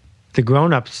the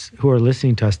grown-ups who are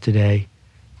listening to us today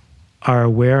are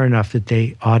aware enough that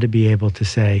they ought to be able to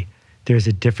say, there's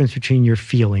a difference between your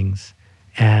feelings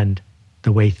and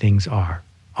the way things are.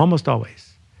 Almost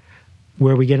always.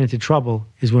 where we get into trouble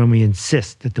is when we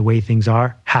insist that the way things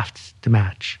are have to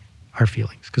match our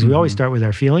feelings. Because we always start with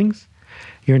our feelings.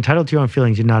 You're entitled to your own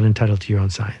feelings. You're not entitled to your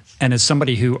own science. And as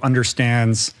somebody who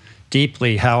understands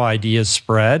deeply how ideas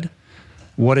spread,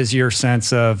 what is your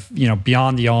sense of,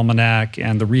 beyond the almanac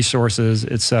and the resources,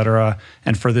 et cetera,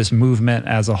 and for this movement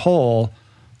as a whole,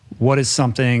 what is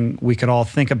something we could all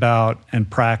think about and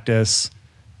practice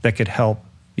that could help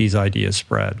these ideas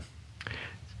spread?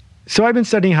 So I've been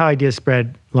studying how ideas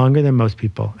spread longer than most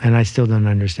people, and I still don't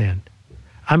understand.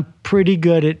 I'm pretty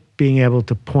good at being able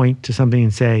to point to something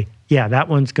and say, yeah, that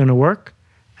one's going to work.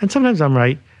 And sometimes I'm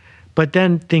right, but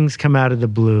then things come out of the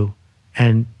blue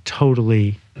and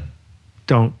totally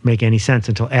don't make any sense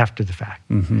until after the fact,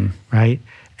 right?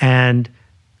 And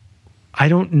I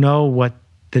don't know what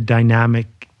the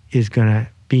dynamic is going to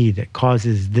be that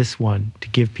causes this one to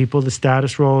give people the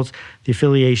status roles, the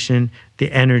affiliation,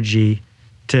 the energy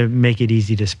to make it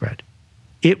easy to spread.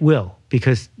 It will,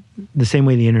 because the same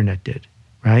way the internet did,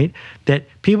 right? That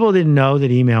people didn't know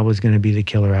that email was going to be the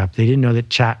killer app. They didn't know that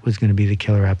chat was going to be the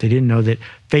killer app. They didn't know that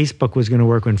Facebook was going to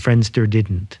work when Friendster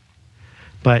didn't.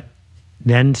 But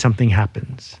then something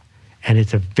happens. And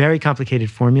it's a very complicated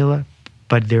formula,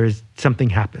 but something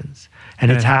happens.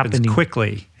 And it's happening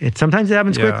quickly. Sometimes it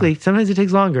happens quickly. Sometimes it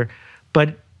takes longer.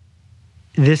 But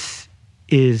this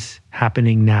is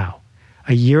happening now.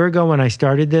 A year ago when I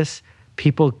started this,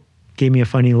 people gave me a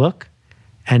funny look.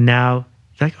 And now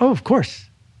it's like, oh, of course.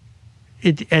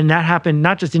 And that happened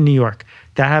not just in New York.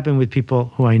 That happened with people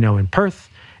who I know in Perth,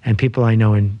 and people I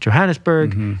know in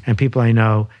Johannesburg, and people I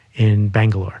know in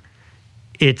Bangalore.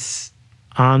 It's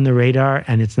on the radar,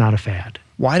 and it's not a fad.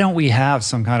 Why don't we have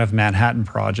some kind of Manhattan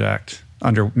Project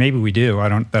maybe we do,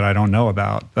 that I don't know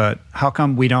about, but how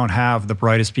come we don't have the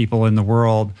brightest people in the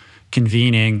world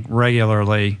convening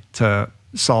regularly to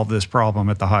solve this problem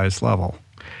at the highest level?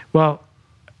 Well,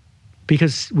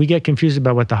 because we get confused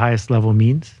about what the highest level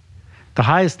means. The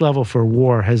highest level for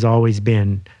war has always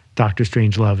been Dr.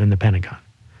 Strangelove in the Pentagon.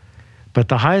 But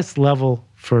the highest level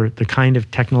for the kind of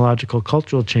technological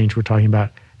cultural change we're talking about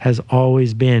has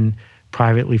always been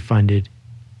privately funded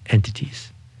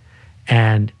entities.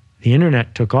 And the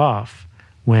internet took off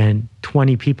when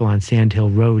 20 people on Sand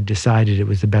Hill Road decided it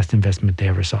was the best investment they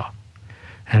ever saw.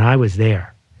 And I was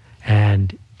there.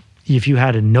 And if you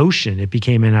had a notion, it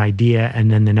became an idea,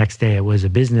 and then the next day it was a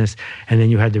business, and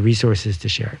then you had the resources to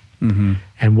share it.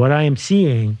 And what I am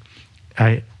seeing,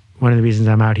 one of the reasons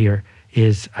I'm out here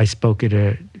is I spoke at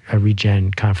a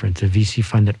Regen conference, a VC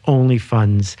fund that only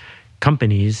funds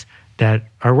companies that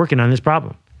are working on this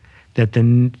problem. That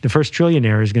the first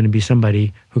trillionaire is going to be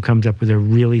somebody who comes up with a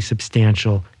really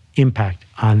substantial impact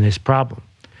on this problem.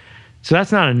 So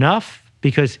that's not enough,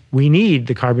 because we need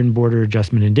the carbon border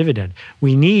adjustment and dividend.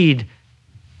 We need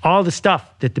all the stuff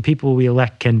that the people we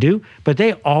elect can do, but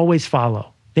they always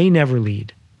follow. They never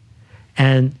lead.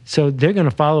 And so they're going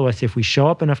to follow us if we show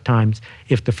up enough times.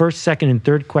 If the first, second, and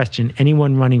third question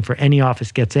anyone running for any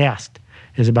office gets asked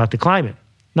is about the climate.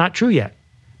 Not true yet,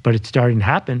 but it's starting to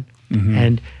happen.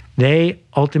 And they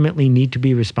ultimately need to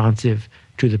be responsive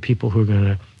to the people who are going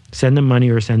to send them money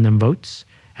or send them votes.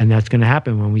 And that's going to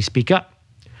happen when we speak up.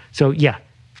 So yeah,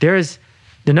 there's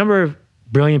the number of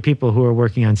brilliant people who are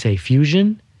working on, say,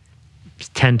 fusion,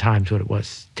 10 times what it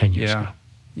was 10 years ago.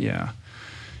 Yeah.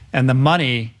 And the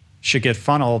money should get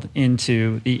funneled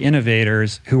into the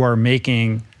innovators who are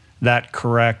making that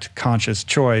correct, conscious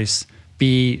choice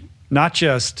be not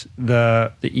just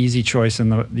the easy choice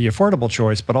and the affordable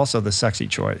choice, but also the sexy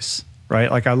choice, right?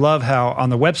 Like, I love how on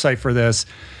the website for this,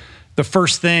 the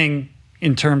first thing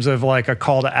in terms of like a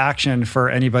call to action for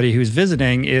anybody who's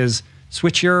visiting is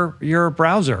switch your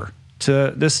browser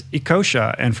to this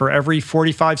Ecosia. And for every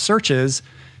 45 searches,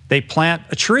 they plant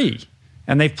a tree.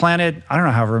 And they've planted, I don't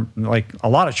know, however, like a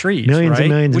lot of trees, millions right? And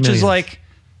millions Which and is millions. like,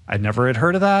 I never had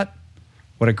heard of that.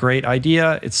 What a great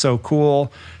idea. It's so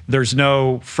cool. There's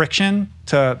no friction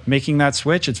to making that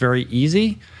switch. It's very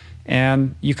easy.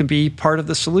 And you can be part of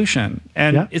the solution.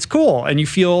 And it's cool. And you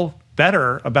feel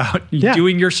better about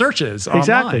doing your searches online.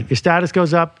 Exactly. Your status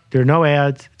goes up. There are no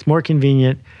ads. It's more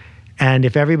convenient. And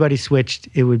if everybody switched,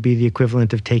 it would be the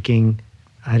equivalent of taking,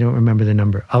 I don't remember the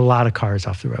number, a lot of cars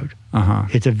off the road.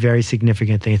 It's a very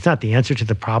significant thing. It's not the answer to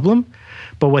the problem.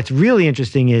 But what's really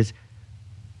interesting is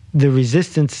the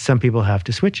resistance some people have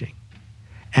to switching.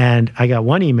 And I got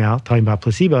one email talking about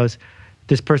placebos.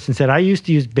 This person said, I used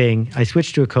to use Bing. I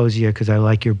switched to Ecosia because I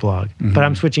like your blog. But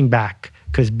I'm switching back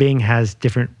because Bing has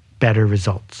different, better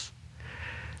results.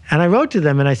 And I wrote to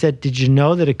them and I said, did you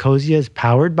know that Ecosia is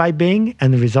powered by Bing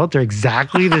and the results are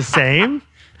exactly the same?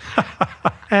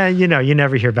 And, you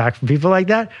never hear back from people like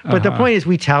that. But the point is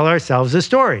we tell ourselves a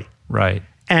story. Right.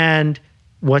 And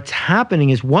what's happening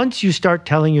is once you start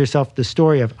telling yourself the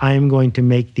story of, I am going to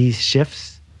make these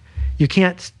shifts, you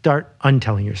can't start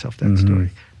untelling yourself that story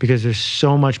because there's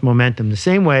so much momentum. The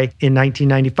same way in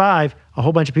 1995, a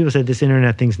whole bunch of people said this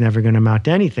internet thing's never going to amount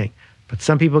to anything. But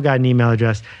some people got an email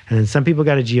address, and then some people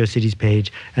got a GeoCities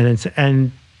page,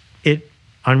 and it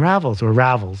unravels or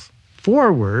ravels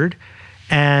forward.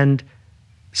 And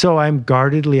so I'm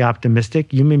guardedly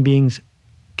optimistic. Human beings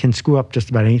can screw up just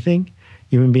about anything.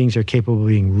 Human beings are capable of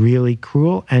being really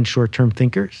cruel and short-term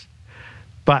thinkers.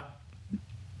 But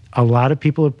a lot of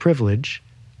people of privilege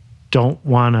don't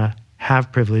want to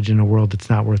have privilege in a world that's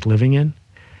not worth living in.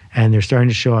 And they're starting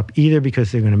to show up either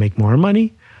because they're going to make more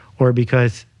money or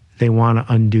because they want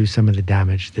to undo some of the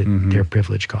damage that their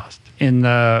privilege caused. In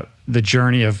the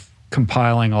journey of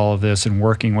compiling all of this and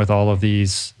working with all of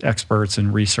these experts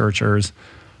and researchers,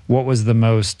 what was the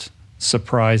most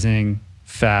surprising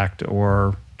fact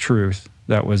or truth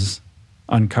that was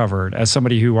uncovered as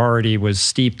somebody who already was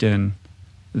steeped in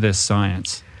this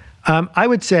science? I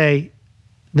would say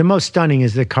the most stunning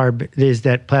is that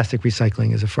plastic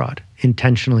recycling is a fraud,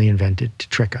 intentionally invented to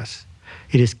trick us.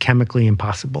 It is chemically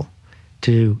impossible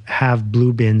to have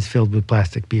blue bins filled with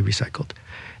plastic be recycled.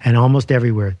 And almost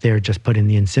everywhere, they're just put in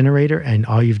the incinerator, and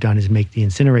all you've done is make the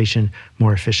incineration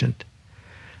more efficient.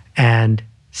 And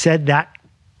said that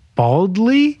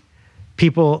baldly,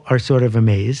 people are sort of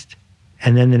amazed.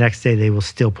 And then the next day, they will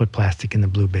still put plastic in the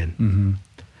blue bin.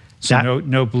 So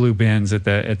no blue bins at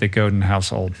the Godin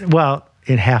household. Well,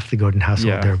 in half the Godin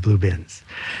household, there are blue bins.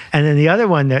 And then the other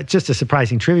one, that's just a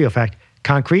surprising trivial fact,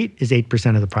 concrete is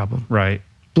 8% of the problem. Right.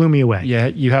 Blew me away. Yeah,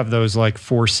 you have those like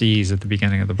 4 C's at the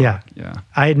beginning of the book. Yeah.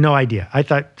 I had no idea. I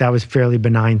thought that was a fairly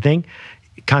benign thing.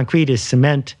 Concrete is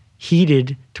cement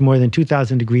heated to more than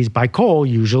 2,000 degrees by coal,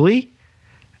 usually,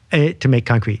 to make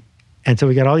concrete. And so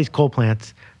we got all these coal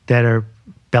plants that are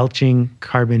belching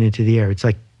carbon into the air. It's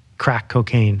like crack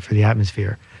cocaine for the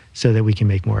atmosphere so that we can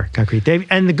make more concrete.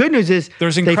 And the good news is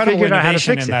there's they incredible figured out how to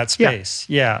innovation fix in it. that space.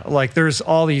 Yeah, like there's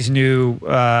all these new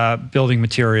building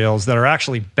materials that are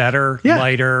actually better,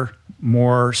 lighter,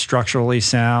 more structurally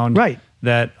sound,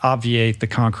 that obviate the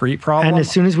concrete problem. And as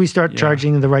soon as we start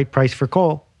charging the right price for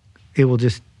coal, it will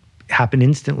just happen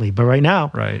instantly. But right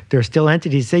now, there are still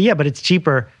entities that say, yeah, but it's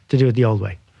cheaper to do it the old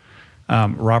way.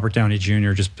 Robert Downey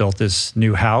Jr. just built this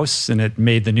new house, and it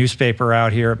made the newspaper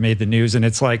out here. It made the news, and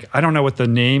it's like, I don't know what the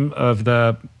name of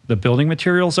the building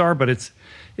materials are, but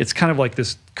it's kind of like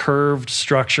this curved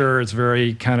structure. It's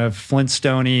very kind of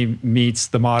Flintstone-y meets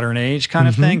the modern age kind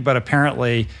of thing, but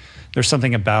apparently there's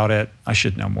something about it. I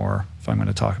should know more if I'm going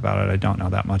to talk about it. I don't know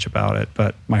that much about it,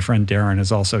 but my friend Darren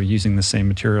is also using the same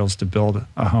materials to build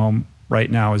a home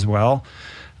right now as well.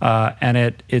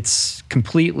 And it's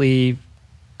completely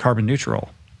carbon neutral.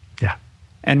 Yeah.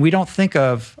 And we don't think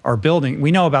of our building. We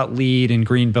know about LEED and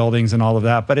green buildings and all of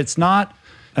that, but it's not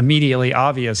immediately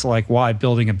obvious like why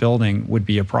building a building would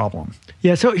be a problem.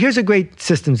 Yeah, so here's a great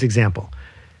systems example.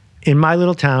 In my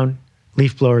little town,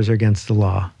 leaf blowers are against the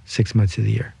law 6 months of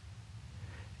the year.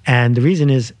 And the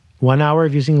reason is 1 hour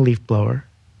of using a leaf blower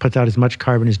puts out as much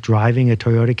carbon as driving a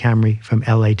Toyota Camry from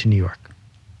LA to New York.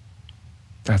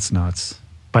 That's nuts.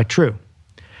 But true.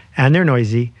 And they're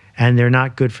noisy, and they're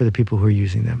not good for the people who are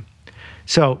using them.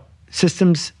 So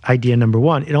systems idea number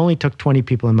one, it only took 20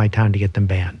 people in my town to get them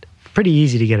banned. Pretty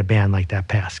easy to get a ban like that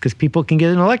passed because people can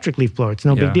get an electric leaf blower. It's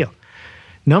no big deal.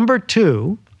 Number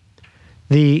two,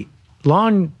 the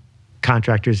lawn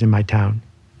contractors in my town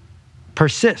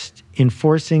persist in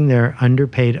forcing their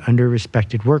underpaid,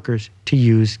 underrespected workers to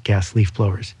use gas leaf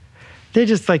blowers. They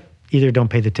just like either don't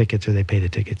pay the tickets or they pay the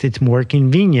tickets. It's more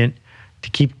convenient to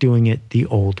keep doing it the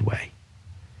old way.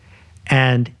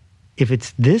 And if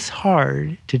it's this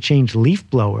hard to change leaf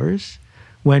blowers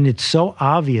when it's so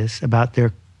obvious about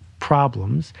their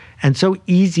problems and so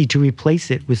easy to replace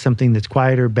it with something that's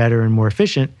quieter, better, and more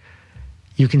efficient,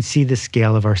 you can see the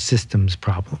scale of our systems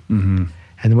problem.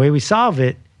 And the way we solve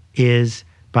it is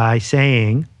by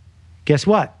saying, guess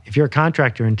what? If you're a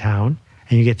contractor in town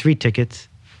and you get 3 tickets,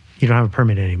 you don't have a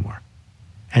permit anymore.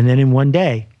 And then in one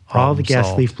day, all the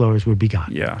gas leaf blowers would be gone.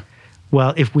 Yeah.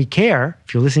 Well, if we care,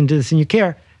 if you're listening to this and you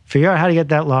care, figure out how to get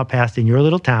that law passed in your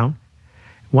little town.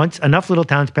 Once enough little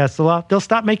towns pass the law, they'll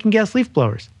stop making gas leaf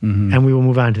blowers, and we will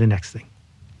move on to the next thing.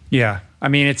 Yeah, I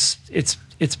mean,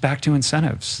 it's back to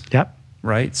incentives. Yep.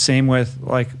 Right. Same with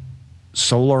like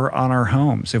solar on our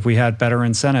homes. If we had better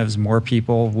incentives, more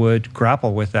people would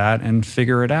grapple with that and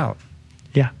figure it out.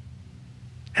 Yeah.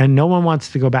 And no one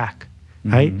wants to go back,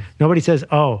 right? Nobody says,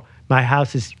 oh, my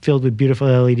house is filled with beautiful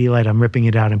LED light. I'm ripping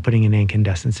it out and putting in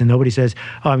incandescents. And nobody says,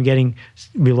 oh, I'm getting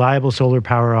reliable solar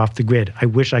power off the grid. I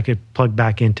wish I could plug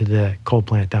back into the coal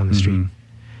plant down the street.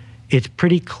 It's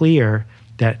pretty clear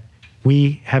that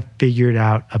we have figured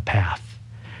out a path.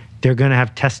 They're going to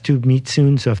have test tube meat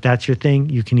soon. So if that's your thing,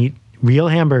 you can eat real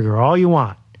hamburger all you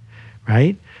want,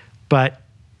 right? But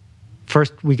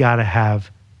first, we got to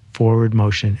have forward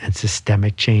motion and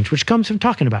systemic change, which comes from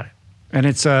talking about it. And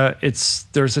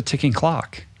there's a ticking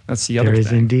clock. That's the other thing.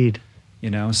 There is indeed.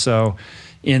 So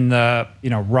in the,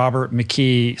 Robert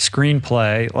McKee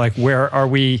screenplay, like where are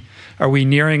we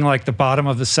nearing like the bottom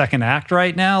of the second act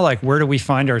right now? Like where do we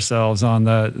find ourselves on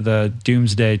the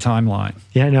doomsday timeline?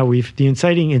 Yeah, no, the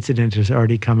inciting incident has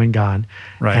already come and gone.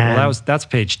 Right. Well, that's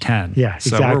page 10. Yeah,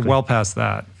 exactly. So we're well past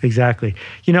that. Exactly.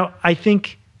 I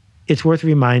think it's worth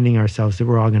reminding ourselves that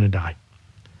we're all going to die.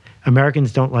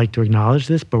 Americans don't like to acknowledge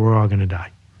this, but we're all going to die.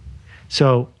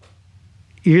 So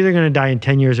you're either going to die in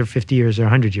 10 years or 50 years or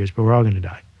 100 years, but we're all going to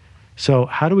die. So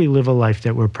how do we live a life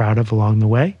that we're proud of along the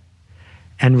way?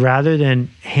 And rather than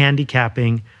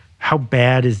handicapping how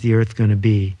bad is the earth going to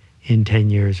be in 10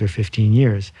 years or 15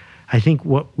 years, I think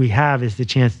what we have is the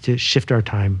chance to shift our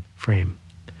time frame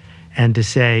and to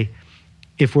say,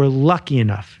 if we're lucky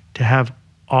enough to have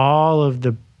all of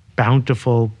the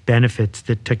bountiful benefits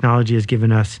that technology has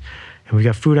given us, and we've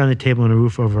got food on the table and a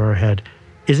roof over our head,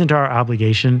 isn't our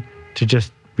obligation to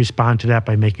just respond to that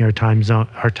by making our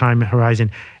time horizon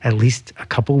at least a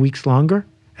couple weeks longer,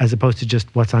 as opposed to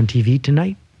just what's on TV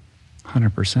tonight?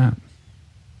 100%.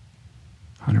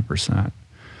 100%.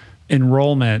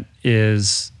 Enrollment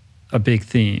is a big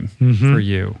theme for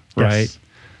you, right? Yes.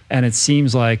 And it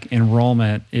seems like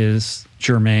enrollment is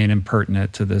germane and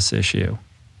pertinent to this issue.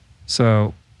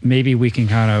 So maybe we can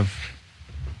kind of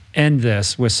end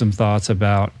this with some thoughts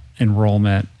about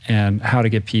enrollment and how to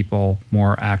get people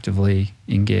more actively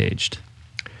engaged.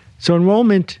 So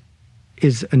enrollment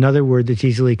is another word that's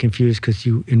easily confused because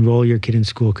you enroll your kid in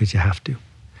school because you have to.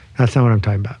 That's not what I'm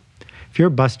talking about. If you're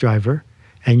a bus driver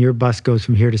and your bus goes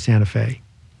from here to Santa Fe,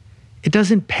 it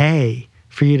doesn't pay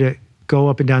for you to go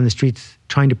up and down the streets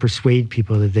trying to persuade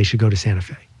people that they should go to Santa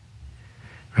Fe,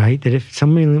 right? That if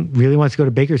somebody really wants to go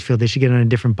to Bakersfield, they should get on a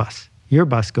different bus. Your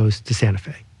bus goes to Santa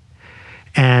Fe.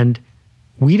 And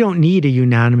we don't need a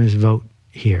unanimous vote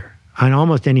here on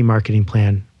almost any marketing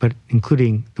plan, but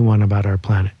including the one about our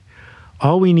planet.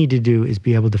 All we need to do is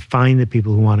be able to find the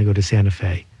people who want to go to Santa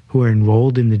Fe, who are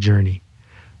enrolled in the journey,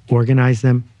 organize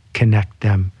them, connect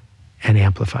them, and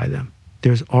amplify them.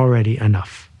 There's already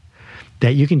enough.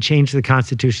 That you can change the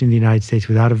Constitution of the United States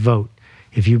without a vote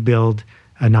if you build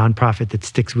a nonprofit that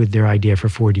sticks with their idea for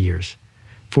 40 years.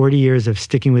 40 years of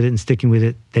sticking with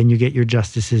it, then you get your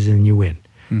justices and you win.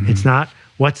 It's not,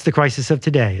 what's the crisis of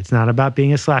today? It's not about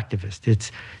being a slacktivist.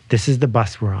 It's, this is the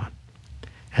bus we're on.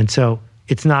 And so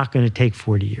it's not going to take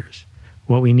 40 years.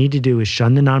 What we need to do is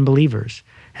shun the non-believers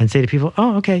and say to people,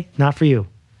 oh, okay, not for you.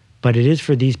 But it is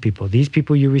for these people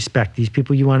you respect, these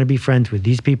people you want to be friends with,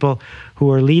 these people who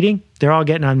are leading, they're all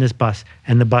getting on this bus,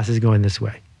 and the bus is going this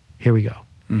way. Here we go.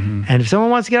 And if someone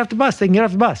wants to get off the bus, they can get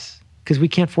off the bus because we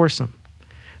can't force them.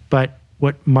 But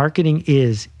what marketing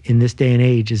is in this day and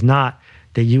age is not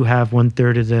that you have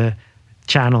 1/3 of the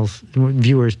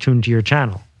viewers tuned to your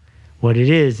channel. What it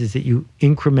is that you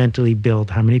incrementally build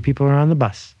how many people are on the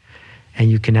bus, and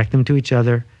you connect them to each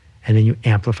other, and then you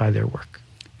amplify their work.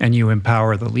 And you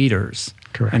empower the leaders.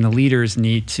 Correct. And the leaders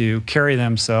need to carry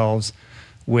themselves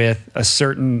with a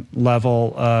certain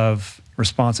level of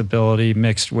responsibility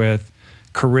mixed with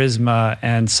charisma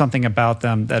and something about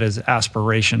them that is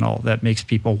aspirational, that makes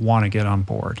people want to get on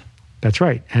board. That's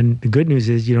right. And the good news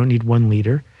is you don't need one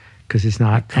leader because it's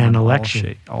not an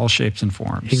election. All shapes and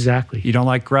forms. Exactly. You don't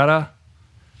like Greta?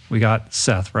 We got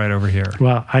Seth right over here.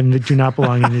 Well, I do not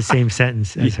belong in the same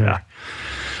sentence as her.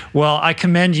 Well, I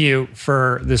commend you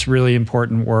for this really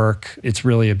important work. It's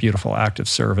really a beautiful act of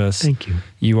service. Thank you.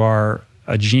 You are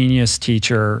a genius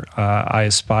teacher. I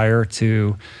aspire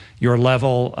to your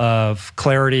level of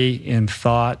clarity in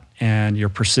thought and your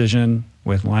precision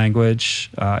with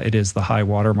language. It is the high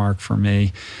watermark for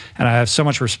me. And I have so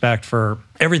much respect for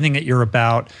everything that you're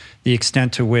about, the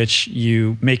extent to which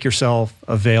you make yourself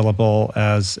available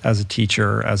as a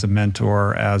teacher, as a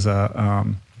mentor, as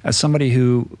somebody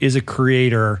who is a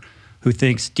creator who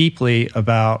thinks deeply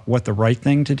about what the right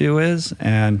thing to do is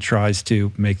and tries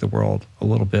to make the world a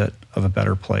little bit of a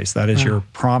better place. That is your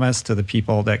promise to the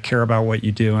people that care about what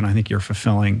you do, and I think you're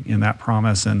fulfilling in that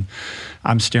promise. And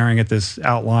I'm staring at this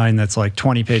outline that's like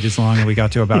 20 pages long, and we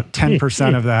got to about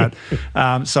 10% of that.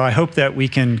 So I hope that we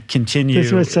can continue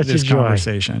this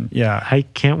conversation. Yeah, I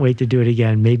can't wait to do it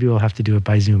again. Maybe we'll have to do it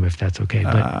by Zoom if that's okay.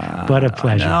 But a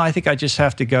pleasure. No, I think I just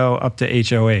have to go up to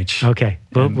HOH. Okay,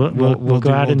 we'll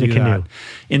go out in the canoe. That.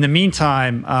 In the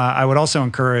meantime, I would also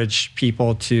encourage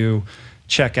people to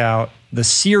check out the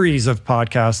series of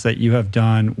podcasts that you have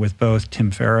done with both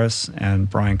Tim Ferriss and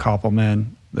Brian Koppelman.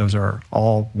 Those are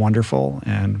all wonderful,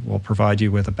 and will provide you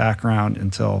with a background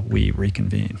until we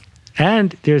reconvene.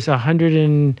 And there's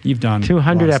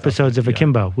 200 episodes of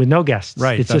Akimbo with no guests.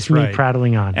 Right, it's just me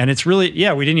prattling on. And it's really,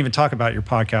 we didn't even talk about your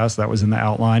podcast. That was in the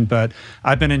outline, but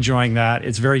I've been enjoying that.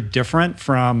 It's very different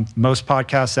from most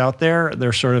podcasts out there.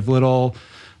 They're sort of little,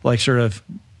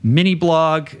 mini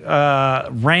blog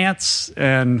rants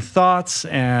and thoughts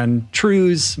and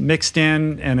truths mixed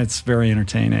in, and it's very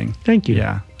entertaining. Thank you.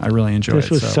 Yeah, I really enjoyed it.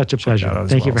 This was such a pleasure.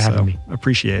 Thank you for having me.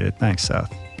 Appreciate it. Thanks,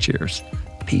 Seth. Cheers.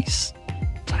 Peace.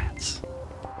 Plants.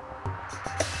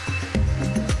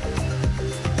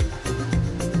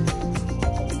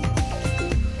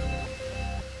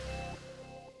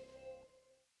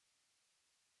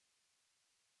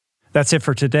 That's it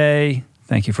for today.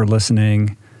 Thank you for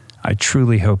listening. I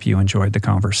truly hope you enjoyed the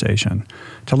conversation.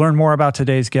 To learn more about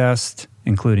today's guest,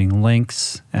 including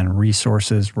links and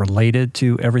resources related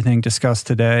to everything discussed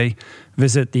today,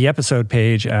 visit the episode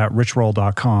page at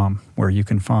richroll.com, where you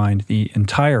can find the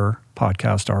entire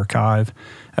podcast archive,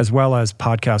 as well as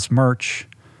podcast merch,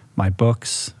 my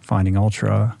books, Finding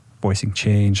Ultra, Voicing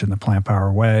Change in the Plant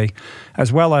Power Way,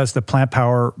 as well as the Plant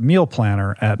Power Meal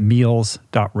Planner at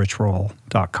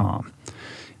meals.richroll.com.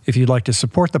 If you'd like to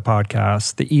support the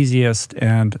podcast, the easiest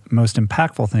and most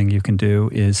impactful thing you can do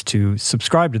is to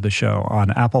subscribe to the show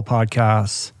on Apple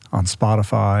Podcasts, on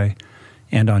Spotify,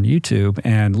 and on YouTube,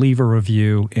 and leave a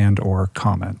review and or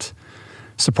comment.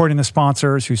 Supporting the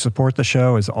sponsors who support the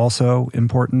show is also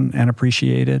important and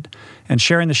appreciated. And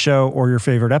sharing the show or your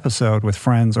favorite episode with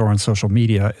friends or on social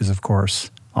media is, of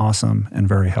course, awesome and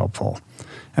very helpful.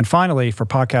 And finally, for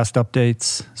podcast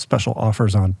updates, special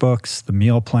offers on books, the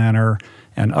meal planner,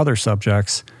 and other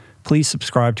subjects, please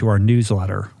subscribe to our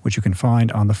newsletter, which you can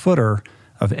find on the footer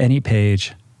of any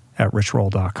page at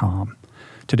richroll.com.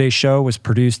 Today's show was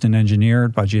produced and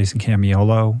engineered by Jason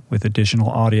Camiolo, with additional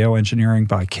audio engineering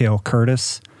by Cale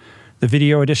Curtis. The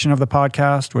video edition of the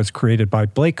podcast was created by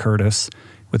Blake Curtis,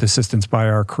 with assistance by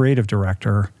our creative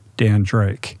director, Dan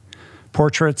Drake.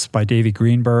 Portraits by Davey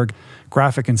Greenberg.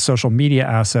 Graphic and social media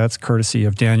assets courtesy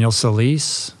of Daniel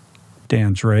Solis,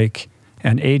 Dan Drake,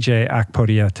 and AJ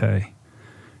Akpodiete.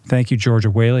 Thank you, Georgia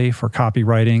Whaley, for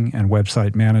copywriting and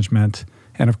website management.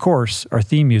 And of course, our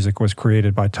theme music was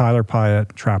created by Tyler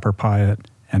Pyatt, Trapper Pyatt,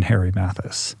 and Harry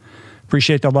Mathis.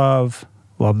 Appreciate the love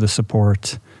the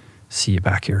support. See you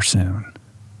back here soon.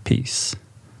 Peace.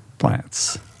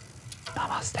 Plants.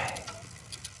 Namaste.